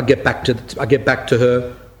rang me up. I get back to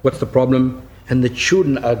her. What's the problem? And the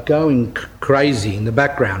children are going crazy in the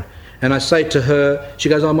background. And I say to her, she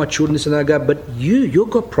goes, "Oh, my children, this and that." I go, "But you've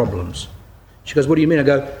got problems." She goes, "What do you mean?" I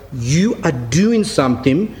go, "You are doing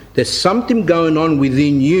something. There's something going on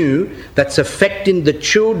within you that's affecting the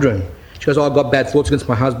children." She goes, "Oh, I've got bad thoughts against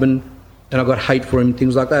my husband and I've got hate for him,"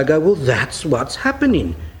 things like that. I go, "Well, that's what's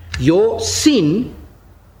happening. Your sin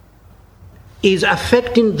is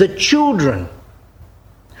affecting the children."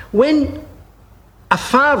 When a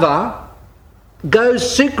father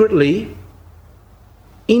goes secretly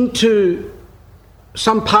into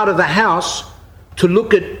some part of the house to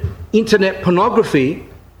look at internet pornography,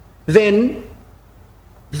 then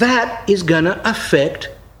that is going to affect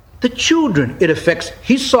the children. It affects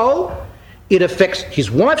his soul, it affects his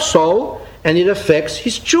wife's soul, and it affects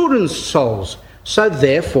his children's souls. So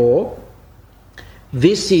therefore,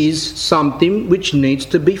 this is something which needs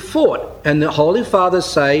to be fought. And the Holy Fathers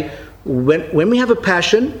say, when we have a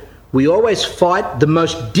passion, we always fight the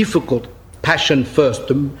most difficult passion first.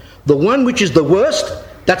 The one which is the worst,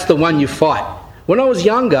 that's the one you fight. When I was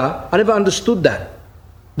younger, I never understood that.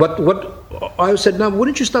 What I said, no,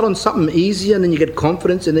 wouldn't you start on something easier and then you get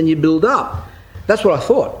confidence and then you build up? That's what I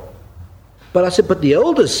thought. But I said, but the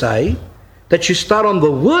elders say that you start on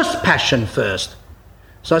the worst passion first.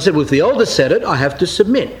 So I said, well, if the elders said it, I have to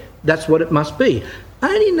submit. That's what it must be.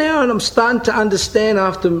 Only now, and I'm starting to understand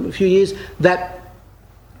after a few years, that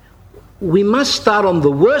we must start on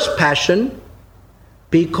the worst passion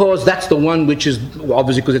because that's the one which is,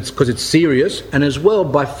 obviously because it's serious, and as well,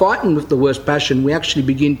 by fighting with the worst passion, we actually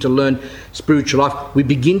begin to learn spiritual life. We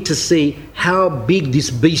begin to see how big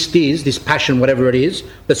this beast is, this passion, whatever it is.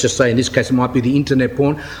 Let's just say in this case it might be the internet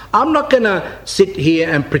porn. I'm not going to sit here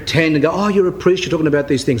and pretend and go, oh, you're a priest, you're talking about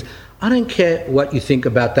these things. I don't care what you think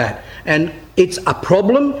about that. And It's a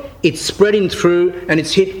problem, it's spreading through, and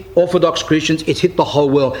it's hit Orthodox Christians, it's hit the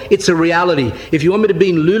whole world. It's a reality. If you want me to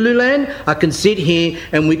be in Lululand, I can sit here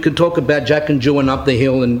and we can talk about Jack and Jill and up the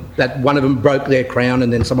hill, and that one of them broke their crown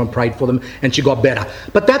and then someone prayed for them and she got better.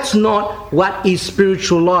 But that's not what is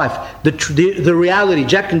spiritual life. The reality,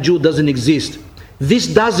 Jack and Jill doesn't exist. This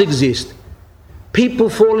does exist.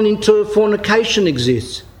 People falling into fornication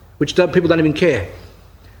exists, which people don't even care.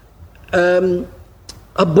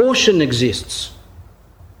 Abortion exists.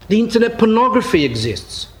 The internet pornography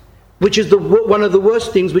exists, which is one of the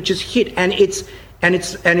worst things which is hit, and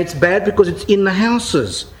it's bad because it's in the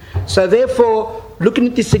houses. So therefore, looking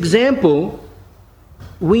at this example,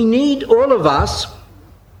 we need all of us,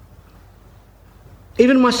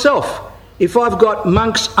 even myself, if I've got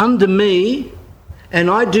monks under me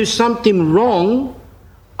and I do something wrong,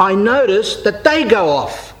 I notice that they go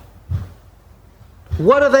off.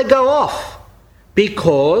 Why do they go off?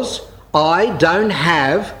 Because I don't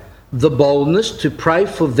have the boldness to pray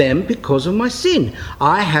for them because of my sin.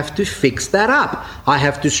 I have to fix that up. I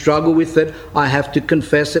have to struggle with it. I have to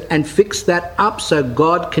confess it and fix that up so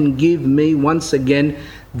God can give me once again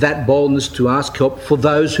that boldness to ask help for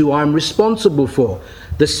those who I'm responsible for.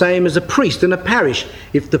 The same as a priest in a parish.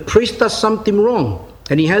 If the priest does something wrong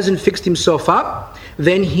and he hasn't fixed himself up,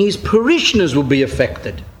 then his parishioners will be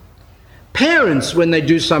affected. Parents, when they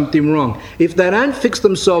do something wrong, if they don't fix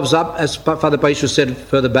themselves up, as Father Paisios said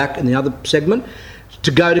further back in the other segment,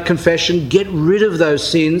 to go to confession, get rid of those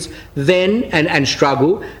sins, then and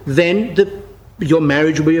struggle, then your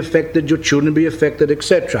marriage will be affected, your children will be affected,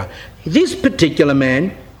 etc. This particular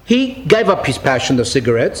man, he gave up his passion, the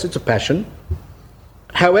cigarettes. It's a passion.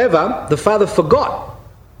 However, the father forgot,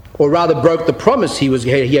 or rather broke the promise he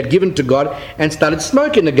had given to God and started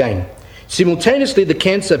smoking again. Simultaneously, the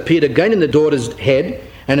cancer appeared again in the daughter's head,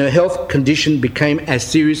 and her health condition became as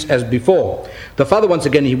serious as before. The father, once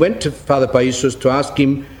again, he went to Father Paisios to ask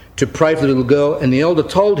him to pray for the little girl, and the elder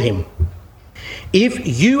told him,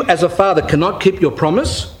 if you as a father cannot keep your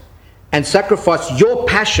promise and sacrifice your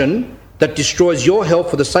passion that destroys your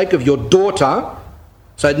health for the sake of your daughter,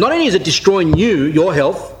 so not only is it destroying your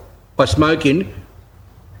health, by smoking,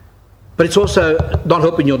 but it's also not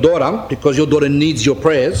helping your daughter because your daughter needs your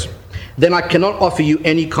prayers, then I cannot offer you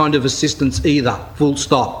any kind of assistance either. Full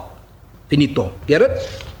stop. Finito. Get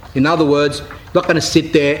it? In other words, not going to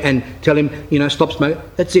sit there and tell him, stop smoking.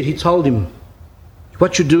 That's it. He told him,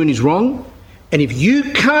 what you're doing is wrong. And if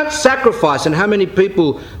you can't sacrifice, and how many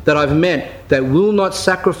people that I've met that will not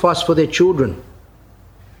sacrifice for their children?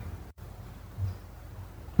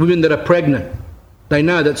 Women that are pregnant. They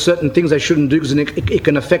know that certain things they shouldn't do because it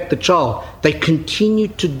can affect the child. They continue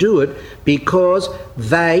to do it because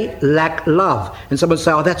they lack love. And someone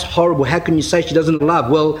say, oh, that's horrible. How can you say she doesn't love?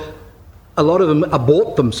 Well, a lot of them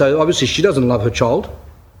abort them. So obviously she doesn't love her child.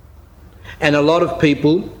 And a lot of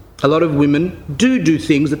people, a lot of women do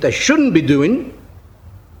things that they shouldn't be doing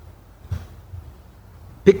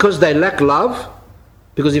because they lack love.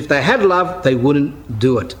 Because if they had love, they wouldn't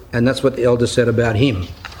do it. And that's what the elder said about him.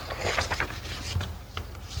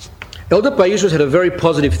 Elder Paisios had a very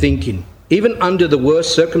positive thinking. Even under the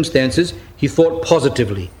worst circumstances, he thought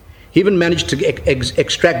positively. He even managed to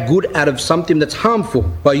extract good out of something that's harmful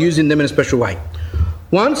by using them in a special way.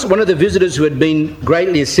 Once, one of the visitors who had been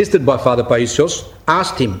greatly assisted by Father Paisios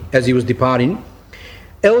asked him as he was departing,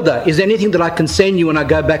 Elder, is there anything that I can send you when I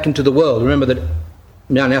go back into the world? Remember that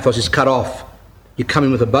Mount Athos is cut off. You come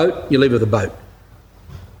in with a boat, you leave with a boat.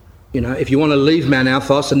 If you want to leave Mount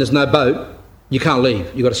Athos and there's no boat, you can't leave.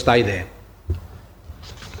 You've got to stay there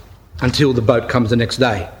until the boat comes the next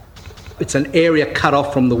day. It's an area cut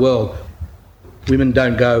off from the world. Women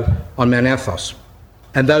don't go on Mount Athos.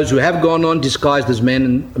 And those who have gone on, disguised as men,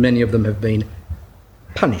 and many of them have been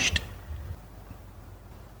punished.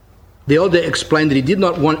 The elder explained that he did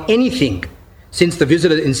not want anything. Since the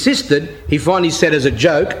visitor insisted, he finally said as a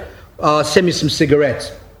joke, send me some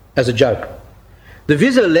cigarettes, as a joke. The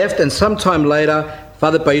visitor left, and sometime later,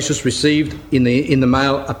 Father Paisios received in the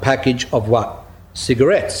mail a package of what?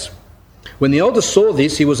 Cigarettes. When the elder saw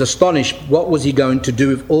this, he was astonished. What was he going to do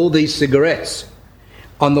with all these cigarettes?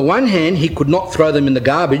 On the one hand, he could not throw them in the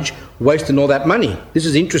garbage, wasting all that money. This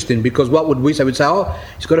is interesting because what would we say? We'd say, oh,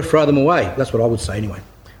 he's got to throw them away. That's what I would say anyway.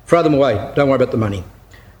 Throw them away. Don't worry about the money.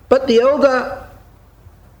 But the elder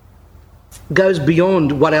goes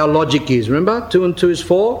beyond what our logic is. Remember, 2 and 2 is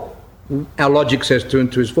 4? Our logic says 2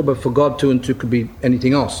 and 2 is 4, but for God 2 and 2 could be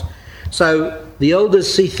anything else. So the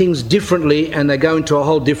elders see things differently and they go into a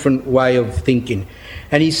whole different way of thinking.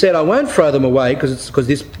 And he said, I won't throw them away because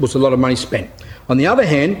this was a lot of money spent. On the other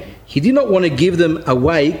hand, he did not want to give them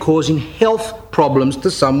away causing health problems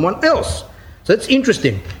to someone else. So it's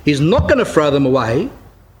interesting. He's not going to throw them away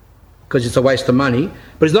because it's a waste of money,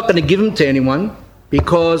 but he's not going to give them to anyone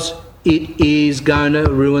because it is going to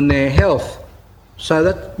ruin their health. So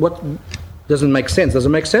that what doesn't make sense. Does it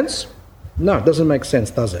make sense? No, it doesn't make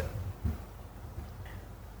sense, does it?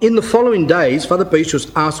 In the following days, Father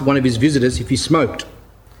Paisios asked one of his visitors if he smoked.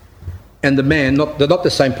 And the man, not the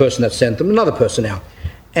same person that sent them, another person now.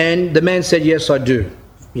 And the man said, yes, I do.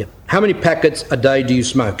 Yeah. How many packets a day do you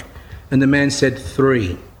smoke? And the man said,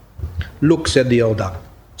 3. Look, said the elder,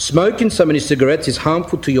 smoking so many cigarettes is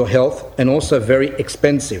harmful to your health and also very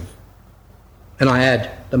expensive. And I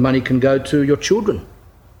add, the money can go to your children.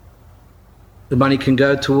 The money can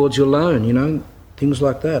go towards your loan, things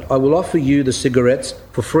like that. I will offer you the cigarettes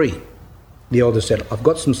for free. The elder said, I've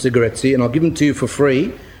got some cigarettes here and I'll give them to you for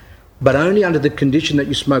free, but only under the condition that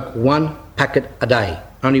you smoke 1 packet a day.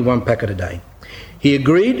 Only 1 packet a day. He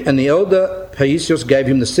agreed, and the elder Paisios gave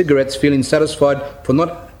him the cigarettes, feeling satisfied for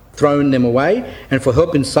not throwing them away and for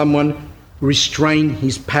helping someone restrain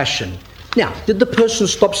his passion. Now, did the person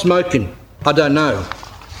stop smoking? I don't know.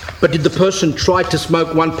 But did the person try to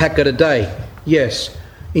smoke 1 packet a day? Yes.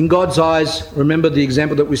 In God's eyes, remember the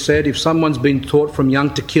example that we said, if someone's been taught from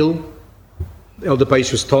young to kill, Elder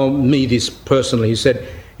Paisios told me this personally. He said,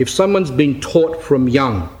 if someone's been taught from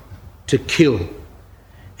young to kill,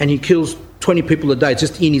 and he kills 20 people a day, it's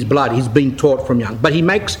just in his blood, he's been taught from young. But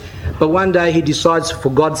one day he decides, for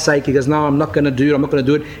God's sake, he goes, no, I'm not going to do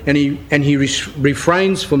it, and he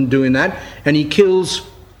refrains from doing that, and he kills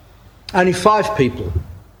only 5 people.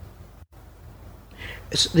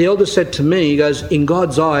 The elder said to me, he goes, in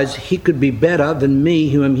God's eyes, he could be better than me,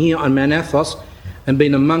 who am here on Mount Athos and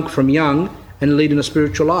been a monk from young and leading a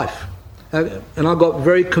spiritual life. And I got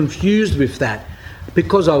very confused with that.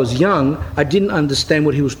 Because I was young, I didn't understand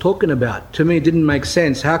what he was talking about. To me, it didn't make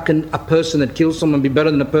sense. How can a person that kills someone be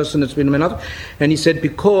better than a person that's been a man? And he said,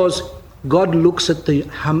 because God looks at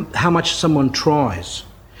how much someone tries.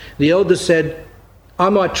 The elder said, I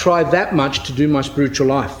might try that much to do my spiritual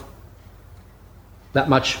life. That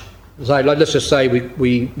much. So let's just say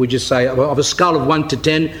we just say of a scale of 1 to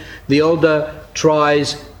 10, the elder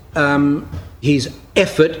tries, his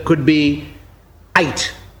effort could be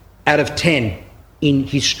 8 out of 10 in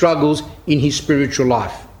his struggles in his spiritual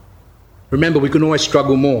life. Remember, we can always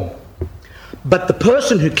struggle more. But the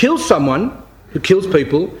person who kills someone, who kills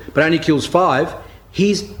people, but only kills 5,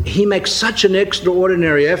 he makes such an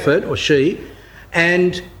extraordinary effort, or she,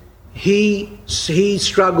 and he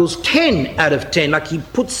struggles 10 out of 10. Like, he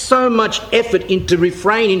puts so much effort into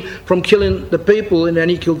refraining from killing the people, and then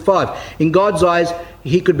he killed 5. In God's eyes,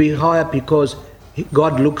 he could be higher because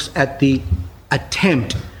God looks at the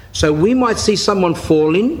attempt. So we might see someone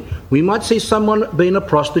falling, we might see someone being a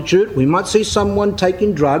prostitute, we might see someone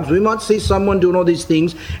taking drugs, we might see someone doing all these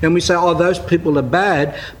things, and we say, oh, those people are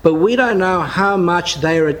bad, but we don't know how much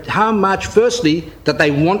firstly, that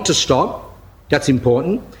they want to stop, that's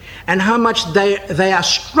important, and how much they are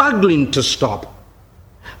struggling to stop.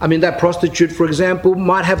 I mean, that prostitute, for example,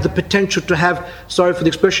 might have the potential to have, sorry for the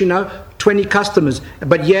expression, 20 customers,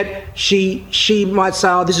 but yet she might say,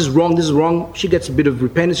 oh, this is wrong. She gets a bit of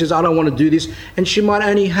repentance, says, I don't want to do this, and she might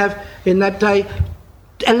only have, in that day,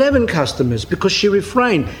 11 customers because she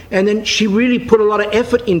refrained, and then she really put a lot of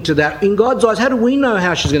effort into that. In God's eyes, how do we know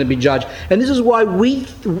how she's going to be judged? And this is why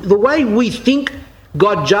the way we think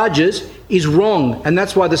God judges is wrong, and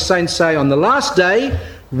that's why the saints say on the last day,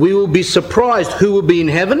 we will be surprised who will be in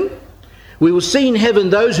heaven. We will see in heaven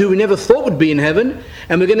those who we never thought would be in heaven,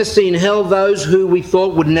 and we're going to see in hell those who we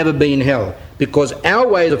thought would never be in hell, because our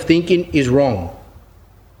way of thinking is wrong.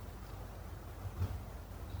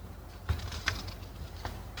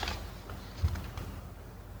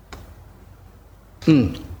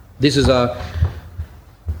 This is a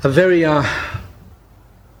very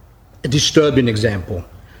disturbing example.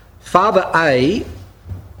 Father A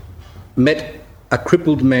met a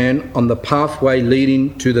crippled man on the pathway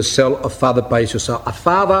leading to the cell of Father Paisios. So a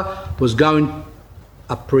father was going,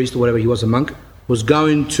 a priest or whatever he was, a monk, was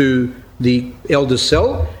going to the elder's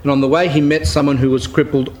cell, and on the way he met someone who was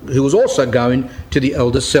crippled, who was also going to the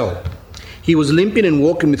elder's cell. He was limping and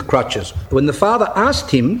walking with crutches. When the father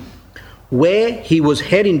asked him where he was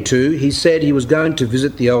heading to, he said he was going to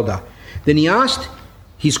visit the elder. Then he asked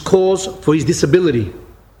his cause for his disability.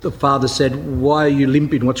 The father said, why are you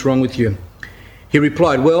limping? What's wrong with you? He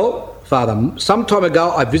replied, well, Father, some time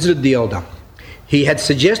ago I visited the elder. He had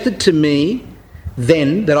suggested to me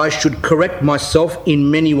then that I should correct myself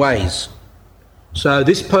in many ways. So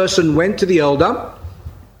this person went to the elder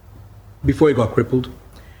before he got crippled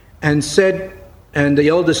and said, And the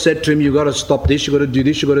elder said to him, you've got to stop this, you've got to do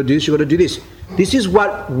this, you've got to do this, you've got to do this. This is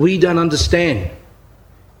what we don't understand.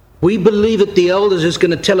 We believe that the elder is just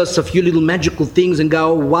going to tell us a few little magical things and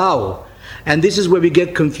go, oh, wow. And this is where we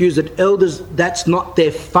get confused, that elders, that's not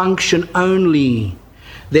their function only.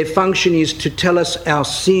 Their function is to tell us our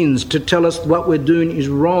sins, to tell us what we're doing is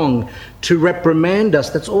wrong, to reprimand us.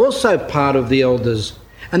 That's also part of the elders.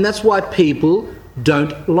 And that's why people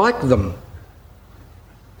don't like them.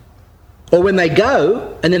 Or when they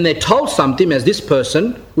go and then they're told something, as this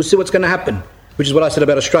person, we'll see what's going to happen, which is what I said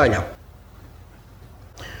about Australia.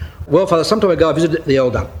 Well, Father, some time ago I visited the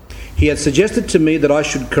elder. He had suggested to me that I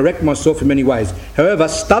should correct myself in many ways. However,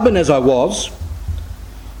 stubborn as I was,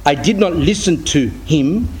 I did not listen to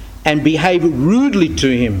him and behave rudely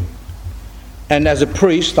to him. And as a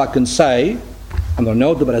priest, I can say, I'm not an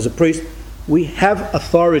elder, but as a priest, we have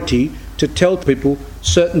authority to tell people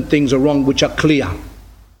certain things are wrong which are clear.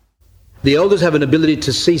 The elders have an ability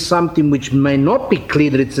to see something which may not be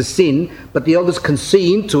clear that it's a sin, but the elders can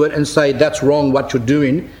see into it and say, that's wrong what you're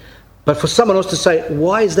doing. But for someone else to say,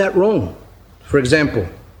 why is that wrong? For example,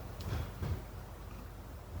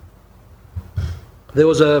 there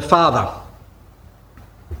was a father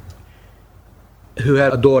who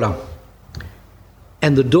had a daughter.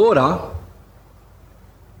 And the daughter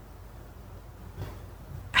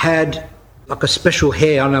had like a special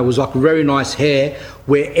hair, I don't know, it was like very nice hair,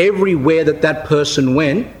 where everywhere that person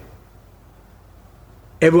went,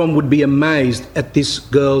 everyone would be amazed at this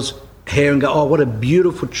girl's hair and go, oh, what a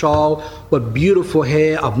beautiful child, what beautiful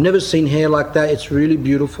hair, I've never seen hair like that, it's really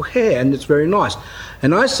beautiful hair and it's very nice.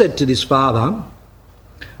 And I said to this father,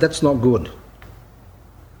 that's not good,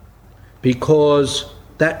 because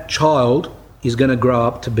that child is going to grow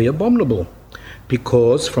up to be abominable.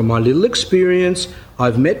 Because from my little experience,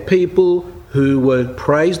 I've met people who were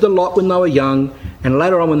praised a lot when they were young, and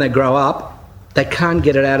later on when they grow up, they can't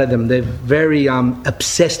get it out of them. They're very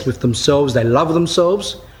obsessed with themselves, they love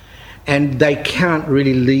themselves, and they can't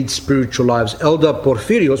really lead spiritual lives. Elder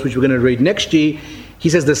Porphyrios, which we're going to read next year, he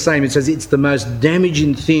says the same. It says it's the most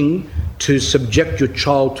damaging thing to subject your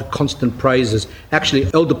child to constant praises.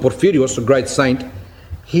 Actually, Elder Porphyrios, a great saint,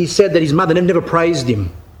 he said that his mother never praised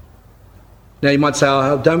him. Now you might say,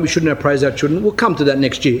 oh, we shouldn't have praised our children. We'll come to that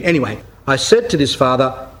next year. Anyway, I said to this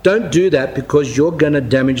father, don't do that because you're going to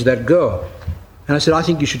damage that girl. And I said, I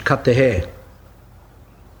think you should cut the hair.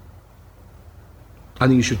 I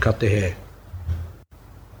think you should cut the hair.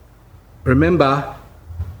 Remember,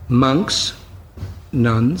 monks,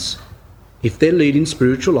 nuns, if they're leading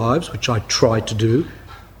spiritual lives, which I try to do,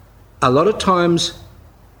 a lot of times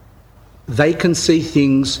they can see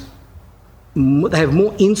things, they have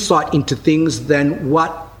more insight into things than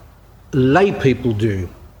what lay people do.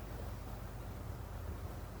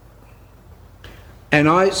 And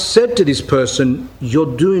I said to this person,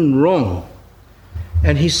 you're doing wrong.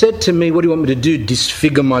 And he said to me, what do you want me to do?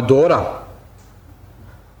 Disfigure my daughter?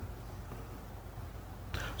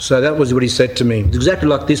 So that was what he said to me. Exactly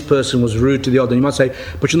like this person was rude to the elder. You might say,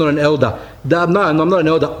 but you're not an elder. No, I'm not an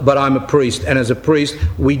elder, but I'm a priest. And as a priest,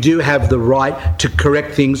 we do have the right to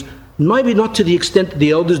correct things. Maybe not to the extent that the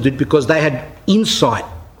elders did, because they had insight.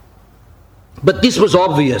 But this was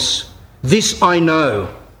obvious. This I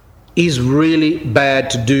know is really bad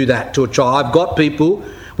to do that to a child. I've got people,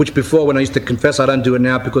 which before when I used to confess, I don't do it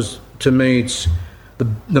now because to me it's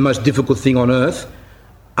the most difficult thing on earth.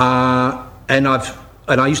 And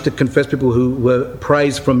I used to confess people who were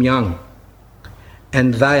praised from young.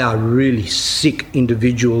 And they are really sick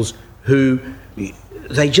individuals who,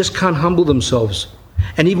 they just can't humble themselves.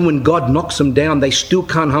 And even when God knocks them down, they still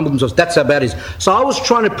can't humble themselves. That's how bad it is. So I was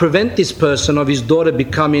trying to prevent this person of his daughter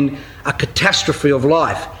becoming a catastrophe of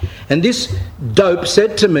life. And this dope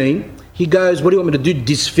said to me, he goes, what do you want me to do?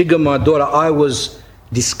 Disfigure my daughter? I was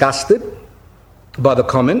disgusted by the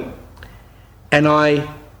comment. And I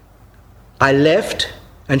left,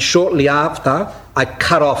 and shortly after, I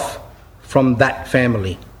cut off from that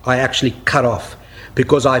family. I actually cut off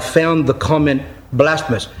because I found the comment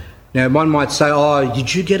blasphemous. Now, one might say, oh,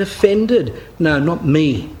 did you get offended? No, not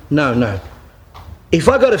me. No. If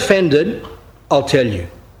I got offended, I'll tell you.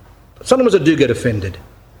 Sometimes I do get offended,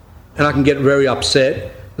 and I can get very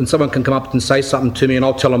upset, and someone can come up and say something to me, and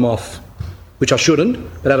I'll tell them off, which I shouldn't,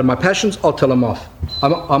 but out of my passions, I'll tell them off.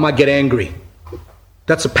 I might get angry.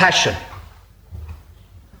 That's a passion.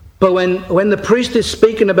 But when the priest is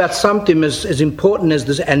speaking about something as important as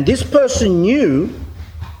this, and this person knew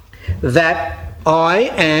that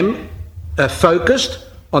I am focused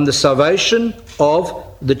on the salvation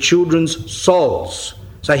of the children's souls.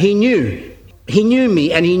 So he knew. He knew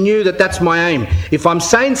me, and he knew that that's my aim. If I'm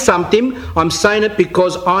saying something, I'm saying it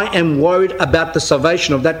because I am worried about the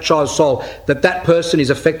salvation of that child's soul, that that person is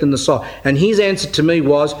affecting the soul. And his answer to me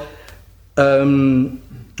was,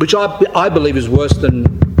 which I believe is worse than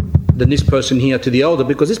this person here to the elder,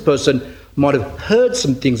 because this person might have heard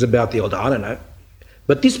some things about the elder, I don't know.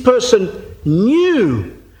 But this person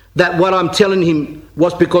knew that what I'm telling him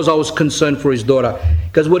was because I was concerned for his daughter.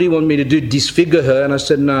 Because what do you want me to do, disfigure her? And I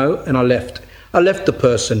said no, and I left. I left the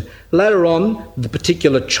person. Later on, the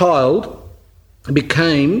particular child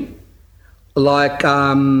became like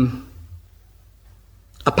a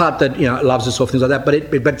part that, loves us or things like that. But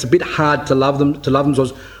it's a bit hard to love them.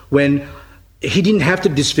 Was when he didn't have to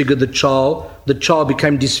disfigure the child. The child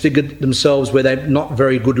became disfigured themselves, where they're not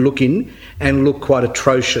very good looking and look quite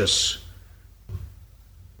atrocious.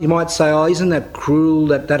 You might say, oh, isn't that cruel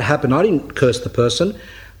that happened? I didn't curse the person,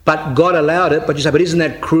 but God allowed it. But you say, but isn't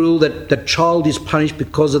that cruel that the child is punished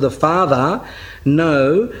because of the father?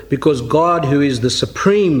 No, because God, who is the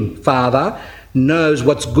supreme father, knows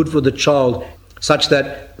what's good for the child, such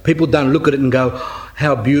that people don't look at it and go,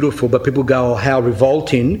 how beautiful, but people go, oh, how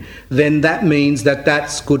revolting. Then that means that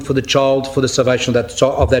that's good for the child, for the salvation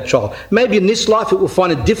of that child. Maybe in this life it will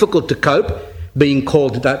find it difficult to cope being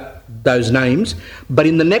called those names, but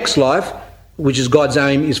in the next life, which is God's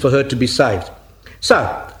aim, is for her to be saved.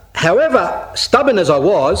 So, however stubborn as I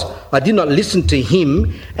was, I did not listen to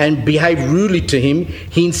him and behave rudely to him.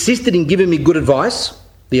 He insisted in giving me good advice.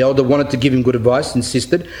 The elder wanted to give him good advice,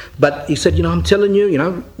 insisted, but he said, I'm telling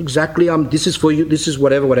you, exactly, this is for you, this is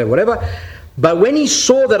whatever. But when he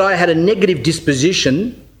saw that I had a negative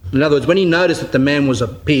disposition, in other words, when he noticed that the man was a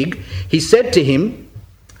pig, he said to him,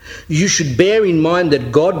 you should bear in mind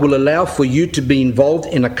that God will allow for you to be involved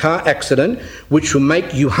in a car accident, which will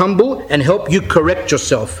make you humble and help you correct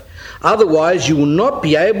yourself. Otherwise, you will not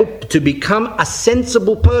be able to become a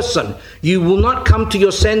sensible person. You will not come to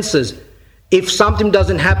your senses if something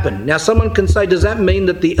doesn't happen. Now, someone can say, does that mean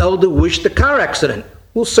that the elder wished the car accident?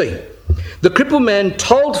 We'll see. The crippled man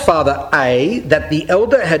told Father A that the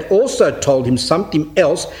elder had also told him something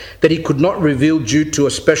else that he could not reveal due to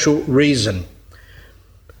a special reason.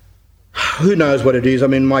 Who knows what it is? I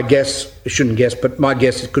mean, my guess, I shouldn't guess, but my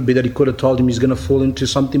guess it could be that he could have told him he's going to fall into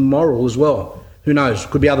something moral as well. Who knows?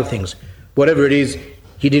 Could be other things. Whatever it is,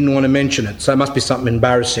 he didn't want to mention it, so it must be something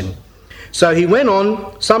embarrassing. So he went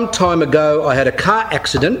on, some time ago I had a car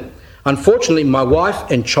accident. Unfortunately, my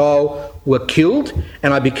wife and child were killed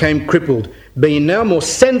and I became crippled. Being now more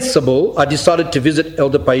sensible, I decided to visit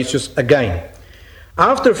Elder Paisios again.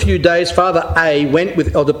 After a few days, Father A went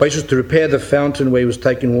with Elder Paisios to repair the fountain where he was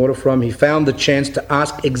taking water from. He found the chance to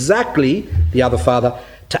ask exactly, the other father,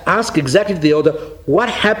 to ask exactly to the elder, what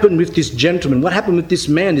happened with this gentleman, what happened with this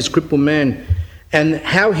man, this crippled man, and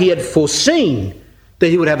how he had foreseen that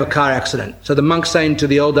he would have a car accident. So the monk saying to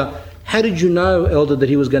the elder, how did you know, elder, that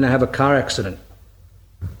he was going to have a car accident?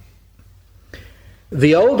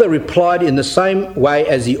 The elder replied in the same way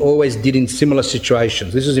as he always did in similar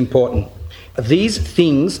situations. This is important. These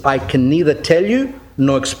things I can neither tell you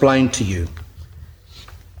nor explain to you.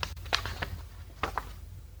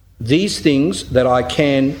 These things that I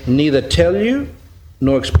can neither tell you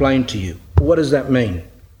nor explain to you. What does that mean?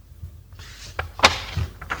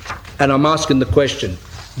 And I'm asking the question,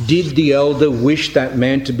 did the elder wish that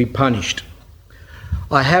man to be punished?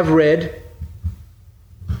 I have read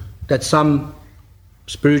that some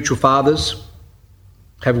spiritual fathers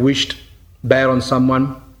have wished bad on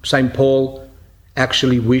someone. St. Paul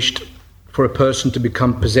actually wished for a person to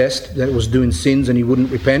become possessed, that was doing sins and he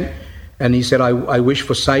wouldn't repent. And he said, I wish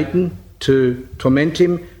for Satan to torment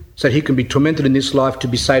him so that he can be tormented in this life to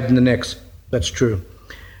be saved in the next. That's true.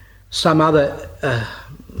 Some other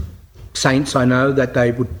saints I know that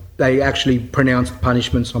they actually pronounced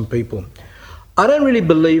punishments on people. I don't really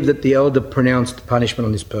believe that the elder pronounced punishment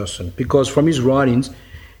on this person, because from his writings,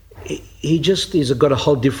 he just has got a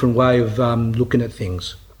whole different way of looking at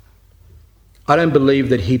things. I don't believe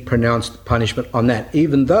that he pronounced punishment on that,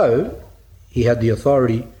 even though he had the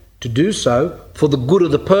authority to do so for the good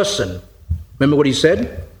of the person. Remember what he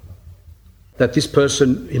said? That this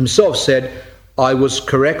person himself said, I was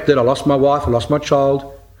corrected, I lost my wife, I lost my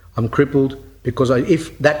child, I'm crippled, because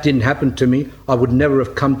if that didn't happen to me, I would never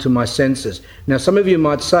have come to my senses. Now, some of you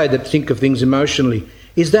might say that think of things emotionally.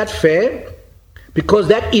 Is that fair? Because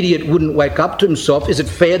that idiot wouldn't wake up to himself, is it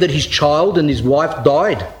fair that his child and his wife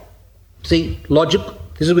died? See, logic,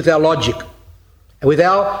 this is with our logic. And with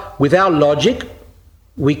our logic,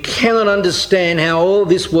 we cannot understand how all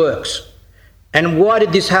this works. And why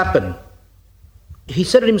did this happen? he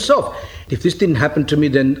said it himself. If this didn't happen to me,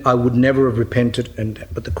 then I would never have repented.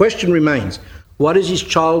 But the question remains, what does his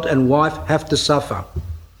child and wife have to suffer?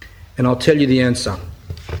 And I'll tell you the answer,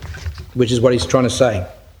 which is what he's trying to say.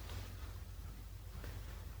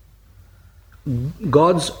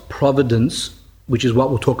 God's providence, which is what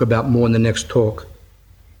we'll talk about more in the next talk,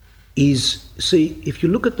 is, see, if you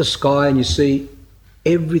look at the sky and you see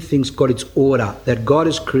everything's got its order, that God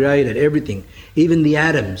has created everything, even the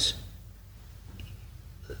atoms,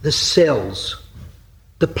 the cells,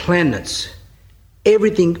 the planets,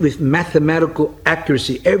 everything with mathematical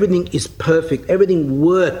accuracy, everything is perfect, everything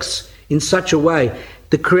works in such a way.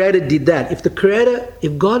 The Creator did that.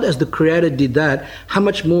 If God as the Creator did that, how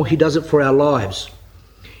much more He does it for our lives?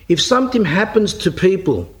 If something happens to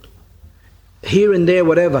people, here and there,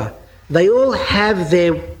 whatever, they all have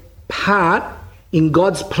their part in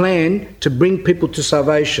God's plan to bring people to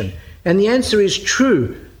salvation. And the answer is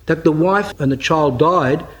true, that the wife and the child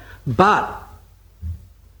died, but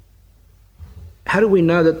how do we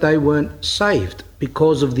know that they weren't saved?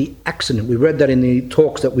 Because of the accident. We read that in the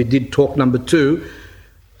talks that we did, talk number 2,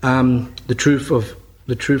 the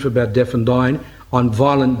truth about death and dying, on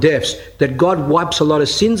violent deaths, that God wipes a lot of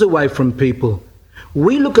sins away from people.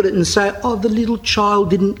 We look at it and say, oh, the little child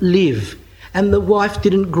didn't live, and the wife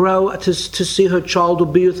didn't grow to see her child or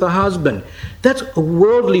be with her husband. That's a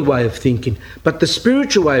worldly way of thinking. But the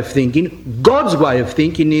spiritual way of thinking, God's way of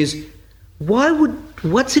thinking is,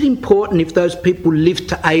 what's it important if those people live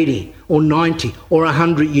to 80 or 90 or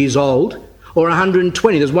 100 years old or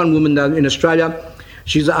 120? There's one woman in Australia,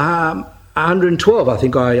 she's 112, I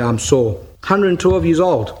think I saw. 112 years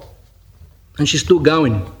old. And she's still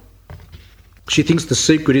going. She thinks the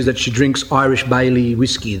secret is that she drinks Irish Bailey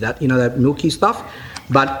whiskey, that milky stuff.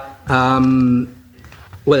 But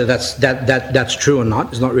whether that's true or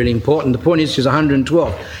not is not really important. The point is she's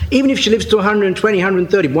 112. Even if she lives to 120,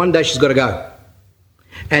 130, one day she's got to go.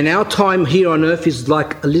 And our time here on earth is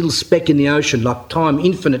like a little speck in the ocean, like time,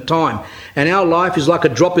 infinite time. And our life is like a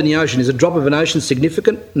drop in the ocean. Is a drop of an ocean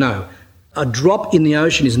significant? No. A drop in the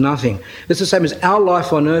ocean is nothing. It's the same as our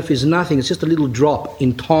life on earth is nothing. It's just a little drop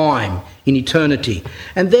in time, in eternity.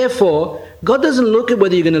 And therefore, God doesn't look at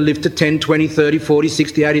whether you're going to live to 10, 20, 30, 40,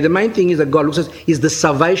 60, 80. The main thing is that God looks at is the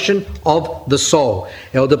salvation of the soul.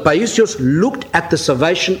 Elder Paisios looked at the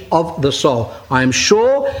salvation of the soul. I am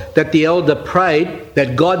sure that the elder prayed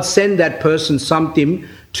that God send that person something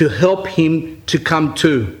to help him to come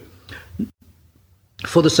to.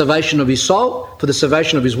 For the salvation of his soul, for the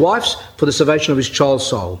salvation of his wife's, for the salvation of his child's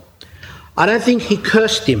soul. I don't think he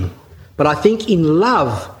cursed him, but I think in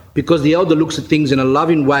love, because the elder looks at things in a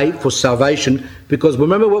loving way for salvation, because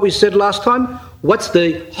remember what we said last time? What's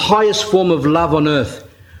the highest form of love on earth?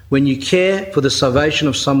 When you care for the salvation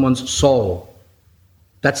of someone's soul.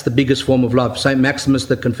 That's the biggest form of love. St. Maximus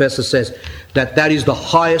the Confessor says that is the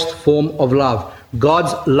highest form of love.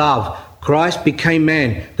 God's love. Christ became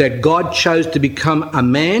man, that God chose to become a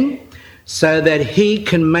man so that he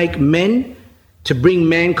can make men to bring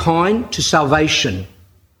mankind to salvation.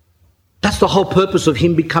 That's the whole purpose of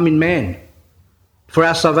him becoming man, for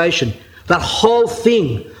our salvation. That whole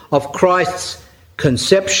thing of Christ's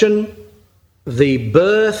conception, the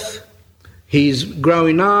birth, his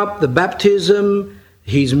growing up, the baptism,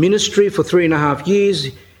 his ministry for 3.5 years,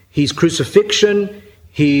 his crucifixion,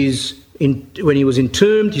 when he was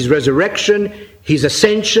entombed, his resurrection, his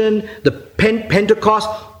ascension, the Pentecost,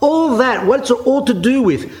 all that, what's it all to do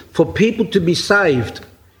with? For people to be saved.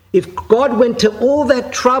 If God went to all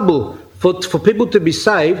that trouble for people to be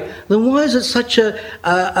saved, then why is it such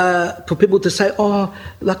for people to say, oh,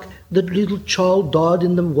 like the little child died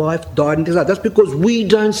and the wife died and things like that? That's because we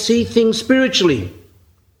don't see things spiritually.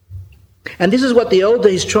 And this is what the elder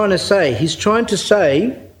is trying to say. He's trying to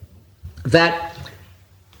say that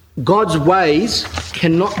God's ways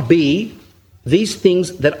cannot be these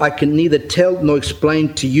things that I can neither tell nor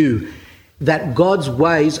explain to you. That God's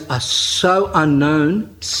ways are so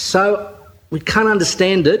unknown, so we can't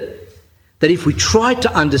understand it, that if we try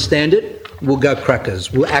to understand it, we'll go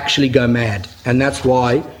crackers. We'll actually go mad. And that's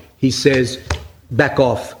why he says, back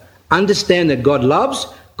off. Understand that God loves.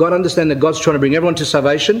 God understand that God's trying to bring everyone to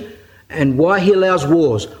salvation. And why he allows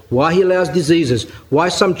wars, why he allows diseases, why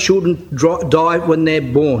some children die when they're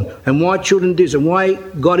born, and why children do this, and why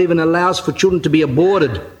God even allows for children to be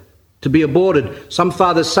aborted. Some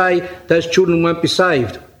fathers say those children won't be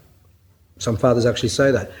saved. Some fathers actually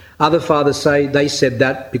say that. Other fathers say they said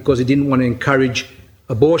that because he didn't want to encourage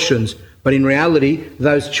abortions. But in reality,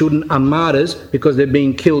 those children are martyrs because they're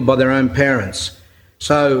being killed by their own parents.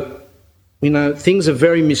 So, things are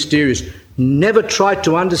very mysterious. Never try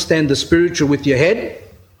to understand the spiritual with your head.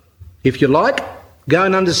 If you like, go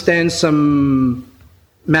and understand some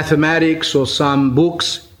mathematics or some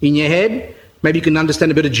books in your head. Maybe you can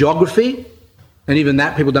understand a bit of geography, and even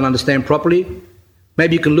that people don't understand properly.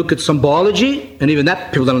 Maybe you can look at some biology, and even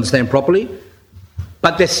that people don't understand properly.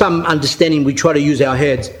 But there's some understanding. We try to use our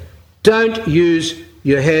heads. Don't use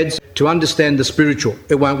your heads to understand the spiritual.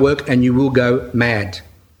 It won't work, and you will go mad.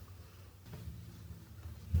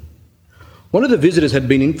 One of the visitors had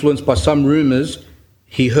been influenced by some rumours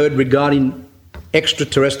he heard regarding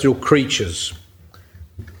extraterrestrial creatures.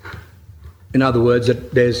 In other words,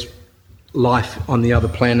 that there's life on the other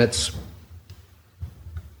planets.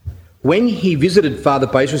 When he visited Father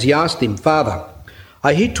Paisios, he asked him, "Father,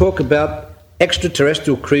 I hear talk about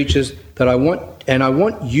extraterrestrial creatures that I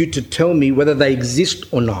want you to tell me whether they exist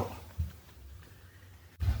or not."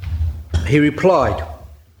 He replied,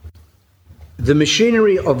 "The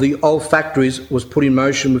machinery of the old factories was put in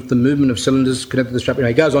motion with the movement of cylinders connected to the strap."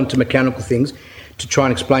 He goes on to mechanical things to try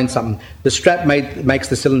and explain something. The strap makes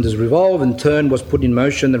the cylinders revolve and turn, was put in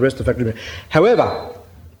motion, the rest of the factory. However,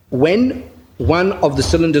 when one of the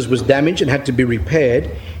cylinders was damaged and had to be repaired,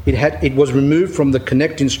 it was removed from the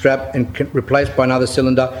connecting strap and replaced by another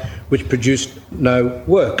cylinder which produced no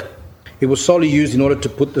work. It was solely used in order to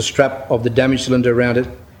put the strap of the damaged cylinder around it.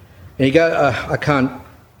 And you go, I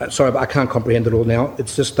can't comprehend it all now.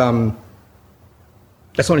 It's just,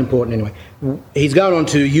 that's not important anyway. He's going on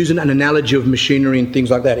to using an analogy of machinery and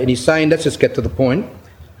things like that. And he's saying, let's just get to the point,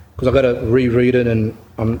 because I've got to reread it and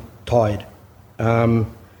I'm tired.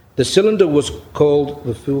 The cylinder was called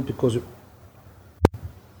the fool because it...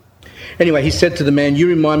 Anyway, he said to the man, "You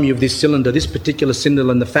remind me of this cylinder. This particular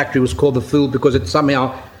cylinder in the factory was called the fool because it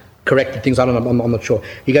somehow corrected things. I don't know, I'm not sure."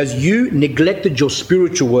 He goes, "You neglected your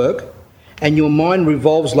spiritual work and your mind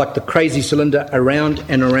revolves like the crazy cylinder around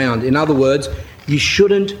and around." In other words, you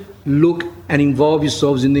shouldn't look and involve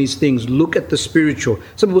yourselves in these things. Look at the spiritual.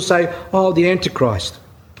 Some people say, "Oh, the Antichrist,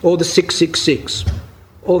 or the 666,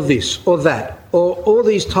 or this, or that, or all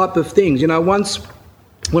these type of things." You know, once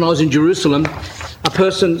when I was in Jerusalem, a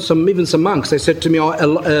person, even some monks, they said to me,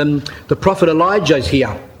 "The prophet Elijah is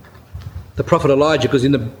here." The prophet Elijah, because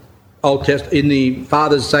in the Old Testament, in the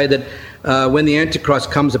Fathers say that when the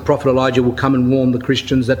Antichrist comes, the prophet Elijah will come and warn the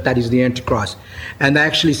Christians that is the Antichrist. And they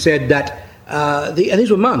actually said that, and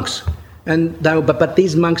these were monks, and but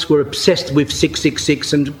these monks were obsessed with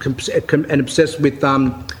 666 and obsessed with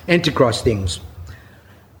Antichrist things.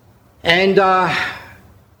 And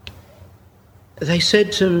they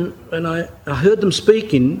said to, and I heard them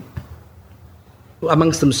speaking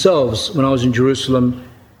amongst themselves when I was in Jerusalem,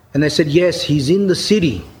 and they said, "Yes, he's in the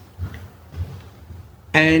city,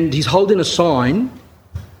 and he's holding a sign,"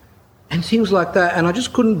 and things like that. And I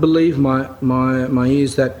just couldn't believe my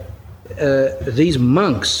ears that these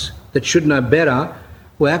monks that should know better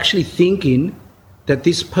were actually thinking that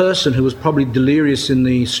this person who was probably delirious in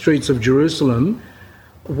the streets of Jerusalem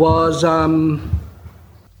was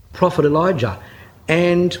Prophet Elijah.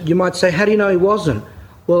 And you might say, "How do you know he wasn't?"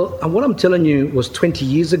 Well, what I'm telling you was 20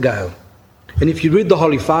 years ago. And if you read the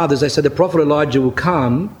Holy Fathers, they say the Prophet Elijah will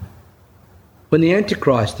come when the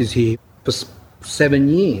Antichrist is here for 7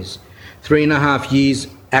 years. 3.5 years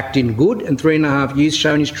acting good and 3.5 years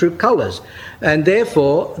showing his true colours. And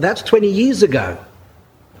therefore, that's 20 years ago.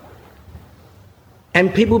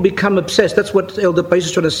 And people become obsessed. That's what Elder Paisios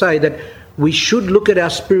is trying to say, that we should look at our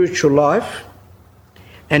spiritual life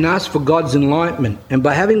and ask for God's enlightenment. And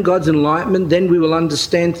by having God's enlightenment, then we will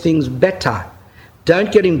understand things better. Don't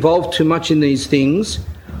get involved too much in these things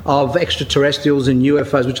of extraterrestrials and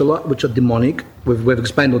UFOs, which are demonic. We've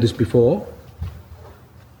explained all this before.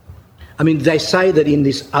 I mean, they say that in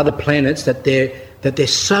these other planets that they're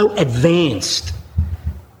so advanced,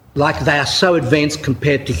 like they are so advanced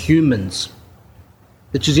compared to humans,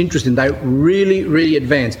 which is interesting. They're really, really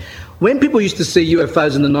advanced. When people used to see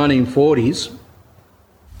UFOs in the 1940s,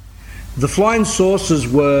 the flying saucers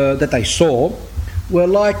that they saw were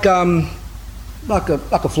like a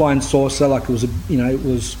flying saucer, like it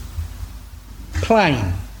was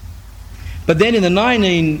plain. But then in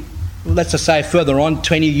the let's just say further on,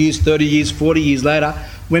 20 years, 30 years, 40 years later,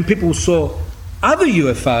 when people saw other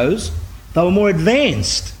UFOs, they were more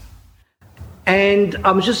advanced. And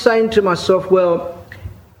I was just saying to myself, well,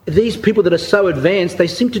 these people that are so advanced, they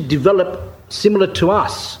seem to develop similar to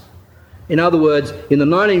us. In other words, in the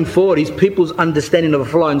 1940s, people's understanding of a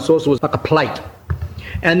flying saucer was like a plate.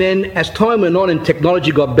 And then as time went on and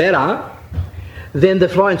technology got better, then the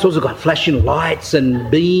flying saucer got flashing lights and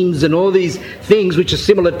beams and all these things which are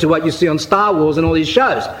similar to what you see on Star Wars and all these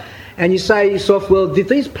shows. And you say to yourself, well, if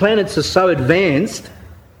these planets are so advanced,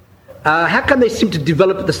 how come they seem to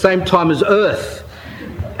develop at the same time as Earth?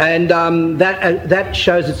 And that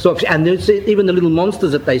shows itself. And there's even the little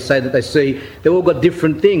monsters that they say that they see, they've all got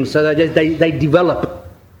different things, so they develop.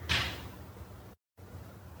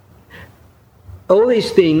 All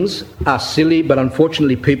these things are silly, but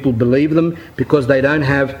unfortunately people believe them because they don't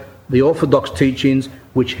have the orthodox teachings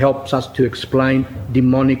which helps us to explain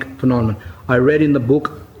demonic phenomenon. I read in the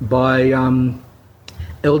book by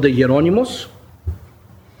Elder Hieronymus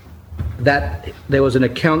that there was an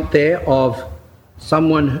account there of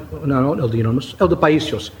someone, no, not Elder Hieronymus, Elder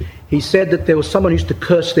Paisios. He said that there was someone who used to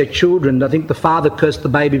curse their children. I think the father cursed the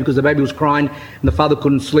baby because the baby was crying and the father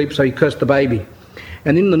couldn't sleep, so he cursed the baby.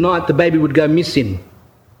 And in the night, the baby would go missing.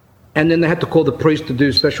 And then they had to call the priest to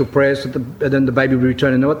do special prayers, and then the baby would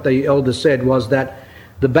return. And what the elder said was that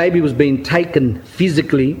the baby was being taken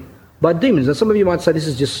physically by demons. And some of you might say this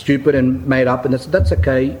is just stupid and made up, and that's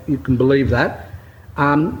okay, you can believe that.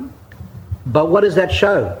 But what does that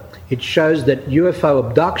show? It shows that UFO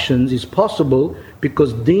abductions is possible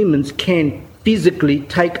because demons can physically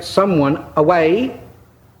take someone away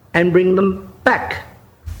and bring them back.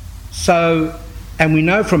 So, and we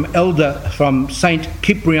know from Saint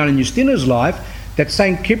Cyprian and Justina's life that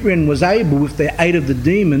Saint Cyprian was able, with the aid of the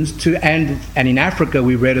demons, and in Africa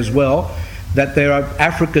we read as well, that there are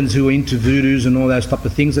Africans who are into voodoos and all those type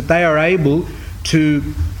of things, that they are able to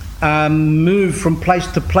move from place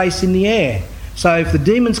to place in the air. So if the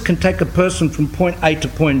demons can take a person from point A to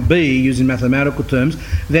point B, using mathematical terms,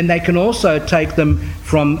 then they can also take them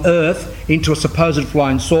from Earth into a supposed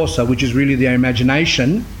flying saucer, which is really their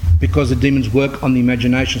imagination, because the demons work on the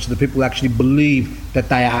imagination, so the people actually believe that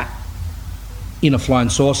they are in a flying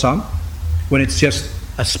saucer, when it's just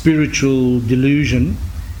a spiritual delusion,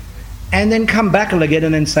 and then come back again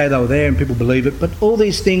and then say they were there and people believe it. But all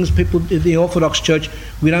these things, people in the Orthodox Church,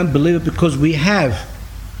 we don't believe it because we have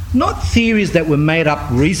not theories that were made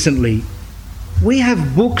up recently. We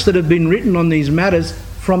have books that have been written on these matters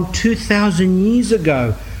from 2,000 years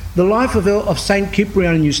ago. The life of Saint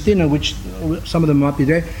Cyprian and Justina, which some of them might be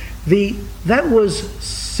there, that was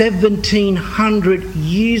 1,700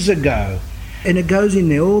 years ago. And it goes in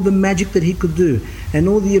there, all the magic that he could do and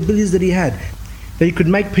all the abilities that he had. That he could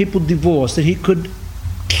make people divorce, that he could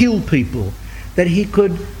kill people, that he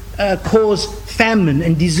could cause famine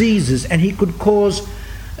and diseases, and he could cause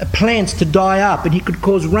plants to die up, and he could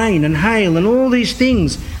cause rain and hail and all these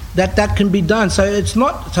things that can be done. So it's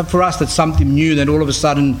not for us that's something new, that all of a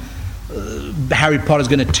sudden Harry Potter's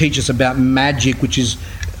going to teach us about magic, which is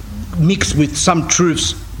mixed with some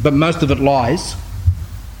truths, but most of it lies.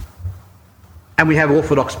 And we have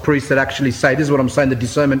Orthodox priests that actually say, this is what I'm saying, the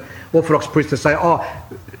discernment, Orthodox priests that say, oh,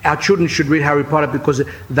 our children should read Harry Potter because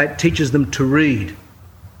that teaches them to read.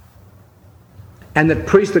 And the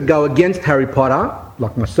priests that go against Harry Potter,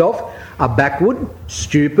 like myself, are backward,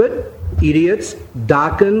 stupid, idiots,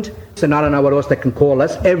 darkened, and I don't know what else they can call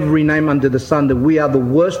us, every name under the sun, that we are the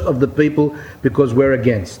worst of the people because we're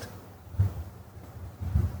against.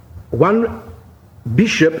 One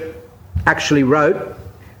bishop actually wrote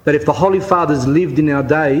that if the Holy Fathers lived in our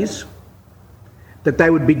days, that they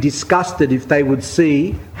would be disgusted if they would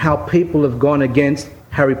see how people have gone against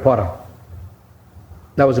Harry Potter.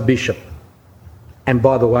 That was a bishop. And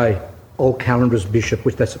by the way, all calendars bishop,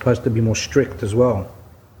 which they're supposed to be more strict as well.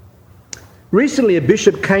 Recently a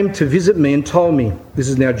bishop came to visit me and told me, this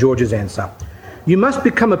is now George's answer, you must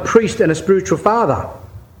become a priest and a spiritual father.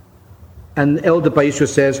 And Elder Paisios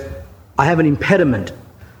says, I have an impediment.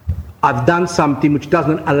 I've done something which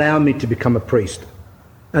doesn't allow me to become a priest.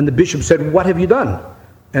 And the bishop said, what have you done?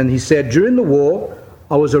 And he said, during the war,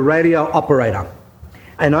 I was a radio operator,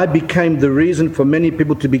 and I became the reason for many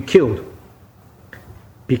people to be killed,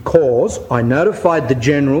 because I notified the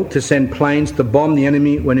general to send planes to bomb the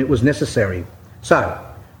enemy when it was necessary. So,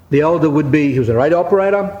 the elder would be, he was a radio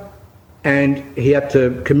operator, and he had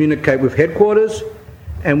to communicate with headquarters,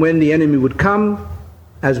 and when the enemy would come,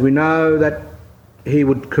 as we know, that he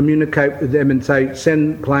would communicate with them and say,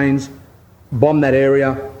 send planes, bomb that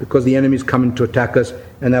area because the enemy's coming to attack us,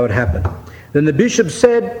 and that would happen. Then the bishop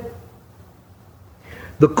said,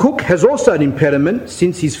 the cook has also an impediment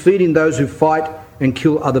since he's feeding those who fight and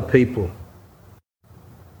kill other people.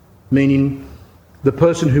 Meaning the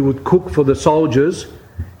person who would cook for the soldiers,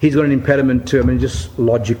 he's got an impediment too. I mean, just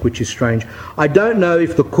logic, which is strange. I don't know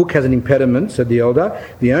if the cook has an impediment, said the elder.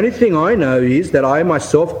 The only thing I know is that I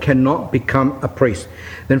myself cannot become a priest.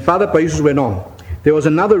 Then Father Paisios went on. There was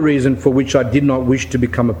another reason for which I did not wish to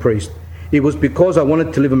become a priest. It was because I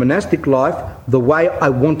wanted to live a monastic life the way I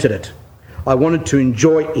wanted it. I wanted to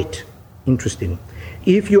enjoy it. Interesting.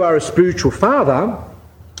 If you are a spiritual father,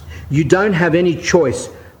 you don't have any choice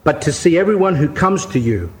but to see everyone who comes to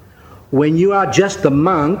you, when you are just a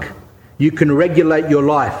monk, you can regulate your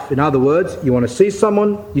life. In other words, you want to see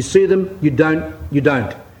someone, you see them, you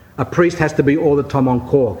don't. A priest has to be all the time on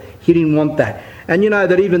call. He didn't want that. And you know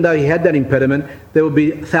that even though he had that impediment, there would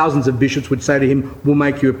be thousands of bishops would say to him, we'll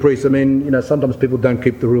make you a priest. I mean, you know, sometimes people don't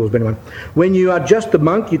keep the rules. But anyway, when you are just a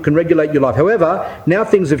monk, you can regulate your life. However, now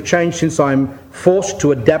things have changed since I'm forced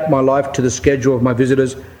to adapt my life to the schedule of my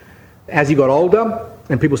visitors. As he got older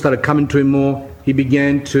and people started coming to him more, he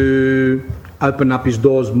began to open up his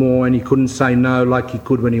doors more, and he couldn't say no like he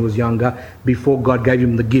could when he was younger, before God gave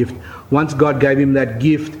him the gift. Once God gave him that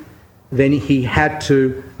gift, then he had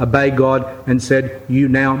to obey God and said, you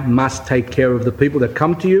now must take care of the people that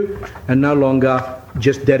come to you and no longer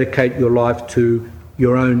just dedicate your life to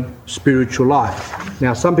your own spiritual life.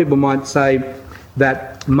 Now, some people might say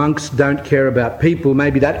that monks don't care about people.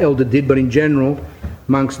 Maybe that elder did, but in general,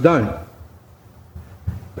 monks don't.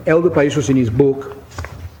 Elder Paisios, in his book,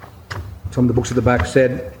 some of the books at the back,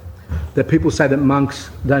 said that people say that monks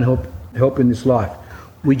don't help in this life.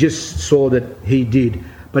 We just saw that he did.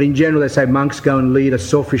 But in general, they say monks go and lead a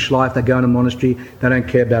selfish life. They go in a monastery. They don't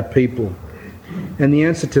care about people. And the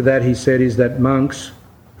answer to that, he said, is that monks,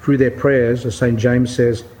 through their prayers, as St. James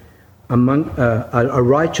says, a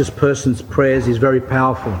righteous person's prayers is very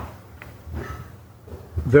powerful.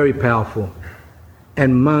 Very powerful.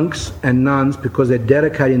 And monks and nuns, because they're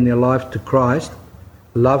dedicating their life to Christ,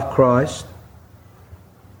 love Christ,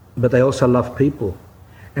 but they also love people.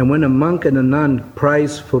 And when a monk and a nun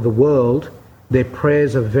prays for the world, their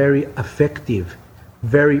prayers are very effective,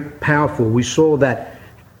 very powerful. We saw that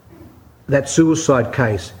suicide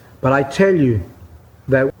case. But I tell you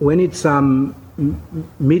that when it's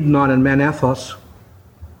midnight in Mount Athos,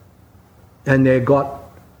 and they've got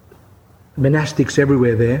monastics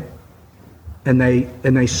everywhere there, and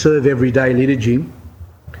they serve everyday liturgy,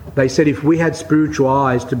 they said if we had spiritual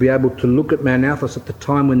eyes to be able to look at Mount Athos at the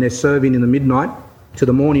time when they're serving in the midnight to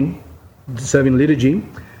the morning, serving liturgy,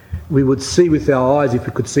 we would see with our eyes, if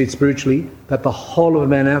we could see it spiritually, that the whole of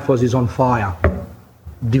Mount Athos is on fire.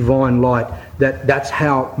 Divine light. That's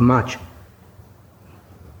how much.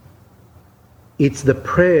 It's the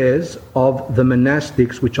prayers of the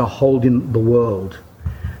monastics which are holding the world.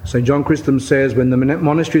 St. John Chrysostom says, when the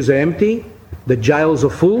monasteries are empty, the jails are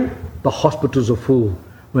full, the hospitals are full.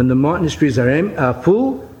 When the monasteries are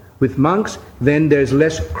full with monks, then there's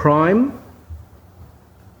less crime,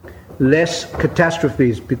 less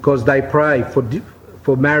catastrophes, because they pray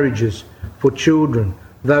for marriages, for children,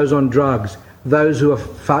 those on drugs, those who are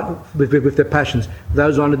with their passions,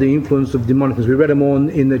 those under the influence of demonic things. We read them all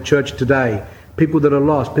in the church today. People that are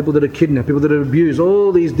lost, people that are kidnapped, people that are abused,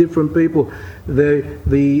 all these different people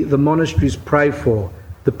the monasteries pray for.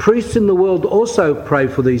 The priests in the world also pray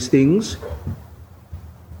for these things,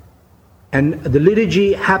 and the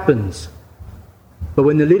liturgy happens. But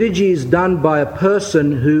when the liturgy is done by a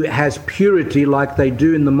person who has purity, like they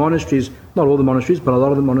do in the monasteries, not all the monasteries, but a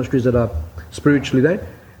lot of the monasteries that are spiritually there,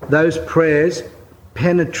 those prayers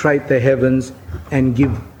penetrate the heavens and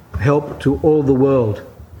give help to all the world.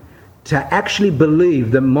 To actually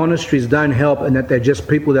believe that monasteries don't help and that they're just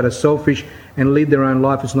people that are selfish and lead their own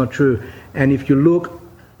life is not true. And if you look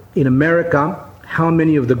in America, how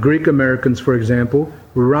many of the Greek Americans, for example,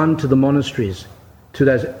 run to the monasteries,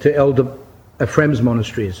 to Elder Ephraim's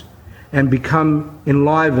monasteries, and become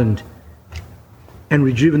enlivened and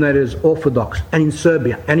rejuvenated as Orthodox, and in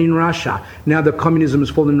Serbia and in Russia. Now that communism has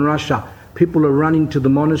fallen in Russia, people are running to the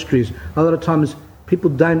monasteries. A lot of times people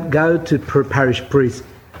don't go to parish priests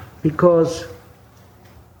because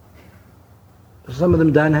some of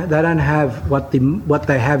them don't have what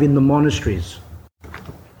they have in the monasteries.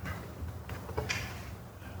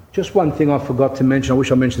 Just one thing I forgot to mention, I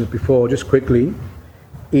wish I mentioned it before, just quickly,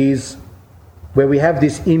 is where we have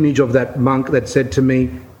this image of that monk that said to me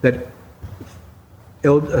that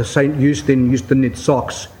Saint Eustace used to knit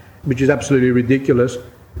socks, which is absolutely ridiculous.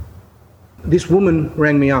 This woman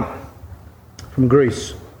rang me up from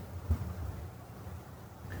Greece,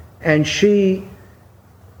 and she's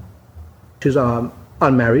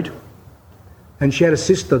unmarried, and she had a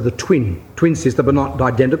sister, the twin sister, but not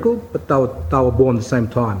identical, but they were born at the same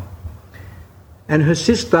time. And her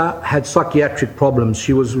sister had psychiatric problems.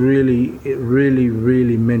 She was really, really,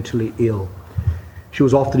 really mentally ill. She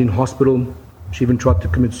was often in hospital. She even tried to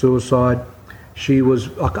commit suicide. She was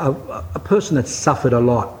a person that suffered a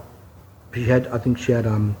lot. I think she had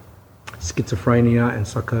schizophrenia and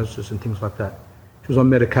psychosis and things like that. She was on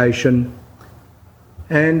medication.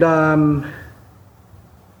 And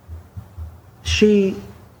she,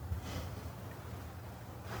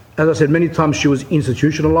 as I said, many times she was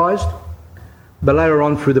institutionalized. But later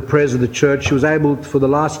on, through the prayers of the church, she was able, for the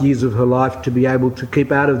last years of her life, to be able to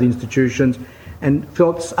keep out of the institutions and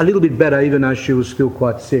felt a little bit better, even though she was still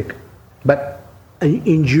quite sick, but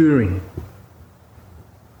enduring.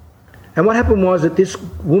 And what happened was that this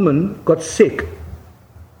woman got sick.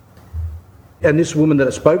 And this woman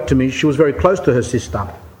that spoke to me, she was very close to her sister.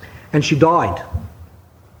 And she died.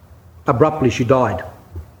 Abruptly, she died.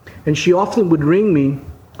 And she often would ring me,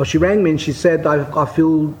 or she rang me and she said, I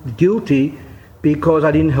feel guilty because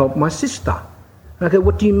I didn't help my sister. And I go,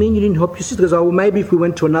 what do you mean you didn't help your sister? She goes, oh, well, maybe if we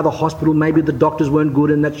went to another hospital, maybe the doctors weren't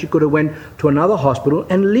good and that she could have went to another hospital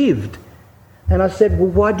and lived. And I said, well,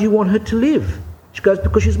 why do you want her to live? She goes,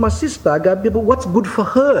 because she's my sister. I go, but what's good for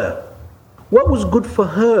her? What was good for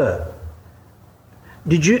her?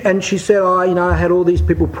 Did you? And she said, I had all these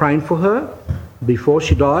people praying for her before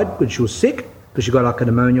she died when she was sick, because she got like a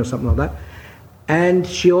pneumonia or something like that. And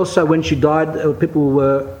she also, when she died, people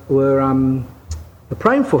were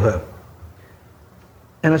praying for her.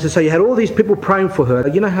 And I said, so you had all these people praying for her.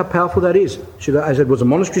 You know how powerful that is? I said, was it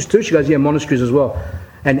monasteries too? She goes, yeah, monasteries as well.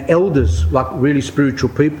 And elders, like really spiritual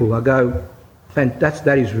people. I go,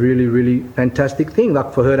 that is really, really fantastic thing,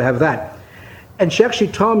 like for her to have that. And she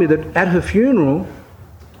actually told me that at her funeral,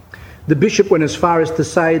 the bishop went as far as to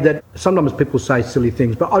say that, sometimes people say silly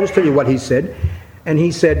things, but I'll just tell you what he said. And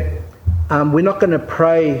he said, we're not going to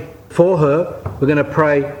pray for her, we're going to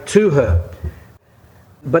pray to her.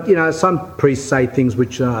 But, some priests say things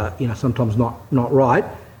which are, sometimes not right.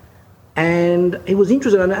 And he was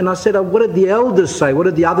interested, and I said, what did the elders say? What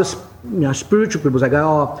did the other spiritual people say? They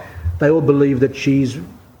go, they all believe that she's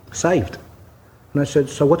saved. And I said,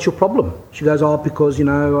 so what's your problem? She goes, because, if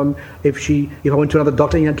I went to another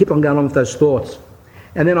doctor, keep on going on with those thoughts.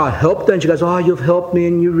 And then I helped her, and she goes, you've helped me,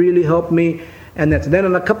 and you really helped me. And then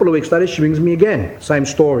in a couple of weeks later, she rings me again, same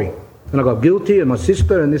story. And I got guilty, and my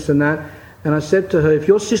sister, and this and that. And I said to her, if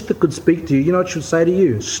your sister could speak to you, you know what she would say to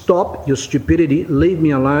you? Stop your stupidity, leave me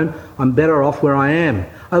alone, I'm better off where I am.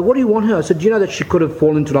 What do you want her? I said, do you know that she could have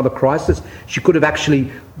fallen into another crisis? She could have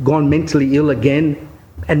actually gone mentally ill again,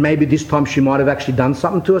 and maybe this time she might have actually done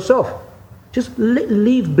something to herself. Just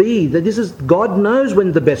leave be. God knows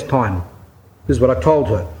when's the best time. This is what I told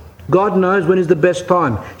her. God knows when is the best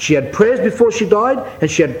time. She had prayers before she died, and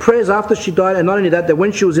she had prayers after she died, and not only that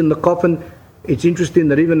when she was in the coffin, it's interesting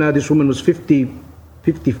that even though this woman was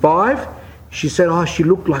 55, she said, she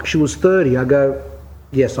looked like she was 30. I go,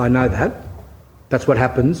 yes, I know that. That's what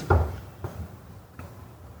happens.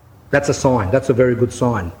 That's a sign. That's a very good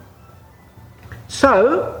sign.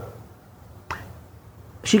 So,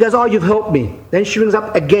 she goes, you've helped me. Then she rings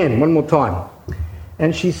up again, one more time.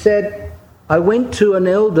 And she said, I went to an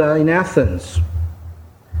elder in Athens.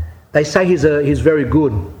 They say he's very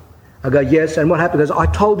good. I go, yes, and what happened is I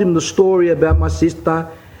told him the story about my sister,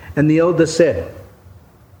 and the elder said,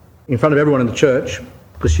 in front of everyone in the church,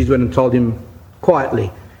 because she went and told him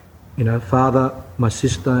quietly, Father, my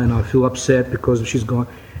sister, and I feel upset because she's gone.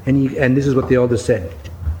 And this is what the elder said.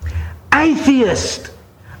 Atheist,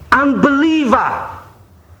 unbeliever,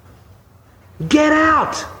 get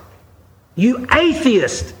out, you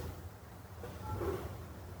atheist.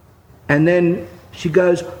 And then she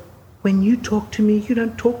goes, when you talk to me, you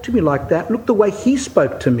don't talk to me like that. Look the way he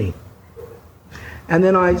spoke to me. And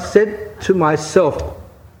then I said to myself,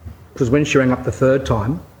 because when she rang up the third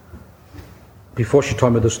time, before she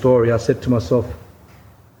told me the story, I said to myself,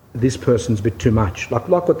 this person's a bit too much. Like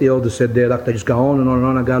what the elder said there, like they just go on and on and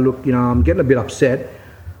on. I go, look, I'm getting a bit upset,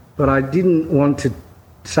 but I didn't want to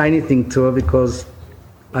say anything to her because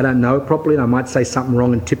I don't know her properly and I might say something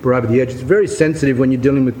wrong and tip her over the edge. It's very sensitive when you're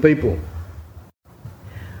dealing with people.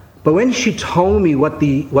 But when she told me what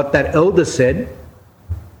that elder said,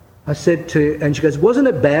 I said and she goes, wasn't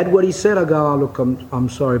it bad what he said? I go, look, I'm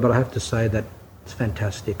sorry, but I have to say that it's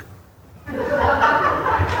fantastic.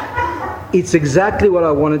 It's exactly what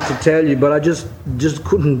I wanted to tell you, but I just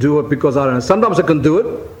couldn't do it because I don't know. Sometimes I can do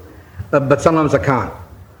it, but sometimes I can't.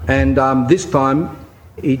 And this time,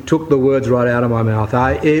 he took the words right out of my mouth.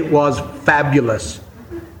 It was fabulous.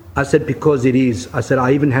 I said, because it is. I said,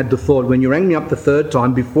 I even had the thought, when you rang me up the third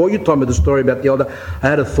time, before you told me the story about the elder, I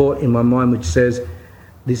had a thought in my mind which says,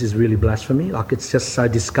 this is really blasphemy. Like, it's just so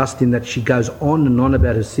disgusting that she goes on and on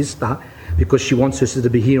about her sister because she wants her sister to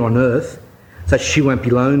be here on earth so she won't be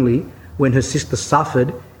lonely when her sister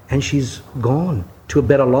suffered and she's gone to a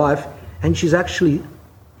better life and she's actually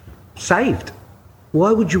saved.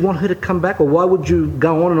 Why would you want her to come back, or why would you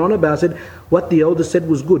go on and on about it? What the elder said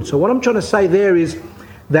was good. So what I'm trying to say there is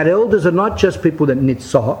that elders are not just people that knit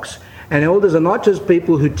socks. And elders are not just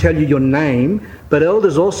people who tell you your name, but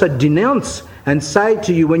elders also denounce and say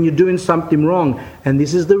to you when you're doing something wrong. And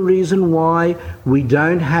this is the reason why we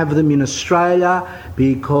don't have them in Australia,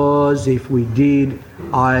 because if we did,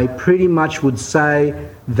 I pretty much would say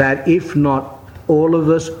that if not all of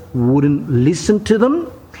us wouldn't listen to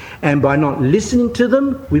them. And by not listening to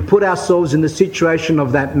them, we put ourselves in the situation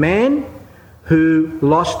of that man who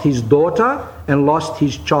lost his daughter and lost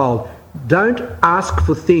his child. Don't ask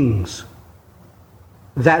for things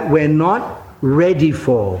that we're not ready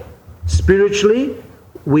for. Spiritually,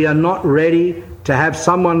 we are not ready to have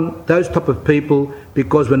someone, those type of people,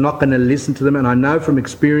 because we're not going to listen to them. And I know from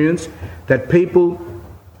experience that people,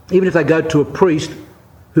 even if they go to a priest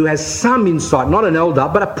who has some insight, not an elder,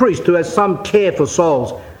 but a priest who has some care for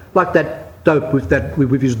souls, like that dope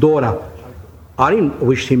with his daughter. I didn't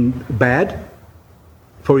wish him bad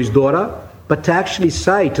for his daughter, but to actually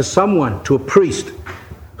say to someone, to a priest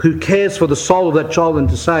who cares for the soul of that child, and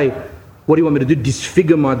to say, what do you want me to do,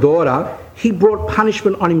 disfigure my daughter? He brought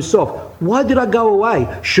punishment on himself. Why did I go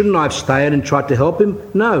away? Shouldn't I have stayed and tried to help him?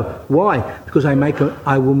 No. Why? Because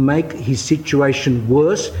I will make his situation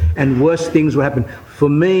worse, and worse things will happen.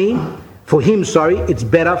 For him, it's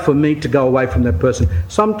better for me to go away from that person.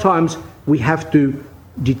 Sometimes we have to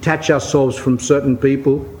detach ourselves from certain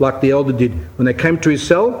people, like the elder did. When they came to his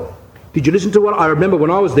cell, did you listen to what? I remember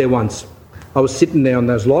when I was there once, I was sitting there on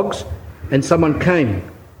those logs, and someone came,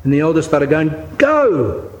 and the elder started going,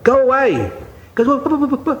 go away. He goes,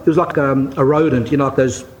 it was like a rodent, like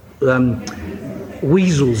those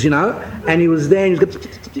weasels, and he was there,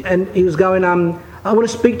 and he was going, I want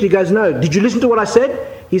to speak to you. He goes, no. Did you listen to what I said?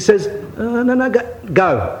 He says, no,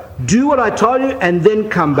 go. Do what I told you and then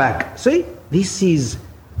come back. See, this is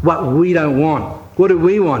what we don't want. What do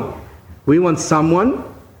we want? We want someone,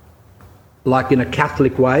 like in a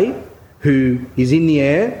Catholic way, who is in the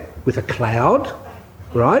air with a cloud,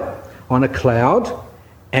 right? On a cloud,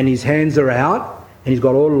 and his hands are out, and he's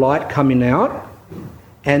got all light coming out,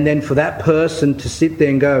 and then for that person to sit there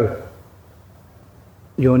and go,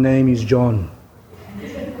 your name is John.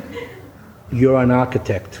 You're an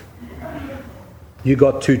architect. You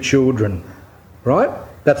got 2 children, right?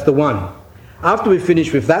 That's the one. After we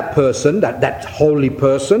finish with that person, that holy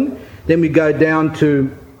person, then we go down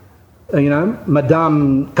to,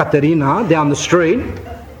 Madame Katerina down the street,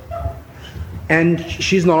 and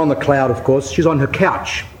she's not on the cloud, of course. She's on her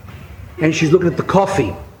couch, and she's looking at the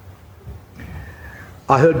coffee.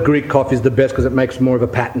 I heard Greek coffee is the best because it makes more of a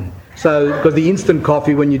pattern. So, because the instant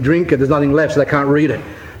coffee, when you drink it, there's nothing left, so they can't read it.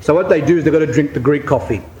 So what they do is they've got to drink the Greek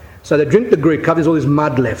coffee. So they drink the Greek coffee, there's all this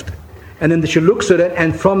mud left. And then she looks at it,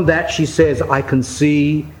 and from that she says, I can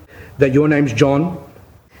see that your name's John,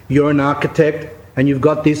 you're an architect, and you've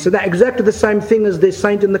got this. So that's exactly the same thing as the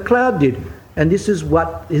saint in the cloud did. And this is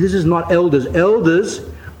not elders. Elders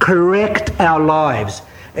correct our lives.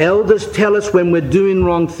 Elders tell us when we're doing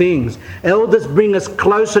wrong things. Elders bring us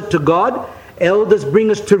closer to God. Elders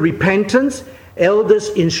bring us to repentance. Elders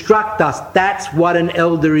instruct us. That's what an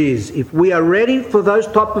elder is. If we are ready for those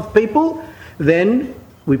type of people, then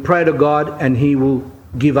we pray to God and He will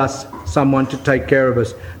give us someone to take care of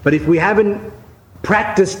us. But if we haven't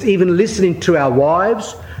practiced even listening to our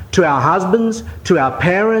wives, to our husbands, to our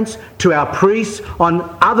parents, to our priests on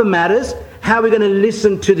other matters, how are we going to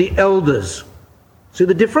listen to the elders? See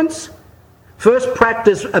the difference? First,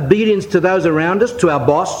 practice obedience to those around us, to our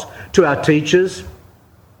boss, to our teachers,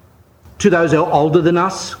 to those who are older than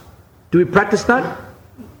us. Do we practice that?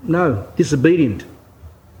 No, disobedient.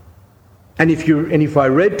 And if I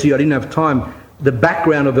read to you, I didn't have time, the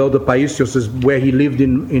background of Elder Paisios is where he lived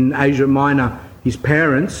in Asia Minor, his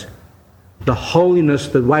parents, the holiness,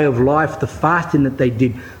 the way of life, the fasting that they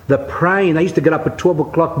did, the praying. They used to get up at 12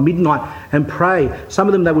 o'clock midnight and pray. Some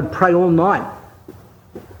of them, they would pray all night.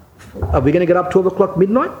 Are we going to get up 12 o'clock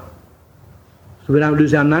midnight so we don't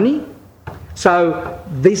lose our nanny? So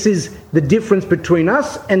this is the difference between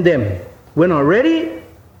us and them. We're not ready.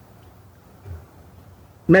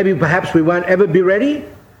 Maybe perhaps we won't ever be ready.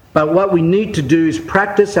 But what we need to do is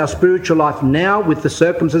practice our spiritual life now with the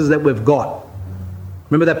circumstances that we've got.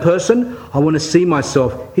 Remember that person? I want to see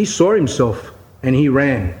myself. He saw himself and he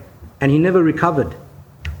ran. And he never recovered.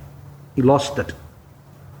 He lost it.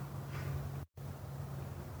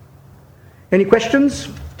 Any questions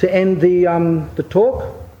to end the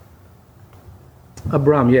talk?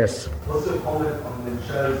 Abram, yes. What's your comment on the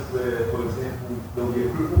shows where, for example, there'll be a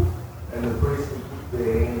cripple and the priest will put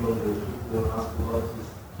their hand on the cripple and ask the Lord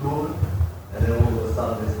to cure them, and then all of a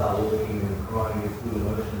sudden they start walking and crying and full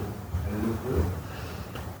emotion and look good?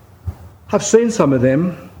 I've seen some of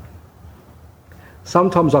them.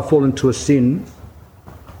 Sometimes I fall into a sin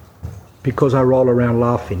because I roll around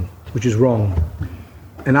laughing, which is wrong.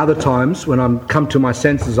 And other times, when I'm come to my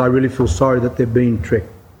senses, I really feel sorry that they're being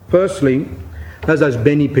tricked. Firstly, there's those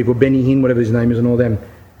Benny people, Benny Hinn, whatever his name is, and all them.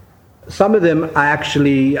 Some of them are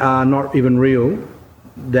actually not even real.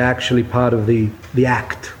 They're actually part of the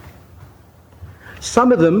act.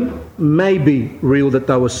 Some of them may be real that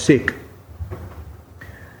they were sick.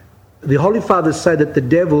 The Holy Fathers say that the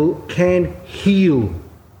devil can heal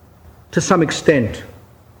to some extent.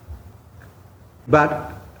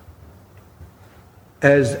 But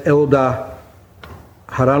as Elder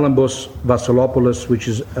Haralambos Vasilopoulos, which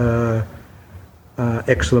is an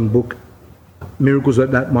excellent book, Miracles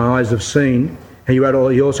That My Eyes Have Seen,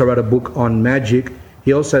 and he also wrote a book on magic.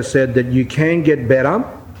 He also said that you can get better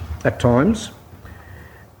at times,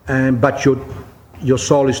 but your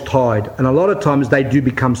soul is tired. And a lot of times they do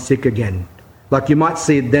become sick again. Like you might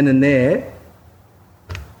see it then and there,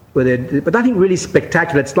 but nothing really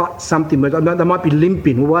spectacular. It's not something, they might be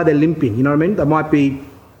limping. Well, why are they limping? You know what I mean? There might be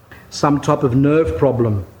some type of nerve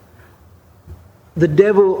problem. The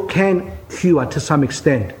devil can cure to some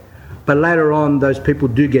extent, but later on those people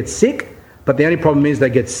do get sick, but the only problem is they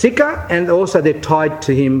get sicker, and also they're tied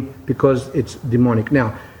to him because it's demonic.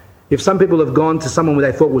 Now, if some people have gone to someone who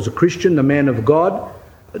they thought was a Christian, the man of God,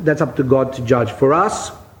 that's up to God to judge. For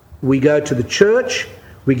us, we go to the church,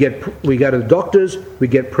 we go to the doctors, we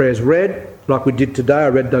get prayers read, like we did today. I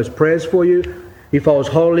read those prayers for you. If I was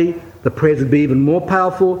holy, the prayers would be even more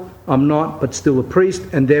powerful. I'm not, but still a priest,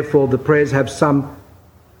 and therefore the prayers have some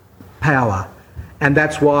power. And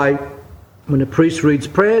that's why when a priest reads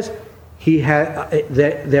prayers,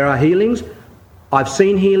 there are healings. I've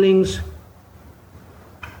seen healings,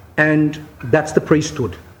 and that's the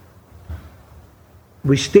priesthood.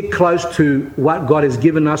 We stick close to what God has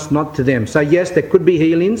given us, not to them. So yes, there could be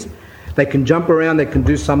healings. They can jump around, they can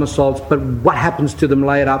do somersaults, but what happens to them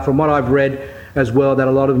later, from what I've read as well, that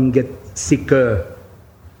a lot of them get sicker.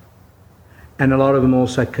 And a lot of them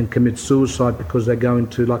also can commit suicide because they go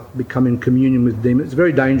into become in communion with demons. It's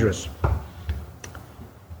very dangerous.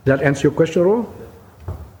 Does that answer your question at all?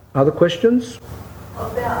 Other questions?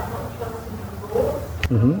 About not trusting the Lord.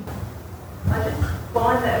 Mm-hmm. I just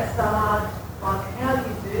find that so hard. Like, how do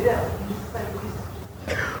you do that when you just say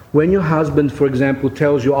wisdom? When your husband, for example,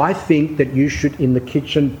 tells you, I think that you should in the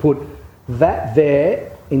kitchen put that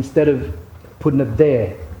there instead of putting it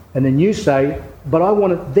there. And then you say, but I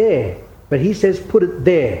want it there. But he says, put it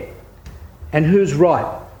there. And who's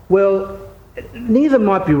right? Well, neither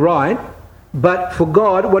might be right, but for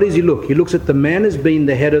God, what does he look? He looks at the man as being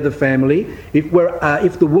the head of the family. If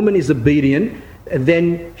the woman is obedient,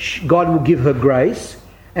 then God will give her grace.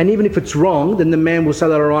 And even if it's wrong, then the man will say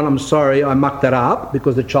later on, I'm sorry, I mucked that up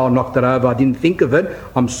because the child knocked it over. I didn't think of it.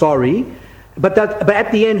 I'm sorry. But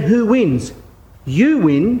at the end, who wins? You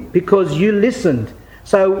win because you listened.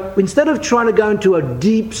 So instead of trying to go into a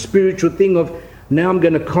deep spiritual thing of, now I'm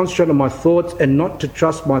going to concentrate on my thoughts and not to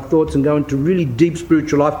trust my thoughts and go into really deep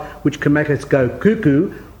spiritual life, which can make us go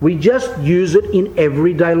cuckoo, we just use it in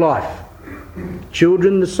everyday life.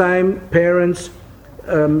 Children the same, parents,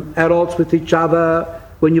 adults with each other.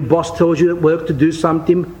 When your boss tells you at work to do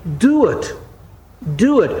something, do it.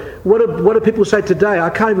 Do it. What do people say today?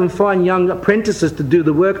 I can't even find young apprentices to do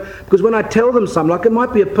the work, because when I tell them something, like it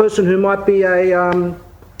might be a person who might be a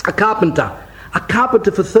carpenter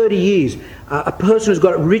for 30 years, a person who's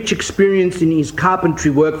got rich experience in his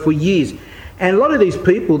carpentry work for years. And a lot of these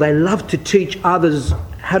people, they love to teach others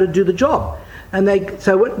how to do the job. And they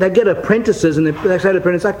get apprentices, and they say to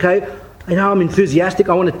apprentices, okay, you know, I'm enthusiastic,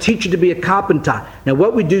 I want to teach you to be a carpenter. Now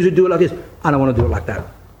what we do is we do it like this. I don't want to do it like that.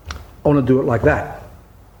 I want to do it like that.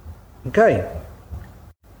 Okay.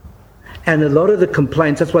 And a lot of the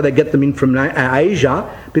complaints, that's why they get them in from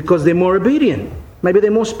Asia, because they're more obedient. Maybe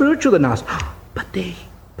they're more spiritual than us. But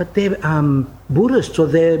they're Buddhists, or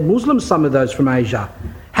they're Muslims, some of those from Asia.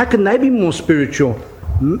 How can they be more spiritual?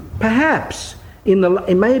 Perhaps.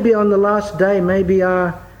 Maybe on the last day, maybe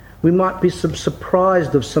we might be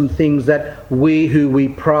surprised of some things that we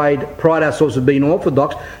pride ourselves of being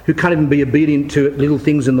orthodox, who can't even be obedient to little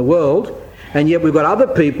things in the world, and yet we've got other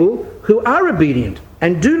people who are obedient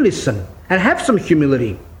and do listen and have some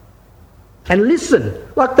humility and listen,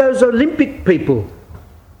 like those Olympic people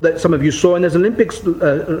that some of you saw in those Olympics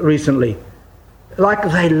recently. Like,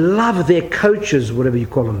 they love their coaches, whatever you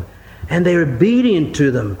call them, and they're obedient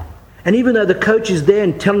to them. And even though the coach is there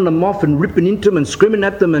and telling them off and ripping into them and screaming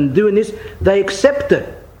at them and doing this, they accept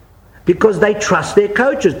it because they trust their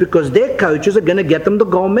coaches, because their coaches are going to get them the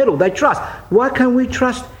gold medal. They trust. Why can't we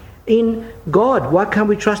trust in God? Why can't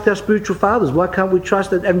we trust our spiritual fathers? Why can't we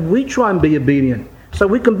trust it? And we try and be obedient. So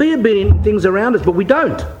we can be obedient in things around us, but we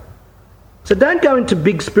don't. So don't go into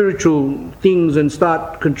big spiritual things and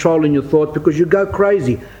start controlling your thoughts, because you go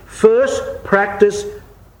crazy. First, practice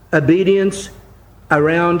obedience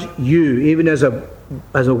around you, even as a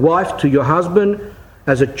wife to your husband,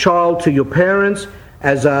 as a child to your parents,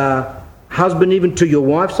 as a husband even to your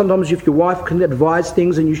wife. Sometimes if your wife can advise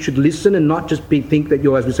things, and you should listen and not just think that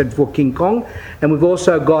you're, as we said before, King Kong. And we've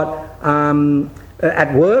also got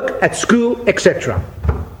at work, at school, etc.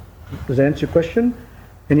 Does that answer your question?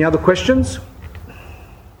 Any other questions?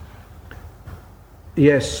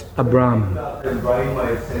 Yes, Abram. About the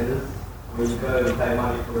brainwave centers, when you go and pay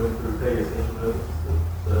money for them to repair your central nervous system,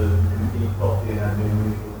 so you can think properly and have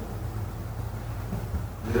memory.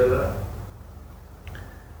 You know that?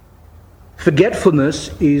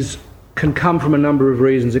 Forgetfulness can come from a number of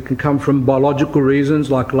reasons. It can come from biological reasons,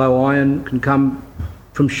 like low iron. It can come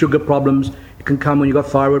from sugar problems. It can come when you've got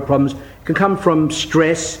thyroid problems. It can come from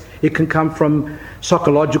stress. It can come from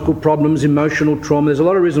psychological problems, emotional trauma. There's a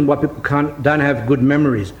lot of reasons why people don't have good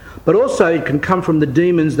memories. But also it can come from the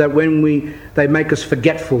demons that they make us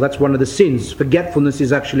forgetful. That's one of the sins. Forgetfulness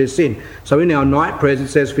is actually a sin. So in our night prayers it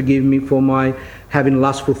says, forgive me for my having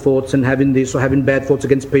lustful thoughts and having this, or having bad thoughts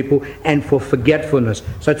against people, and for forgetfulness.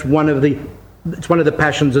 So it's one of the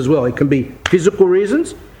passions as well. It can be physical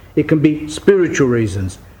reasons. It can be spiritual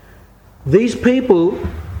reasons. These people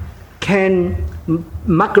can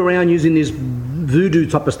muck around using this voodoo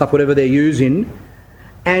type of stuff, whatever they're using.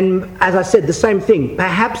 And as I said, the same thing.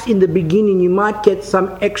 Perhaps in the beginning you might get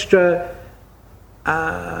some extra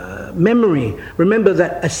memory. Remember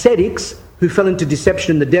that ascetics who fell into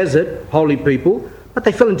deception in the desert, holy people, but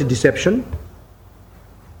they fell into deception,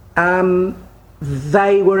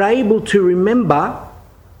 they were able to remember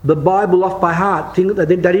the Bible off by heart. They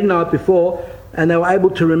didn't know it before, and they were able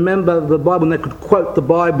to remember the Bible, and they could quote the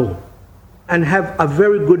Bible and have a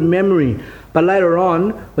very good memory. But later on,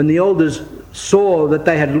 when the elders saw that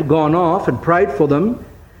they had gone off and prayed for them,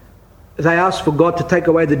 they asked for God to take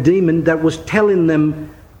away the demon that was telling them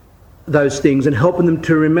those things and helping them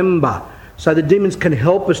to remember. So the demons can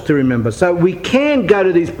help us to remember. So we can go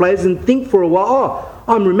to these places and think for a while, oh,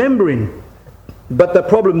 I'm remembering. But the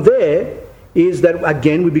problem there is that,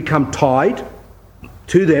 again, we become tied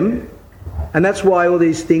to them. And that's why all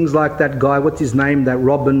these things like that guy, what's his name, that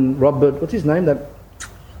Robert, what's his name,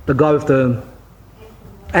 the guy with the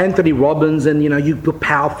Anthony Robbins, and you're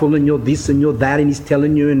powerful and you're this and you're that, and he's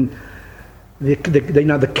telling you, and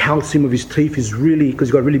the calcium of his teeth is really, because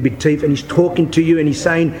he's got really big teeth, and he's talking to you and he's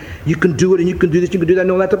saying you can do it and you can do this, you can do that,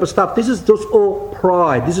 and all that type of stuff. This is just all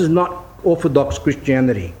pride. This is not Orthodox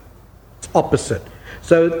Christianity. It's opposite.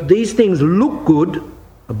 So these things look good,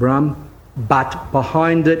 Abram, but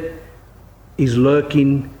behind it is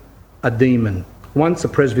lurking a demon. Once a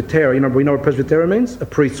Presbyterian, we know what Presbyterian means? A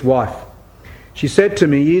priest's wife. She said to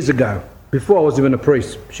me years ago, before I was even a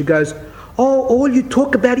priest, she goes, oh, all you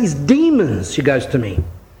talk about is demons, she goes to me.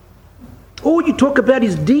 All you talk about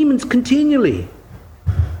is demons continually.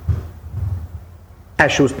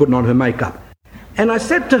 As she was putting on her makeup. And I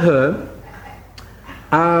said to her,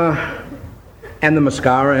 and the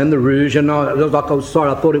mascara and the rouge, and I was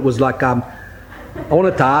sorry, I thought it was like, I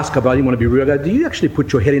wanted to ask her, but I didn't want to be rude. I go, do you actually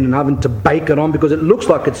put your head in an oven to bake it on? Because it looks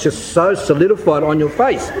like it's just so solidified on your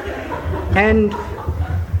face. And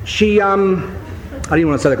she, I didn't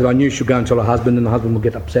want to say that because I knew she'd go and tell her husband, and the husband would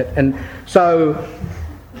get upset. And so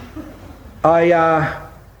I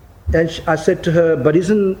said to her, but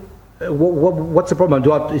what's the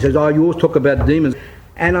problem? He says, oh, you always talk about demons.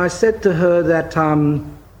 And I said to her that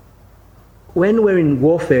when we're in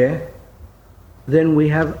warfare, then we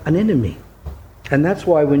have an enemy. And that's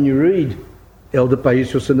why when you read Elder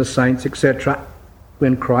Paisios and the saints, etc.,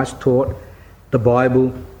 when Christ taught the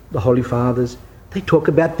Bible, the Holy Fathers, they talk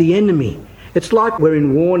about the enemy. It's like we're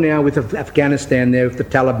in war now with Afghanistan there, with the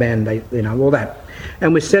Taliban, all that.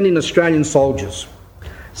 And we're sending Australian soldiers.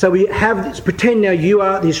 So we have this, pretend now you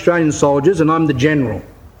are the Australian soldiers and I'm the general.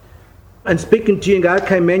 And speaking to you and go,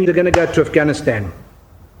 okay man, you're going to go to Afghanistan.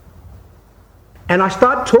 And I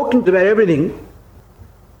start talking about everything,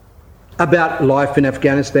 about life in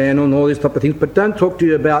Afghanistan and all these type of things, but don't talk to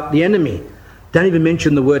you about the enemy. Don't even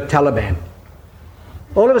mention the word Taliban.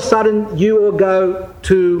 All of a sudden, you all go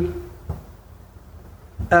to,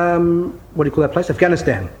 what do you call that place?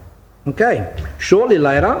 Afghanistan. Okay. Shortly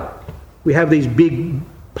later, we have these big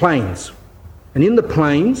planes. And in the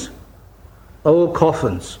planes are all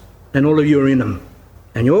coffins. And all of you are in them.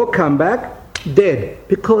 And you all come back dead.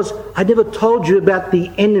 Because I never told you about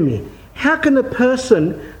the enemy. How can a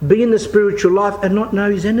person be in the spiritual life and not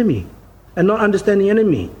know his enemy? And not understand the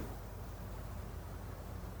enemy?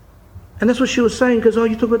 And that's what she was saying, because,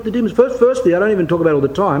 you talk about the demons. Firstly, I don't even talk about it all the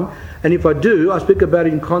time. And if I do, I speak about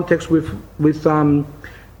it in context with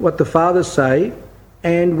what the fathers say,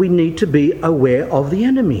 and we need to be aware of the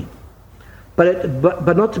enemy.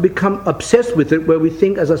 But not to become obsessed with it, where we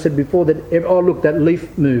think, as I said before, that, look, that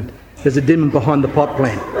leaf moved. There's a demon behind the pot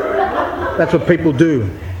plant. That's what people do.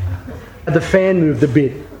 The fan moved a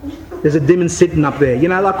bit. There's a demon sitting up there.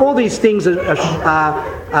 Like all these things are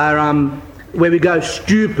where we go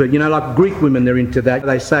stupid. Like Greek women, they're into that.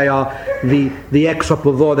 They say, the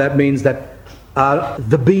exopodor, that means that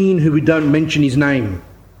the being who we don't mention his name.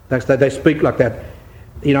 They speak like that.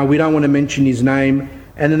 We don't want to mention his name.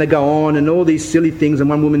 And then they go on and all these silly things. And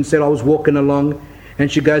one woman said, I was walking along,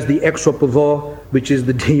 and she goes, the exopodor, which is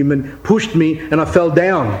the demon, pushed me and I fell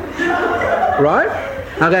down. Right?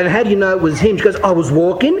 I go, how do you know it was him? She goes, I was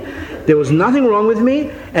walking, there was nothing wrong with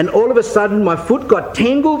me, and all of a sudden my foot got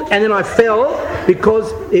tangled and then I fell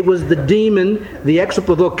because it was the demon, the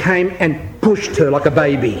exopodor, came and pushed her like a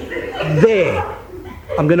baby. There.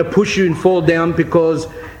 I'm going to push you and fall down because,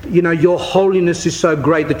 your holiness is so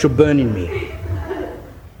great that you're burning me.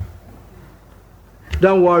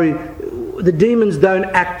 Don't worry, the demons don't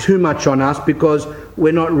act too much on us because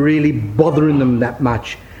we're not really bothering them that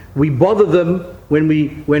much. We bother them when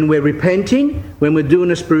we're repenting, when we're doing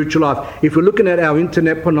a spiritual life. If we're looking at our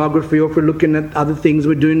internet pornography, or if we're looking at other things,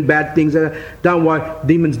 we're doing bad things, don't worry,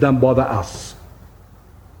 demons don't bother us.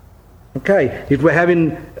 Okay, if we're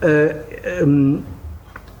having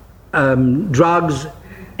drugs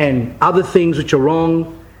and other things which are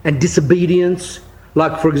wrong, and disobedience,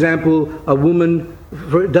 like for example, a woman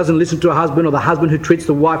doesn't listen to her husband, or the husband who treats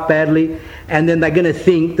the wife badly, and then they're going to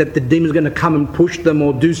think that the demon's going to come and push them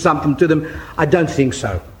or do something to them. I don't think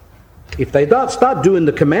so. If they start doing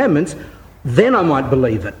the commandments, then I might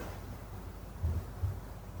believe it.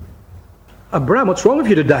 Bram, what's wrong with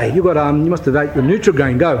you today? You must have ate the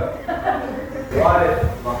Nutrigrain. Go.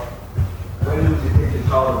 When would you teach a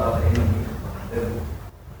child about the enemy?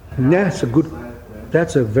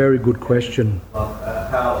 That's a very good question.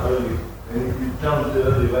 How early? And if you jump too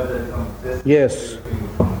early, whether it becomes test. Yes.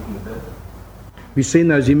 We've seen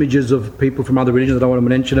those images of people from other religions, I don't want to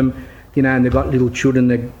mention them, and they've got little children,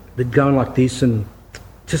 they're going like this and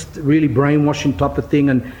just really brainwashing type of thing,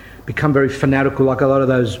 and become very fanatical, like a lot of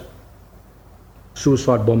those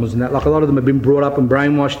suicide bombers and that. Like a lot of them have been brought up and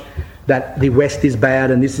brainwashed that the West is bad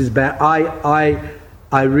and this is bad.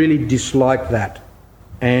 I really dislike that.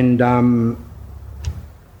 And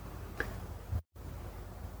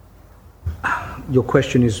your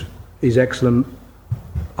question is excellent.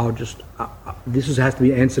 I'll just has to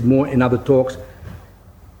be answered more in other talks.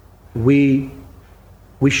 We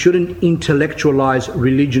shouldn't intellectualize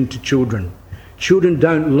religion to children. Children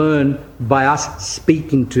don't learn by us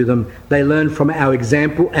speaking to them. They learn from our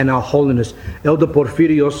example and our holiness. Elder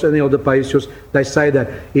Porphyrios and Elder Paisios, they say that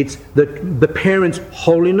it's the parent's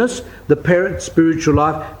holiness, the parent's spiritual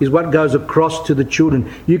life is what goes across to the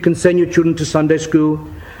children. You can send your children to Sunday school.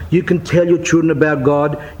 You can tell your children about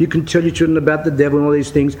God. You can tell your children about the devil and all these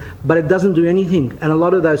things, but it doesn't do anything. And a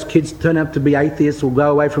lot of those kids turn out to be atheists or go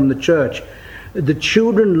away from the church. The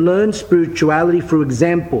children learn spirituality through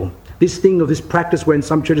example. This practice where in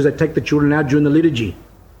some churches they take the children out during the liturgy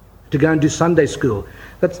to go and do Sunday school.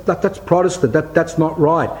 That's Protestant. That's not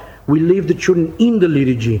right. We leave the children in the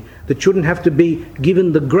liturgy. The children have to be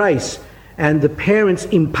given the grace, and the parents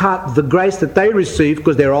impart the grace that they receive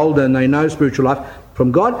because they're older and they know spiritual life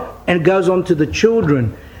from God, and it goes on to the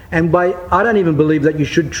children. And I don't even believe that you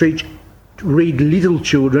should read little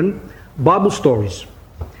children Bible stories,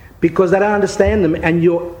 because they don't understand them, and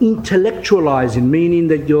you're intellectualizing, meaning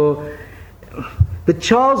that the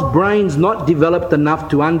child's brain's not developed enough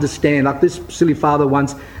to understand. Like this silly father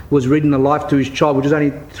once was reading a life to his child, which is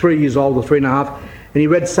only 3 years old or 3.5, and he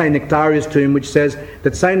read St. Nectarius to him, which says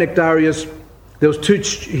that St. Nectarius,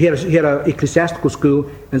 he had an ecclesiastical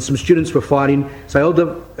school and some students were fighting,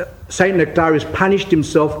 so St. Nectarius punished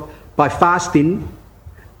himself by fasting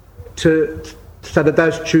so that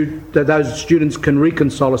those students can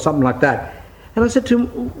reconcile or something like that. And I said to him,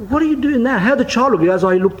 what are you doing now? How the child look? He goes,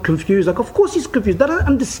 he looked confused. Like, of course he's confused. They don't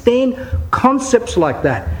understand concepts like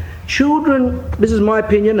that. Children, this is my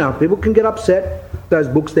opinion now, people can get upset. Those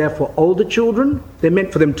books, they're for older children. They're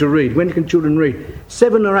meant for them to read. When can children read?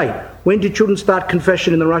 7 or 8. When do children start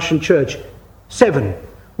confession in the Russian church? 7.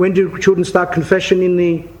 When do children start confession in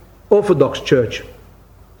the Orthodox church?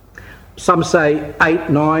 Some say 8,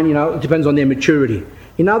 9, it depends on their maturity.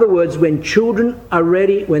 In other words, when children are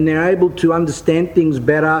ready, when they're able to understand things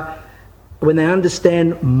better, when they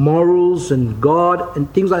understand morals and God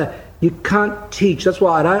and things like that, you can't teach. That's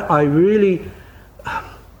why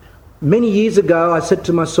Many years ago, I said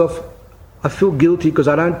to myself, I feel guilty because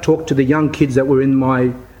I don't talk to the young kids that were in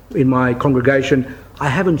my congregation. I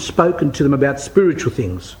haven't spoken to them about spiritual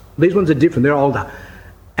things. These ones are different, they're older.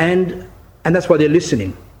 And that's why they're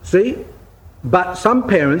listening, see? But some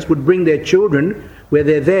parents would bring their children where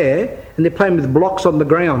they're there and they're playing with blocks on the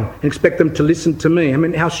ground and expect them to listen to me. I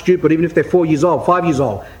mean, how stupid, even if they're 4 years old, 5 years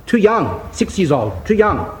old, too young, 6 years old, too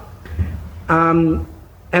young. And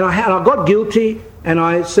I got guilty and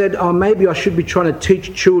I said, oh, maybe I should be trying to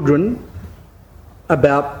teach children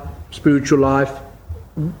about spiritual life,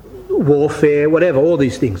 warfare, whatever, all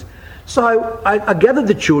these things. So I gathered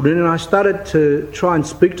the children and I started to try and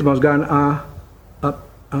speak to them. I was going,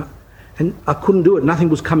 and I couldn't do it. Nothing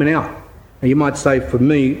was coming out. Now you might say, for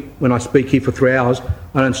me, when I speak here for 3 hours,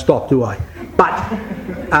 I don't stop, do I?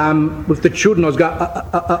 But with the children, I was going,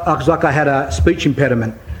 it was like I had a speech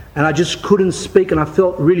impediment, and I just couldn't speak, and I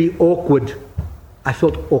felt really awkward. I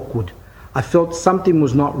felt something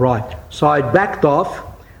was not right. So I backed off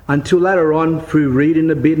until later on, through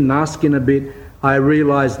reading a bit and asking a bit, I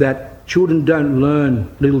realised that children don't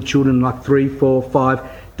learn, little children like 3, 4, 5,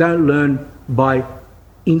 don't learn by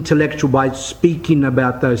intellectual, by speaking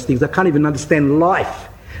about those things. They can't even understand life.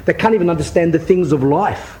 They can't even understand the things of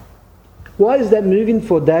life. Why is that moving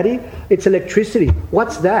for, Daddy? It's electricity.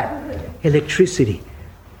 What's that? Electricity.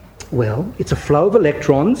 Well, it's a flow of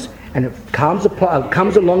electrons and it comes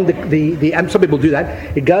along and some people do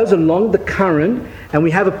that. It goes along the current and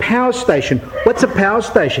we have a power station. What's a power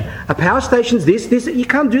station? A power station's this. You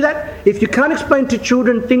can't do that. If you can't explain to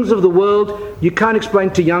children things of the world, you can't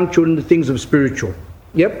explain to young children the things of spiritual.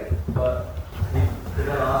 Yep. But did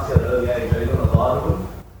I ask you at an early age, are you going to lie to them?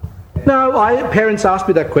 No, parents asked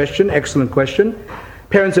me that question. Excellent question.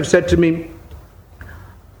 Parents have said to me,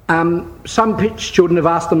 some children have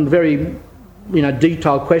asked them very,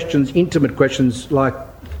 detailed questions, intimate questions, like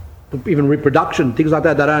even reproduction, things like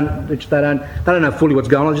that. They don't know fully what's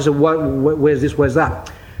going on. Just say, where's this, where's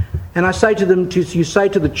that? And I say to them, you say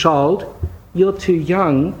to the child, you're too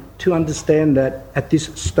young to understand that at this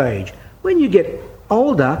stage. When you get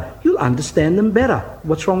older, you'll understand them better.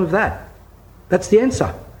 What's wrong with that? That's the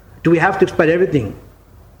answer. Do we have to explain everything?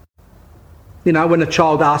 When a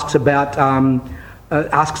child asks about,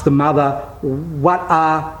 asks the mother, what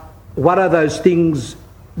are those things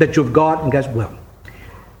that you've got? And goes, well,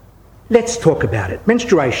 let's talk about it.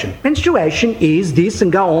 Menstruation. Menstruation is this, and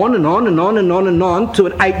go on and on and on and on and on to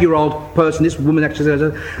an 8-year-old person. This woman actually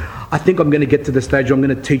says, I think I'm going to get to the stage where I'm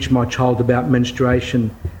going to teach my child about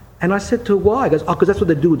menstruation. And I said to her, why? He goes, because that's what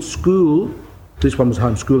they do at school. This one was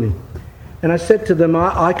homeschooling. And I said to them,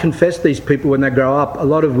 I confess these people when they grow up, a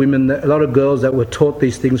lot of girls that were taught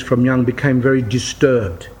these things from young became very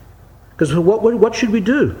disturbed. Because what should we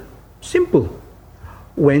do? Simple.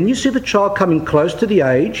 When you see the child coming close to the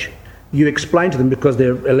age, you explain to them, because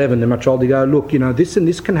they're 11, they're much older, you go, look, this and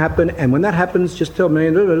this can happen, and when that happens, just tell me,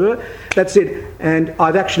 blah, blah, blah. That's it. And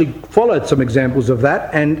I've actually followed some examples of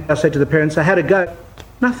that, and I say to the parents, how'd it go?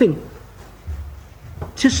 Nothing.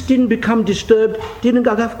 Just didn't become disturbed, didn't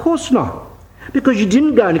go, of course not. Because you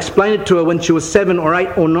didn't go and explain it to her when she was 7 or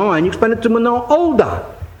 8 or 9, you explained it to them when they were older,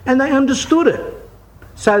 and they understood it.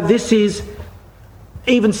 So this is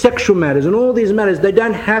even sexual matters and all these matters, they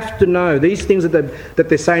don't have to know. These things that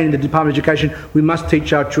they're saying in the Department of Education, we must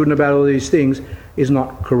teach our children about all these things, is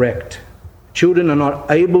not correct. Children are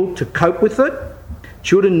not able to cope with it.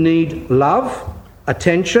 Children need love,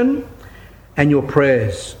 attention, and your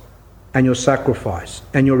prayers, and your sacrifice,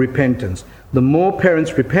 and your repentance. The more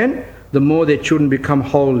parents repent, the more their children become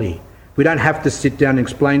holy. We don't have to sit down and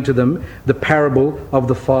explain to them the parable of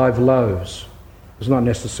the 5 loaves. It's not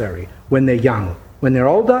necessary when they're young. When they're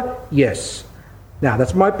older, yes. Now,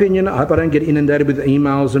 that's my opinion. I hope I don't get inundated with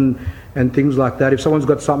emails and things like that. If someone's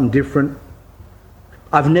got something different,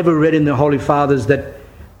 I've never read in the Holy Fathers that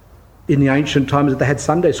in the ancient times that they had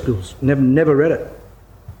Sunday schools. Never read it.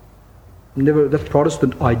 That's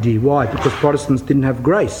Protestant idea. Why? Because Protestants didn't have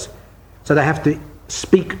grace. So they have to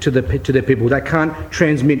speak to their people. They can't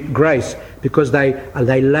transmit grace because they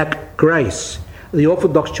lack grace. The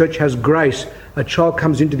Orthodox Church has grace. A child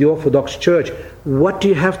comes into the Orthodox Church. What do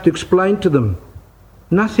you have to explain to them?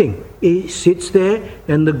 Nothing. He sits there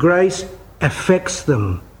and the grace affects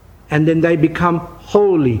them. And then they become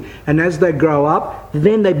holy. And as they grow up,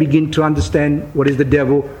 then they begin to understand what is the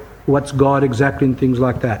devil, what's God exactly, and things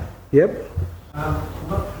like that. Yep? I'm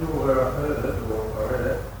not sure where I heard it or I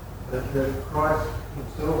read it, that Christ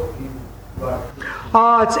himself,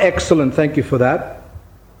 it's excellent. Thank you for that.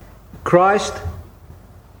 Christ,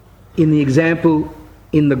 in the example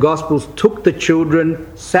in the Gospels, took the children,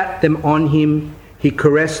 sat them on him, he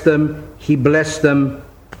caressed them, he blessed them,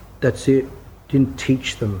 That's it. Didn't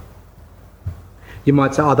teach them. You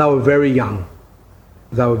might say, oh, they were very young.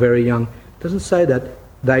 They were very young. It doesn't say that.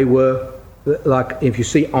 They were, like, if you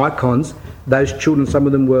see icons, those children, some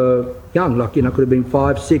of them were young, like, could have been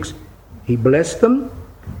 5, 6. He blessed them.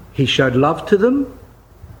 He showed love to them.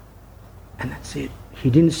 And that's it. He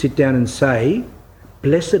didn't sit down and say,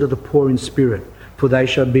 blessed are the poor in spirit, for they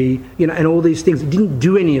shall be, and all these things. He didn't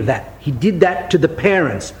do any of that. He did that to the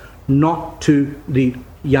parents, not to the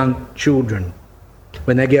young children.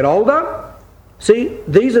 When they get older, see,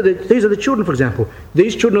 these are the children, for example.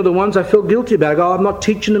 These children are the ones I feel guilty about. I go, I'm not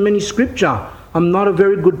teaching them any scripture. I'm not a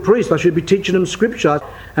very good priest. I should be teaching them scripture.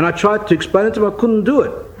 And I tried to explain it to them. I couldn't do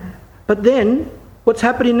it. But then, what's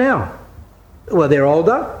happening now? Well, they're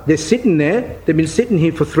older. They're sitting there. They've been sitting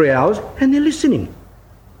here for 3 hours, and they're listening.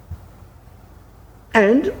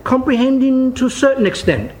 And comprehending to a certain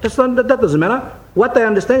extent. That doesn't matter. What they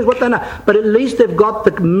understand is what they know. But at least they've got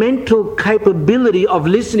the mental capability of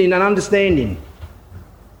listening and understanding.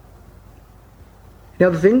 Any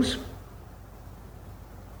other things?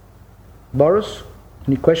 Boris,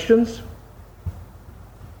 any questions?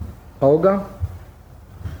 Olga?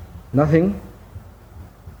 Nothing?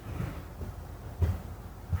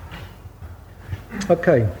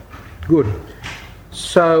 Okay, good.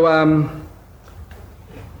 So,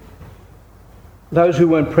 those who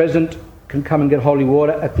weren't present can come and get holy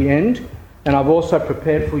water at the end. And I've also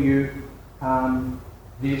prepared for you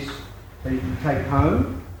this that you can take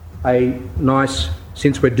home. A nice,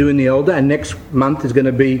 since we're doing the elder, and next month is going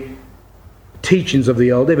to be teachings of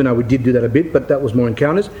the elder, even though we did do that a bit, but that was more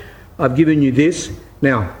encounters. I've given you this.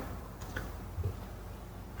 Now,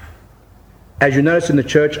 as you notice in the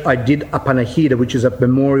church, I did a panahida, which is a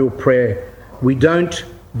memorial prayer. We don't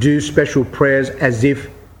do special prayers as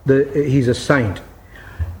if he's a saint,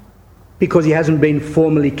 because he hasn't been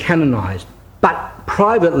formally canonized. But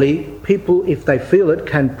privately, people, if they feel it,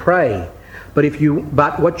 can pray.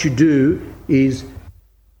 But what you do is,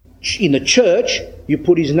 in the church, you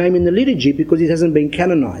put his name in the liturgy because he hasn't been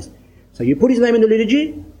canonized. So you put his name in the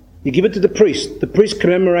liturgy, you give it to the priest. The priest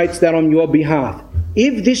commemorates that on your behalf.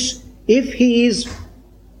 If he is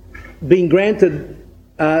being granted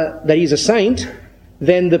that he's a saint,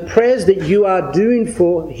 then the prayers that you are doing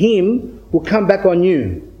for him will come back on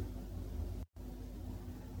you.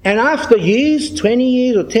 And after years, 20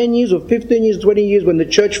 years or 10 years or 15 years, 20 years, when the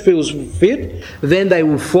church feels fit, then they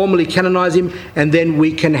will formally canonize him, and then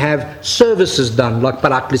we can have services done, like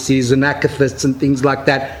paraklesis and akathis and things like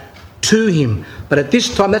that, to him. But at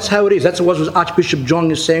this time, that's how it is. That's what was Archbishop John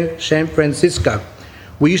of San Francisco.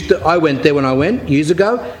 I went there when I went years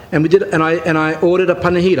ago, and we did, and I ordered a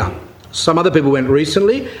panahida. Some other people went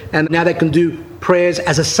recently, and now they can do prayers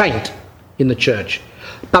as a saint in the church.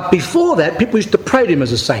 But before that, people used to pray to him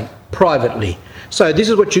as a saint privately. So this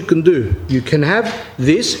is what you can do. You can have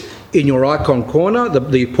this in your icon corner,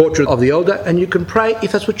 the portrait of the elder, and you can pray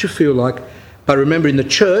if that's what you feel like. But remember, in the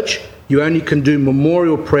church, you only can do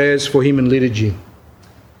memorial prayers for him in liturgy.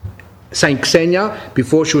 Saint Ksenia,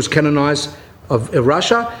 before she was canonized of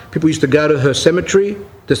Russia, people used to go to her cemetery,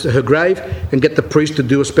 her grave, and get the priest to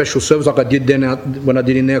do a special service like I did then when I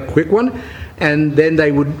did in there a quick one, and then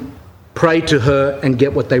they would pray to her and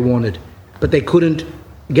get what they wanted. But they couldn't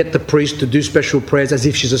get the priest to do special prayers as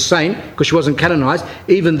if she's a saint, because she wasn't canonized,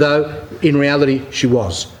 even though in reality she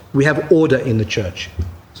was. We have order in the church.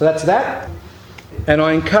 So that's that. And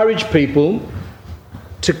I encourage people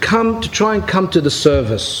to try and come to the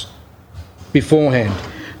service beforehand,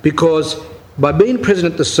 because by being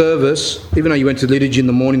present at the service, even though you went to liturgy in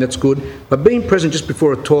the morning, that's good, but being present just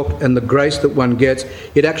before a talk and the grace that one gets,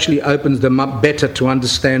 it actually opens them up better to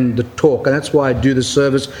understand the talk. And that's why I do the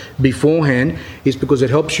service beforehand, is because it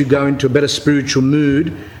helps you go into a better spiritual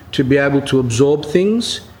mood to be able to absorb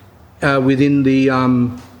things within the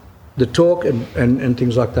talk and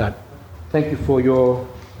things like that. Thank you for your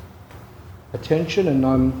attention,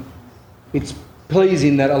 and it's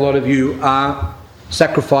pleasing that a lot of you are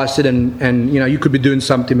sacrifice it, and you could be doing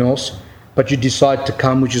something else, but you decide to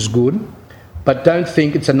come, which is good. But don't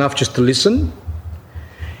think it's enough just to listen.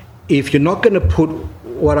 If you're not going to put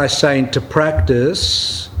what I say into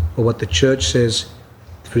practice, or what the church says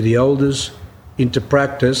through the elders into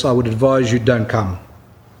practice, I would advise you don't come.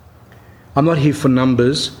 I'm not here for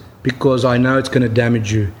numbers, because I know it's going to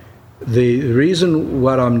damage you. The reason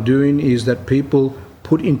what I'm doing is that people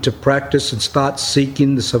put into practice and start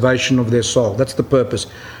seeking the salvation of their soul. That's the purpose.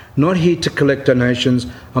 Not here to collect donations.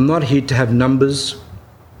 I'm not here to have numbers.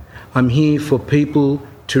 I'm here for people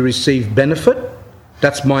to receive benefit.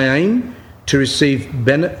 That's my aim, to receive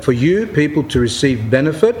benefit, for you people to receive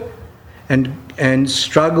benefit and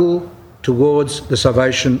struggle towards the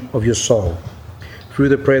salvation of your soul. Through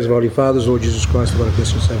the prayers of Holy Fathers, Lord Jesus Christ, the God of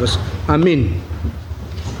blessing, save us. Amen.